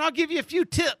 Yes, son, I'll give you a few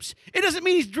tips. It doesn't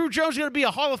mean Drew Jones is going to be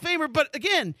a Hall of Famer, but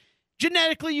again,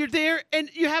 genetically you're there, and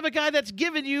you have a guy that's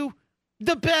giving you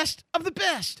the best of the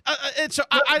best.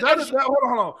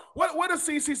 Hold on. What does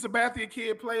CC Sabathia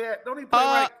kid play at? Don't he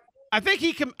play I think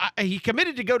he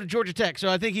committed to go to Georgia Tech, so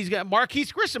I think he's got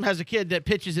Marquise Grissom has a kid that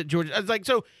pitches at Georgia. I was like,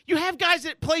 so you have guys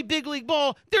that play big league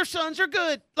ball. Their sons are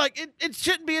good. It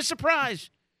shouldn't be a surprise.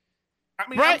 I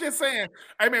mean, right? I'm just saying.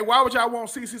 I mean, why would y'all want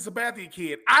CC Sabathia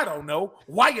kid? I don't know.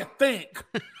 Why you think?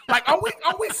 Are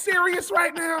we serious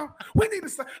right now? We need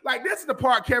to this is the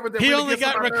part, Kevin. That he really only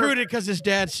got recruited because his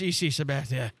dad's CC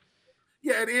Sabathia.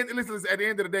 Yeah, at the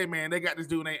end of the day, man, they got this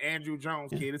dude named Andrew Jones.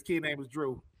 Kid, his kid name is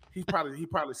Drew. He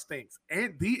probably stinks.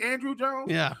 And the Andrew Jones.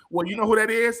 Yeah. Well, you know who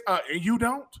that is, and you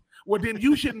don't. Well, then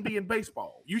you shouldn't be in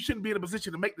baseball. You shouldn't be in a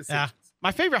position to make decisions. Yeah.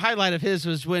 My favorite highlight of his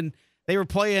was when they were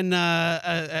playing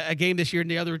a game this year, and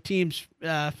the other team's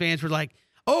fans were like,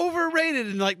 overrated.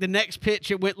 And the next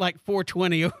pitch, it went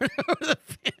 420 over the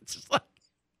fence. It's like,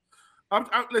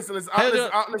 listen.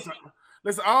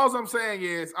 All I'm saying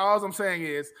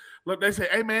is, look, they say,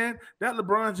 hey man, that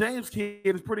LeBron James kid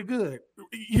is pretty good.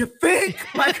 You think?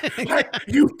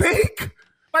 You think?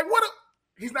 What?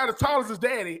 He's not as tall as his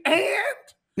daddy, and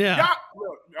yeah.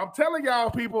 Look, I'm telling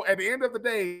y'all, people. At the end of the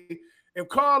day, if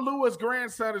Carl Lewis'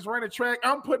 grandson is running track,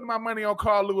 I'm putting my money on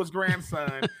Carl Lewis'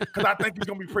 grandson because I think he's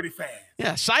going to be pretty fast.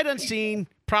 Yeah, sight unseen,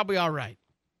 probably all right.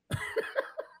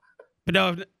 But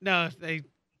no,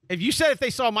 If you said if they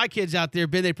saw my kids out there,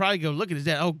 Ben, they'd probably go, look at his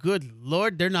dad. Oh, good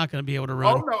Lord, they're not going to be able to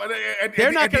run. Oh, no.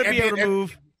 They're not going to be able to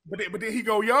move. But then he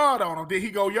go yard on him. Then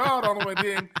he go yard on him and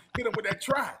then hit him with that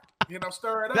trot.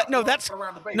 Stir it up.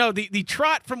 Around the base. The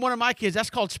trot from one of my kids, that's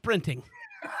called sprinting.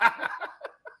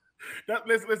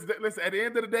 Listen. At the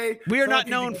end of the day, we are not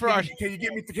known for our. Can you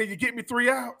get me 3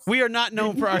 outs? We are not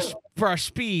known for our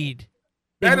speed.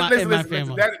 In my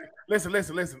family. Listen.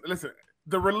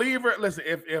 The reliever. Listen,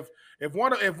 if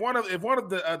one of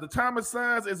the Thomas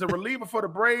sons is a reliever for the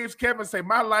Braves, Kevin say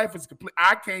my life is complete.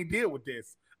 I can't deal with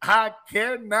this. I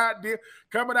cannot deal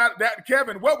coming out of that.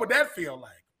 Kevin, what would that feel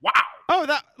like? Wow.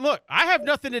 Oh, look, I have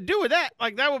nothing to do with that.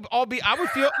 Like that would all be. I would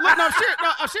feel. Look, no, I'm serious.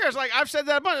 No, I'm serious. Like I've said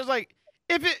that a bunch. It's like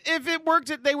if it works,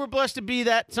 that they were blessed to be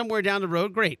that somewhere down the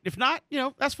road. Great. If not,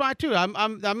 that's fine too.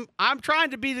 I'm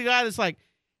trying to be the guy that's like,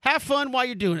 have fun while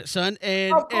you're doing it, son.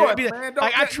 And, of course, and man.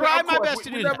 I try my best to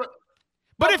do that.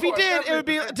 But if he did, it would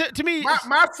be to me.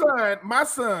 My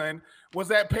son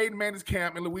was at Peyton Manning's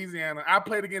camp in Louisiana. I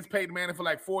played against Peyton Manning for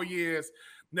like 4 years.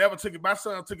 Never took it. My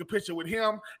son took a picture with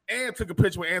him and took a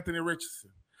picture with Anthony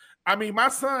Richardson. I mean, my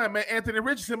son met Anthony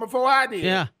Richardson before I did.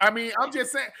 Yeah. I mean, I'm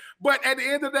just saying. But at the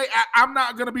end of the day, I'm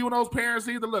not going to be one of those parents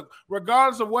either. Look,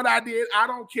 regardless of what I did, I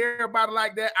don't care about it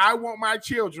like that. I want my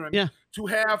children to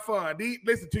have fun.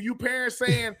 Listen, to you parents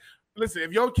saying, listen,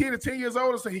 if your kid is 10 years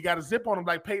old and say he got a zip on him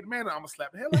like Peyton Manning, I'm going to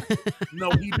slap the hell out of him.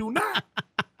 No, he do not.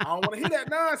 I don't want to hear that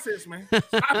nonsense, man.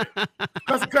 Stop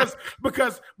it.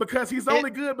 Because he's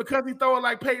only good because he throw it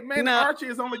like Peyton Manning. No. Archie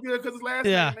is only good because his last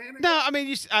name Manning. No, I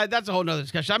mean, that's a whole nother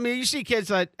discussion. I mean, you see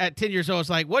kids at 10 years old, it's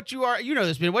like, what you are,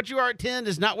 this, man, what you are at 10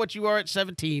 is not what you are at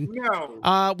 17.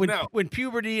 No. When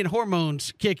puberty and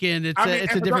hormones kick in, it's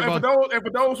a different ball. And for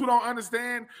those who don't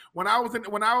understand, when I was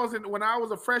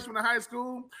a freshman in high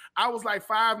school, I was like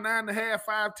 5'9.5",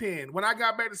 5'10". When I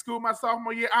got back to school my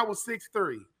sophomore year, I was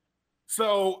 6'3".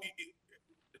 So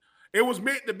it was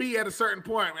meant to be at a certain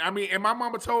point. I mean, and my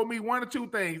mama told me one or two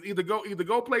things: either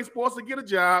go play sports or get a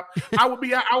job. I will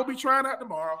be trying out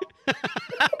tomorrow.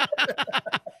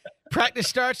 Practice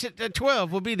starts at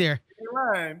 12. We'll be there.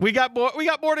 Right. We got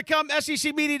more to come.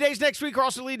 SEC Media Days next week. We're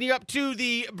also leading you up to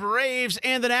the Braves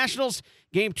and the Nationals.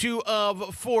 Game 2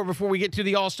 of 4 before we get to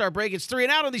the All-Star break. It's 3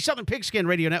 and Out on the Southern Pigskin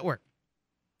Radio Network.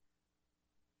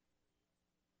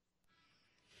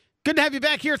 Good to have you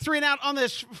back here, 3 and Out on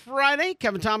this Friday.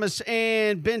 Kevin Thomas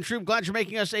and Ben Troop, glad you're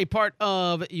making us a part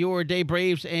of your day.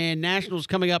 Braves and Nationals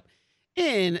coming up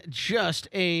in just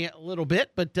a little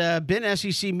bit. But Ben,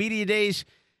 SEC Media Days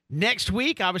next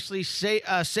week. Obviously,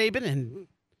 Saban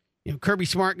and Kirby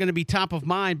Smart going to be top of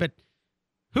mind. But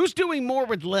who's doing more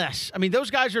with less? I mean, those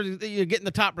guys are getting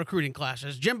the top recruiting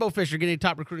classes. Jimbo Fisher getting a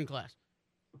top recruiting class.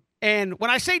 And when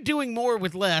I say doing more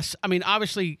with less, I mean,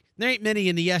 obviously, there ain't many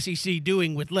in the SEC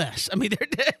doing with less. I mean,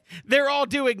 they're all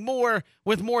doing more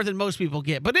with more than most people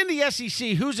get. But in the SEC,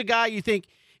 who's a guy you think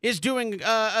is doing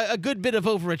a good bit of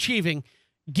overachieving,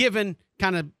 given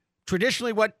kind of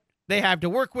traditionally what they have to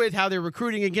work with, how they're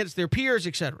recruiting against their peers,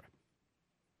 et cetera?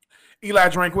 Eli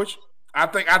Drinkwitz. I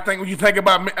think when you think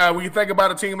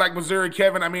about a team like Missouri,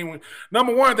 Kevin, I mean,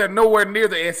 number one, they're nowhere near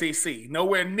the SEC,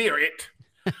 nowhere near it.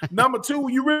 Number two,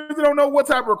 you really don't know what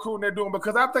type of recruiting they're doing,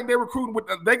 because I think they're recruiting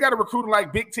they got to recruit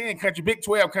like Big 10 country, Big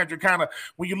 12 country, kind of,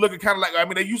 when you look at kind of like, I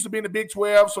mean, they used to be in the Big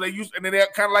 12, so and then they're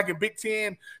kind of like in Big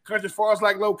 10 country as far as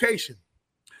like location.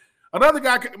 Another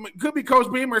guy could be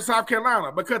Coach Beamer in South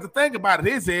Carolina, because the thing about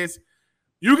it is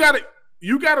you got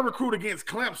to recruit against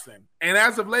Clemson. And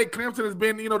as of late, Clemson has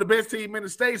been, the best team in the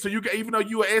state. So even though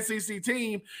you're an SEC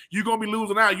team, you're gonna be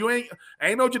losing out. You ain't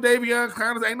no Jadavion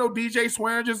Clowney, ain't no DJ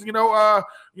Swearingers, ain't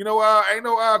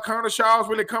no Connor Shaw's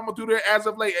really coming through there as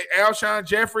of late. Alshon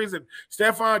Jeffries and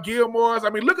Stephon Gilmore's. I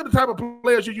mean, look at the type of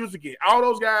players you used to get. All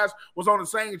those guys was on the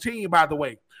same team, by the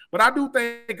way. But I do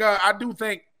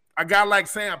think a guy like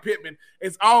Sam Pittman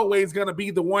is always going to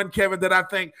be the one, Kevin, that I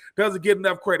think doesn't get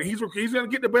enough credit. He's going to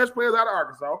get the best players out of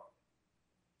Arkansas.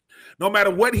 No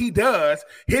matter what he does,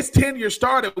 his tenure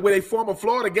started with a former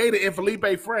Florida Gator in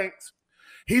Felipe Franks.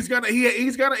 He's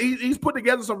put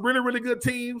together some really, really good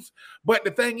teams. But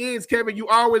the thing is, Kevin, you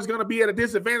always going to be at a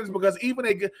disadvantage, because even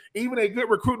a good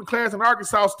recruiting class in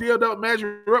Arkansas still don't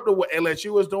measure up to what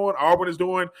LSU is doing, Auburn is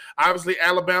doing, obviously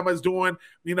Alabama is doing.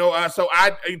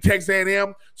 Texas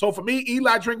A&M. So for me,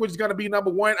 Eli Drinkwitz is going to be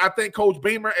number one. I think Coach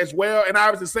Beamer as well, and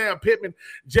obviously Sam Pittman,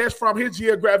 just from his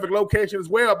geographic location as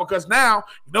well, because now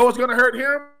what's going to hurt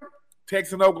him?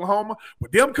 Texas and Oklahoma.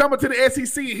 With them coming to the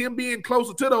SEC and him being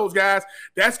closer to those guys,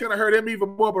 that's going to hurt him even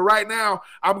more. But right now,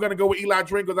 I'm going to go with Eli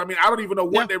Drinkwitz. I mean, I don't even know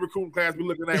what their recruiting class be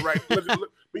looking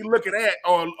at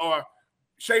or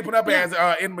shaping up as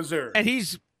in Missouri. And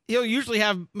he's he'll usually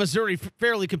have Missouri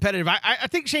fairly competitive. I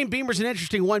think Shane Beamer's an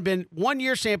interesting one, Ben. 1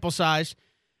 year sample size,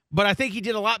 but I think he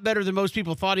did a lot better than most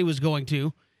people thought he was going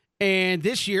to. And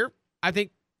this year, I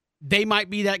think they might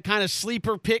be that kind of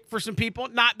sleeper pick for some people.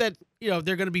 Not that, they're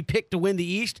going to be picked to win the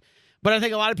East, but I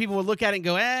think a lot of people would look at it and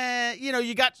go,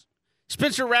 you got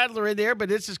Spencer Rattler in there, but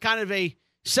this is kind of a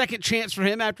second chance for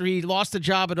him after he lost the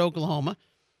job at Oklahoma.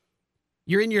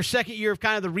 You're in your second year of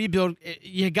kind of the rebuild.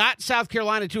 You got South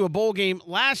Carolina to a bowl game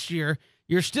last year.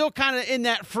 You're still kind of in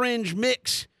that fringe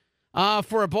mix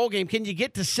for a bowl game. Can you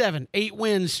get to 7, 8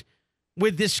 wins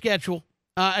with this schedule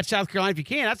at South Carolina? If you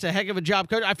can, that's a heck of a job,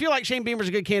 coach. I feel like Shane Beamer's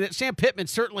a good candidate. Sam Pittman,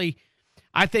 certainly,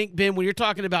 I think, Ben, when you're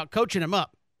talking about coaching him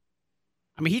up,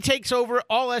 I mean, he takes over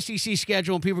all SEC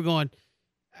schedule, and people are going,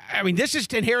 I mean, this is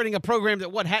inheriting a program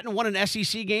that, hadn't won an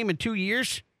SEC game in 2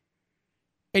 years?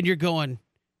 And you're going,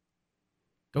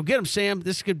 go get him, Sam.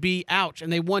 This could be ouch.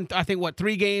 And they won, I think,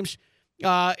 3 games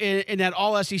in that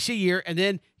all-SEC year, and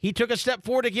then he took a step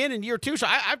forward again in year 2. So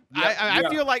I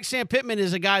feel like Sam Pittman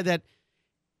is a guy that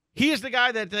he is the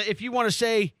guy that if you want to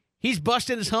say he's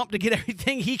busting his hump to get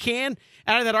everything he can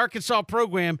out of that Arkansas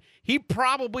program, he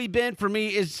probably been, for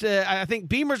me, is I think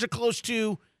Beamer's a close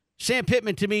to. Sam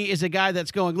Pittman, to me, is a guy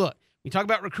that's going, look, we talk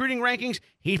about recruiting rankings.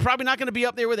 He's probably not going to be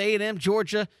up there with A&M,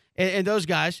 Georgia, and those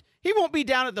guys. He won't be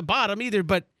down at the bottom either,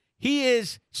 but he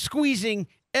is squeezing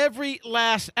every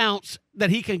last ounce that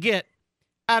he can get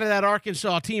out of that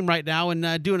Arkansas team right now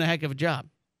and doing a heck of a job.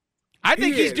 I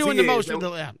think he's doing the most with the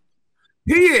lab.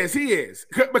 He is.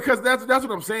 Because that's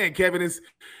what I'm saying, Kevin, is,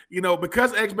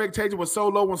 because expectation was so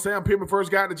low when Sam Pittman first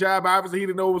got the job, obviously he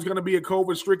didn't know it was going to be a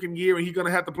COVID-stricken year and he's going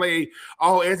to have to play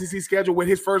all SEC schedule with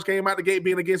his first game out the gate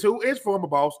being against who? His former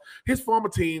boss, his former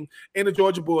team in the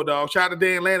Georgia Bulldogs. Shout out to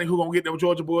Dan Lanning, who's going to get them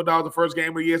Georgia Bulldogs the first game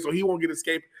of the year, so he won't get a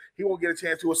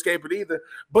chance to escape it either.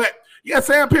 But, yeah,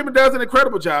 Sam Pittman does an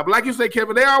incredible job. Like you say,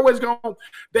 Kevin, they always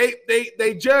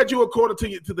they judge you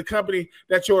according to the company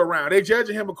that you're around. They judge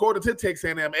him according to Texas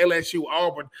A&M, LSU,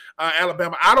 Auburn,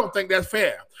 Alabama. I don't think that's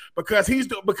fair because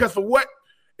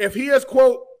if he is,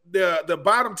 quote, the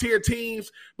bottom tier teams,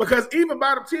 because even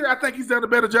bottom tier, I think he's done a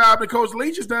better job than Coach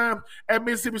Leach has done at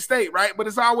Mississippi State, right? But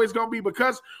it's always going to be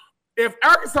because if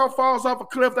Arkansas falls off a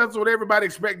cliff, that's what everybody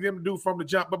expected them to do from the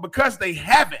jump. But because they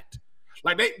haven't,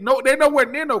 like they're nowhere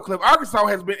near no cliff. Arkansas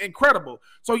has been incredible.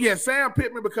 So yeah, Sam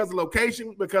Pittman, because of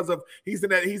location, because of he's in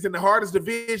the hardest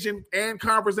division and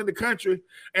conference in the country,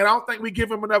 and I don't think we give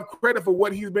him enough credit for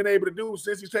what he's been able to do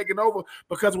since he's taken over.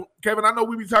 Because Kevin, I know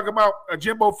we be talking about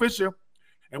Jimbo Fisher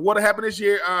and what happened this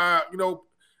year.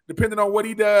 Depending on what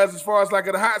he does as far as like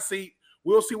at a hot seat,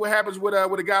 we'll see what happens with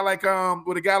a guy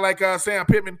like Sam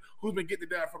Pittman, who's been getting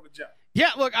it done from the jump.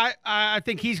 Yeah, look, I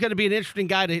think he's going to be an interesting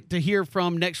guy to hear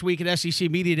from next week at SEC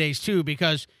Media Days, too,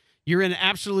 because you're in an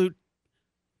absolute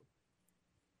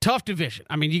tough division.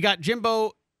 I mean, you got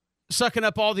Jimbo sucking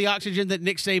up all the oxygen that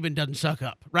Nick Saban doesn't suck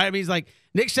up, right? I mean, he's like,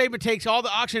 Nick Saban takes all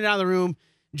the oxygen out of the room,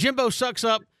 Jimbo sucks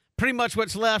up pretty much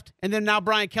what's left, and then now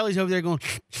Brian Kelly's over there going,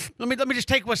 let me just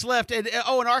take what's left. And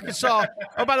Arkansas,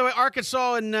 by the way,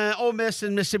 Arkansas and Ole Miss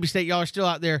and Mississippi State, y'all are still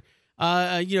out there,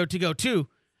 to go, too.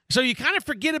 So you kind of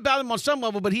forget about him on some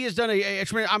level, but he has done a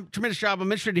tremendous job.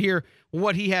 I'm interested to hear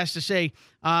what he has to say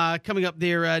coming up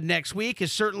there next week.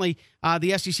 Is certainly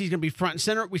the SEC is going to be front and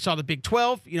center. We saw the Big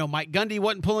 12. Mike Gundy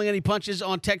wasn't pulling any punches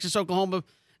on Texas, Oklahoma,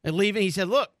 and leaving. He said,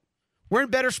 look, we're in a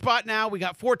better spot now. We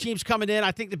got 4 teams coming in.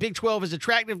 I think the Big 12 is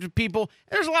attractive to people.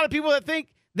 There's a lot of people that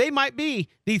think they might be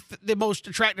the most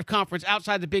attractive conference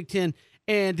outside the Big 10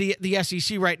 and the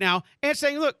SEC right now, and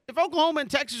saying, look, if Oklahoma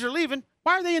and Texas are leaving,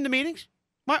 why are they in the meetings?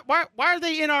 Why are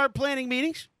they in our planning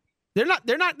meetings? They're not.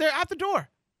 They're out the door.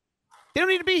 They don't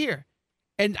need to be here.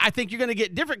 And I think you're going to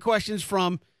get different questions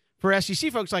for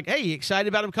SEC folks like, hey, you excited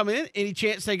about them coming in? Any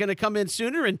chance they're going to come in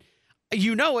sooner? And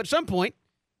at some point,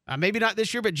 maybe not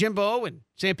this year, but Jimbo and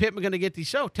Sam Pittman are going to get these.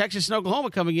 So Texas and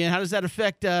Oklahoma coming in, how does that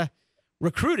affect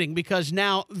recruiting? Because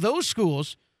now those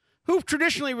schools who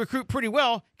traditionally recruit pretty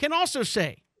well can also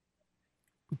say,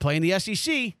 we play in the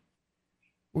SEC.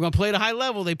 We're going to play at a high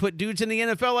level. They put dudes in the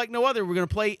NFL like no other. We're going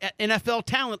to play at NFL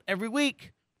talent every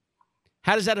week.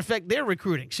 How does that affect their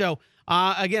recruiting? So,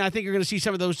 again, I think you're going to see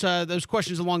some of those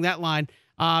questions along that line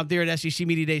there at SEC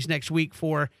Media Days next week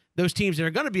for those teams that are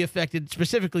going to be affected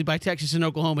specifically by Texas and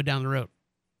Oklahoma down the road.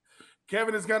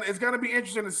 Kevin, it's gonna be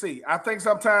interesting to see. I think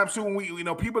sometimes too,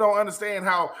 when people don't understand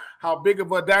how big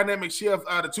of a dynamic shift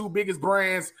the 2 biggest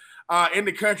brands in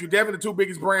the country, definitely the 2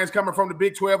 biggest brands coming from the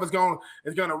Big 12 is going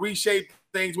to reshape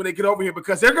things when they get over here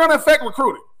because they're going to affect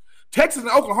recruiting. Texas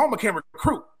and Oklahoma can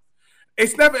recruit.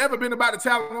 It's never ever been about the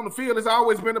talent on the field. It's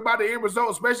always been about the end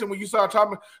result, especially when you start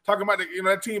talking about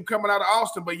that team coming out of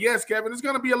Austin. But yes, Kevin, there's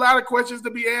going to be a lot of questions to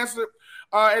be answered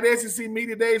at SEC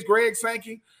Media Days. Greg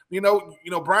Sankey,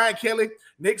 Brian Kelly,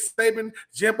 Nick Saban,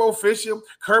 Jimbo Fisher,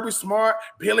 Kirby Smart,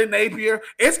 Billy Napier.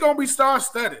 It's going to be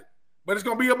star-studded, but it's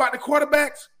going to be about the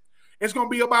quarterbacks. It's going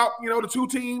to be about, the two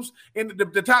teams, in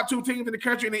the top two teams in the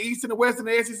country, in the East and the West, and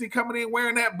the SEC coming in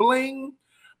wearing that bling.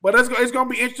 But it's going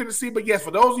to be interesting to see. But, yes, for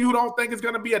those of you who don't think it's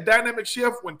going to be a dynamic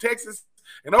shift when Texas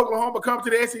and Oklahoma come to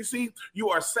the SEC, you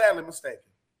are sadly mistaken.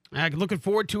 Looking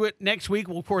forward to it. Next week,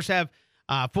 we'll, of course, have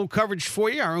full coverage for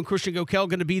you. Our own Christian Gokel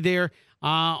going to be there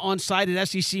on site at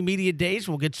SEC Media Days.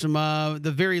 We'll get some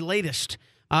the very latest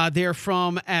there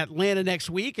from Atlanta next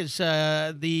week as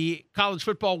the college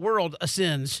football world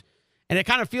ascends. And it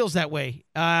kind of feels that way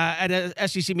at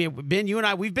SEC Media. Ben, you and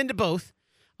I, we've been to both.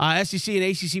 SEC and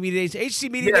ACC Media Days. ACC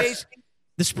Media Days,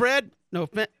 the spread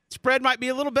might be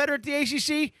a little better at the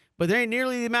ACC, but there ain't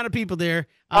nearly the amount of people there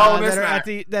that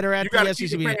are at the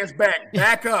SEC Media Days.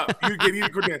 Back up. You get either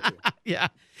credential. Yeah.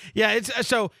 It's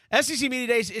so SEC Media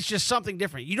Days. It's just something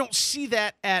different. You don't see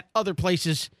that at other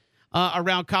places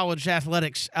around college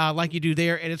athletics like you do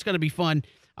there, and it's going to be fun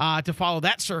to follow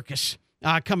that circus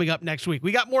coming up next week.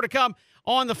 We got more to come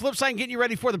on the flip side and getting you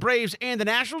ready for the Braves and the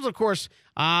Nationals. Of course,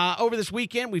 over this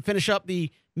weekend, we finish up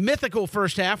the mythical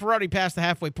first half. We're already past the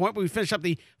halfway point, but we finish up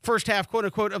the first half, quote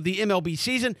unquote, of the MLB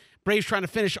season. Braves trying to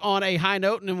finish on a high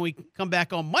note. And then when we come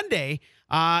back on Monday,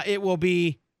 it will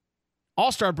be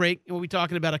All-Star break. And we'll be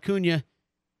talking about Acuna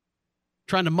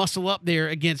trying to muscle up there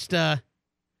against the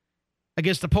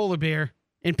polar bear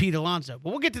and Pete Alonso. But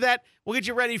we'll get to that. We'll get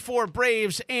you ready for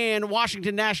Braves and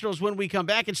Washington Nationals when we come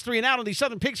back. It's 3 and Out on the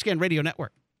Southern Pigskin Radio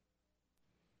Network.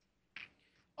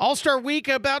 All-Star Week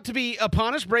about to be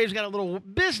upon us. Braves got a little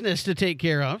business to take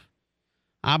care of.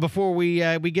 Before we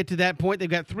get to that point, they've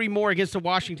got 3 more against the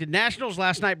Washington Nationals.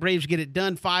 Last night, Braves get it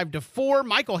done 5-4.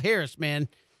 Michael Harris, man.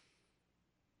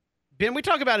 Ben, we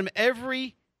talk about him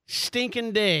every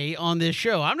stinking day on this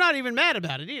show. I'm not even mad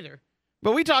about it either.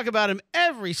 But we talk about him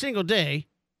every single day.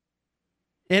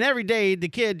 And every day, the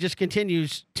kid just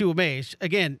continues to amaze.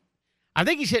 Again, I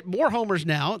think he's hit more homers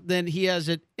now than he has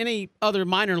at any other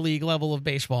minor league level of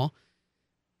baseball.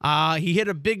 He hit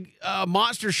a big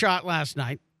monster shot last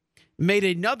night. Made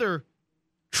another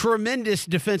tremendous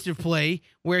defensive play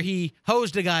where he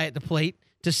hosed a guy at the plate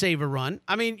to save a run.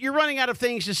 I mean, you're running out of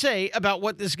things to say about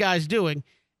what this guy's doing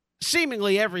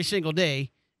seemingly every single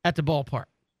day at the ballpark.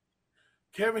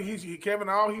 Kevin,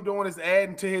 all he's doing is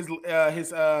adding to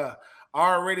his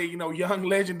already, young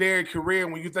legendary career.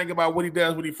 When you think about what he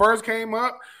does when he first came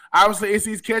up, obviously it's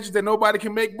these catches that nobody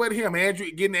can make but him.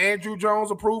 Getting Andrew Jones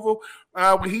approval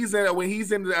when he's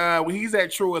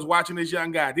at True is watching this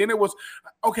young guy. Then it was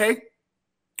okay.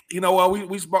 We speak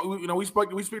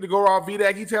to Gaurav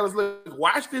Vidak. He tells us, look,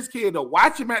 watch this kid though.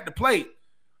 Watch him at the plate,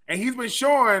 and he's been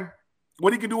showing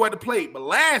what he can do at the plate. But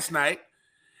last night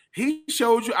he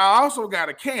showed you. I also got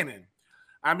a cannon.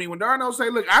 I mean, when Darno say,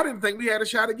 look, I didn't think we had a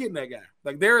shot at getting that guy.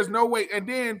 Like, there is no way. And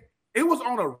then it was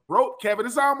on a rope, Kevin.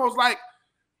 It's almost like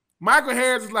Michael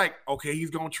Harris is like, okay, he's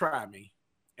going to try me,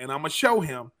 and I'm going to show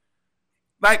him.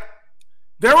 Like,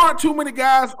 there aren't too many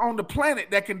guys on the planet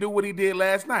that can do what he did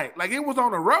last night. Like, it was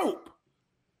on a rope.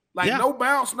 Like, no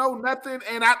bounce, no nothing.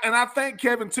 And I think,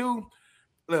 Kevin, too,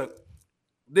 when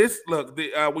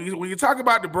you talk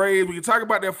about the Braves, when you talk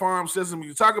about their farm system, when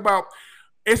you talk about –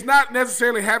 it's not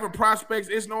necessarily having prospects.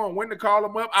 It's knowing when to call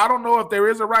them up. I don't know if there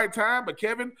is a right time, but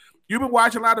Kevin, you've been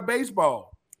watching a lot of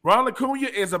baseball. Ronald Acuna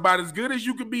is about as good as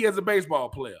you can be as a baseball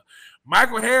player.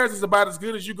 Michael Harris is about as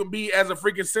good as you can be as a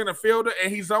freaking center fielder,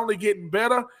 and he's only getting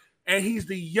better. And he's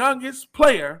the youngest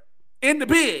player in the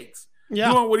bigs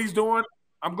doing what he's doing.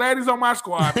 I'm glad he's on my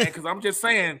squad, man, because I'm just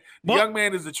saying the young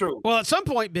man is the truth. Well, at some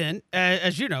point, Ben,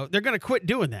 as you know, they're going to quit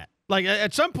doing that. Like,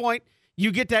 at some point, you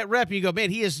get that rep and you go,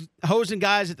 man, he is hosing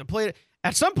guys at the plate.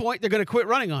 At some point, they're going to quit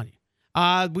running on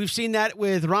you. We've seen that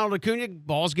with Ronald Acuna.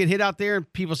 Balls get hit out there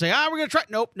and people say, we're going to try.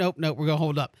 Nope, we're going to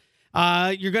hold up.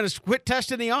 You're going to quit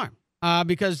testing the arm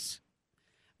because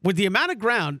with the amount of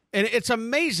ground, and it's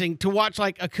amazing to watch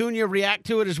like Acuna react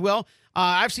to it as well.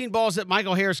 I've seen balls that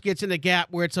Michael Harris gets in the gap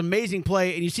where it's amazing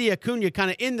play and you see Acuna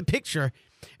kind of in the picture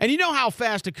and you know how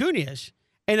fast Acuna is.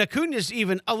 And Acuna's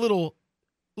even a little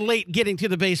late getting to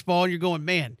the baseball, and you're going,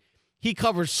 man, he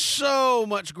covers so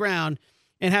much ground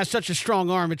and has such a strong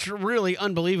arm. It's really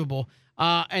unbelievable.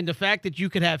 And the fact that you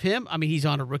could have him, I mean, he's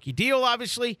on a rookie deal,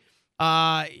 obviously.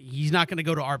 He's not going to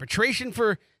go to arbitration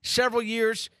for several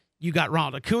years. You got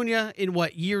Ronald Acuna in,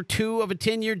 year 2 of a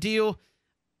 10-year deal?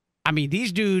 I mean,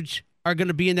 these dudes are going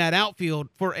to be in that outfield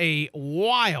for a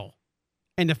while.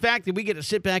 And the fact that we get to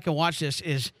sit back and watch this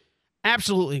is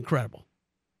absolutely incredible.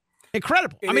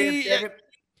 Incredible. The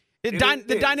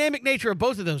dynamic nature of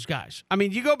both of those guys. I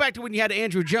mean, you go back to when you had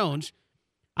Andrew Jones.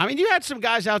 I mean, you had some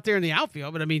guys out there in the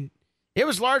outfield, but I mean, it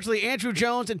was largely Andrew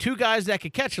Jones and two guys that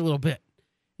could catch a little bit.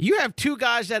 You have two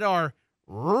guys that are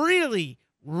really,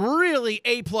 really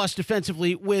A-plus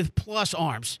defensively with plus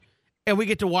arms, and we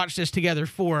get to watch this together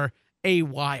for a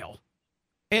while.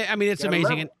 I mean, it's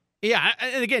amazing.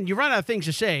 And again, you run out of things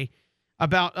to say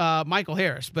about Michael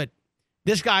Harris, but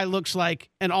this guy looks like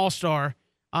an all-star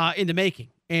in the making.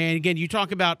 And again, you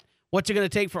talk about what's it going to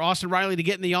take for Austin Riley to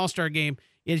get in the all-star game.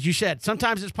 As you said,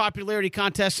 sometimes it's popularity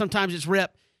contest, sometimes it's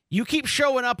rep. You keep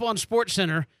showing up on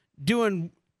SportsCenter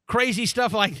doing crazy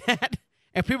stuff like that,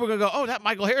 and people are going to go, oh, that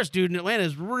Michael Harris dude in Atlanta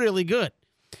is really good.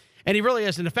 And he really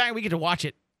is. And the fact we get to watch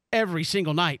it every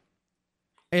single night,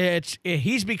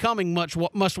 he's becoming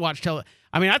must-watch television.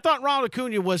 I mean, I thought Ronald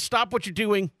Acuna was stop what you're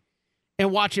doing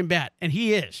and watch him bat, and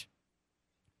he is.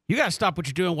 You got to stop what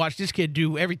you're doing and watch this kid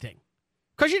do everything,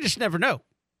 because you just never know.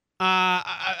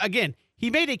 Again, he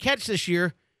made a catch this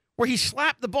year where he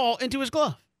slapped the ball into his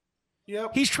glove.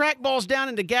 Yep. He's tracked balls down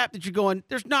in the gap that you're going,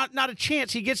 there's not a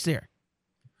chance he gets there.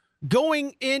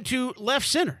 Going into left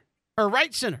center or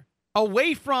right center,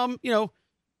 away from,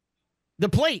 the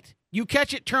plate. You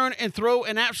catch it, turn, and throw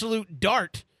an absolute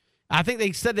dart. I think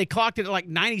they said they clocked it at like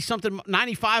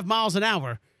 95 miles an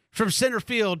hour from center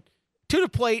field to the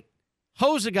plate,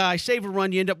 hose a guy, save a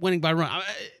run, you end up winning by run.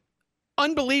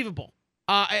 Unbelievable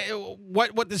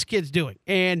what this kid's doing.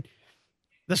 And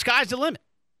the sky's the limit.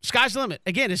 Sky's the limit.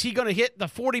 Again, is he going to hit the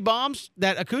 40 bombs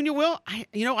that Acuna will? I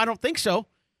don't think so.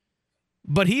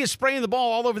 But he is spraying the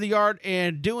ball all over the yard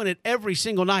and doing it every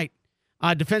single night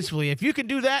defensively. If you can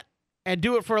do that and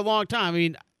do it for a long time, I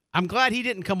mean, I'm glad he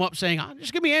didn't come up saying,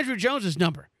 just give me Andrew Jones's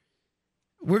number.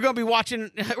 We're going to be watching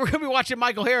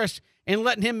Michael Harris and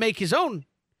letting him make his own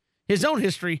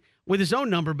history with his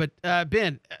own number. But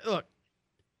Ben, look,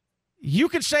 you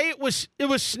could say it was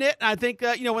Snit. I think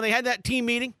when they had that team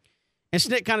meeting, and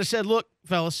Snit kind of said, "Look,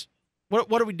 fellas,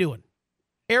 what are we doing?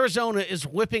 Arizona is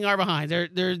whipping our behind.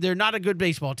 They're not a good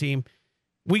baseball team.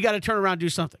 We got to turn around and do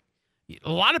something."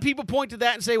 A lot of people point to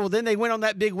that and say, "Well, then they went on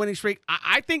that big winning streak."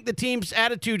 I think the team's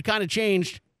attitude kind of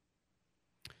changed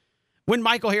when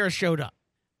Michael Harris showed up.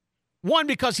 One,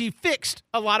 because he fixed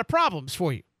a lot of problems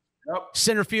for you. Yep.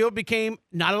 Center field became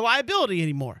not a liability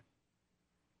anymore.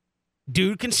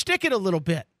 Dude can stick it a little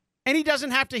bit. And he doesn't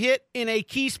have to hit in a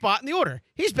key spot in the order.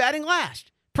 He's batting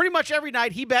last. Pretty much every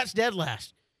night, he bats dead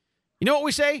last. You know what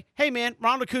we say? Hey, man,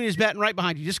 Ronald Acuna is batting right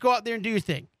behind you. Just go out there and do your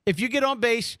thing. If you get on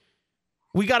base,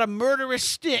 we got a murderous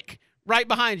stick right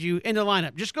behind you in the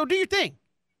lineup. Just go do your thing.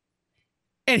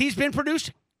 And he's been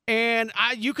producing. And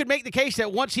you could make the case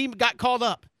that once he got called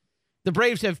up, the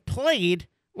Braves have played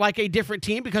like a different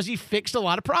team because he fixed a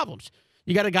lot of problems.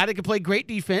 You got a guy that can play great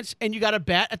defense, and you got a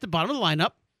bat at the bottom of the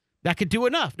lineup that could do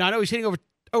enough. Now, I know he's hitting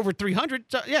over 300.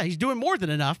 So, yeah, he's doing more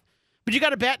than enough. But you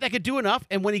got a bat that could do enough,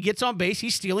 and when he gets on base,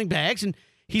 he's stealing bags, and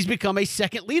he's become a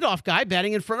second leadoff guy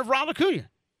batting in front of Ronald Acuna.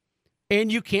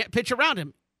 And you can't pitch around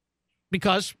him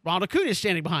because Ronald Acuna is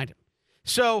standing behind him.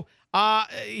 So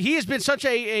he has been such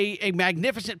a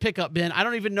magnificent pickup, Ben. I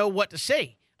don't even know what to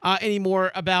say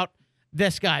anymore about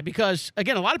this guy because,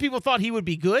 again, a lot of people thought he would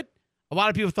be good. A lot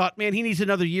of people thought, man, he needs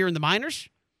another year in the minors.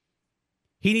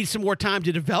 He needs some more time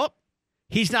to develop.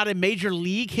 He's not a major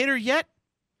league hitter yet.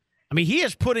 I mean, he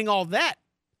is putting all that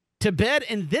to bed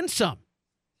and then some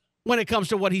when it comes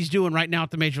to what he's doing right now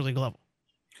at the major league level.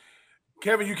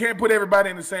 Kevin, you can't put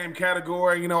everybody in the same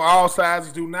category. All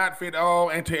sizes do not fit all,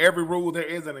 and to every rule there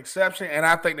is an exception. And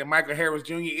I think that Michael Harris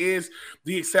Jr. is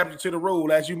the exception to the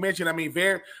rule. As you mentioned, I mean,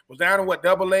 Ver was down in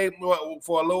AA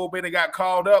for a little bit and got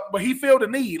called up, but he filled a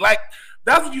need. Like,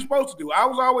 that's what you're supposed to do. I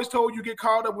was always told you get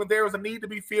called up when there is a need to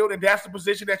be filled, and that's the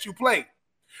position that you play.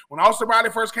 When Austin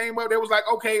Riley first came up, they was like,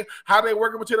 okay, how they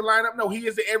working into the lineup? No, he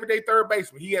is the everyday third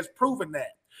baseman. He has proven that.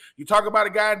 You talk about a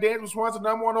guy, Daniel Swanson,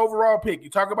 number 1 overall pick. You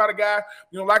talk about a guy,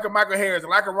 like a Michael Harris and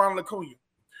like a Ronald Acuna.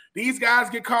 These guys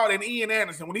get called in Ian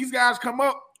Anderson. When these guys come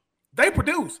up, they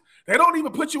produce. They don't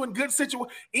even put you in good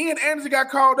situations. Ian Anderson got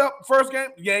called up first game,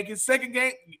 Yankees. Second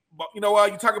game, you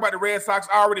talk about the Red Sox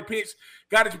already pitched,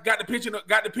 got the pitching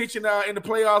in the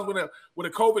playoffs with a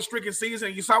COVID-stricken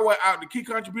season. You saw what the key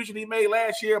contribution he made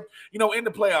last year, in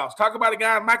the playoffs. Talk about a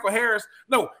guy, Michael Harris.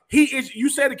 No, he is. You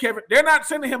said it, Kevin. They're not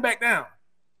sending him back down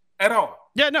at all.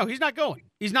 Yeah, no, he's not going.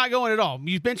 He's not going at all.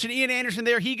 You mentioned Ian Anderson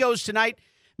there. He goes tonight.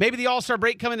 Maybe the All-Star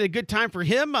break coming at a good time for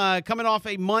him, coming off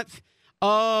a month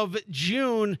of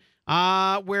June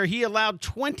where he allowed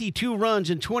 22 runs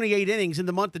in 28 innings in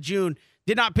the month of June.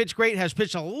 did not pitch great, has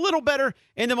pitched a little better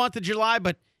in the month of July,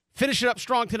 but finish it up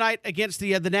strong tonight against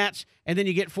the Nats, and then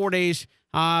you get 4 days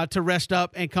to rest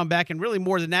up and come back, and really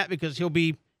more than that because he'll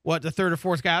be, the third or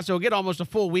fourth guy, so he'll get almost a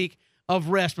full week of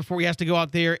rest before he has to go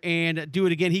out there and do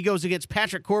it again. He goes against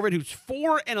Patrick Corbin, who's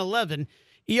 4-11,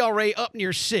 ERA up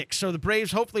near 6. So the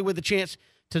Braves, hopefully with a chance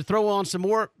to throw on some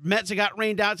more. Mets have got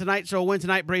rained out tonight, so a win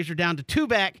tonight. Braves are down to 2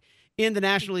 back in the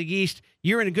National League East.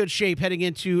 You're in a good shape heading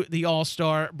into the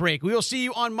All-Star break. We will see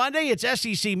you on Monday. It's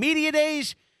SEC Media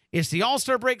Days. It's the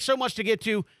All-Star break. So much to get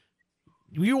to.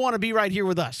 You want to be right here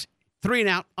with us. 3 and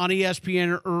Out on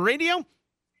ESPN Radio,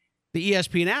 the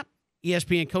ESPN app,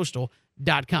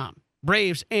 ESPNCoastal.com.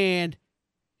 Braves and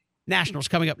Nationals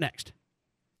coming up next.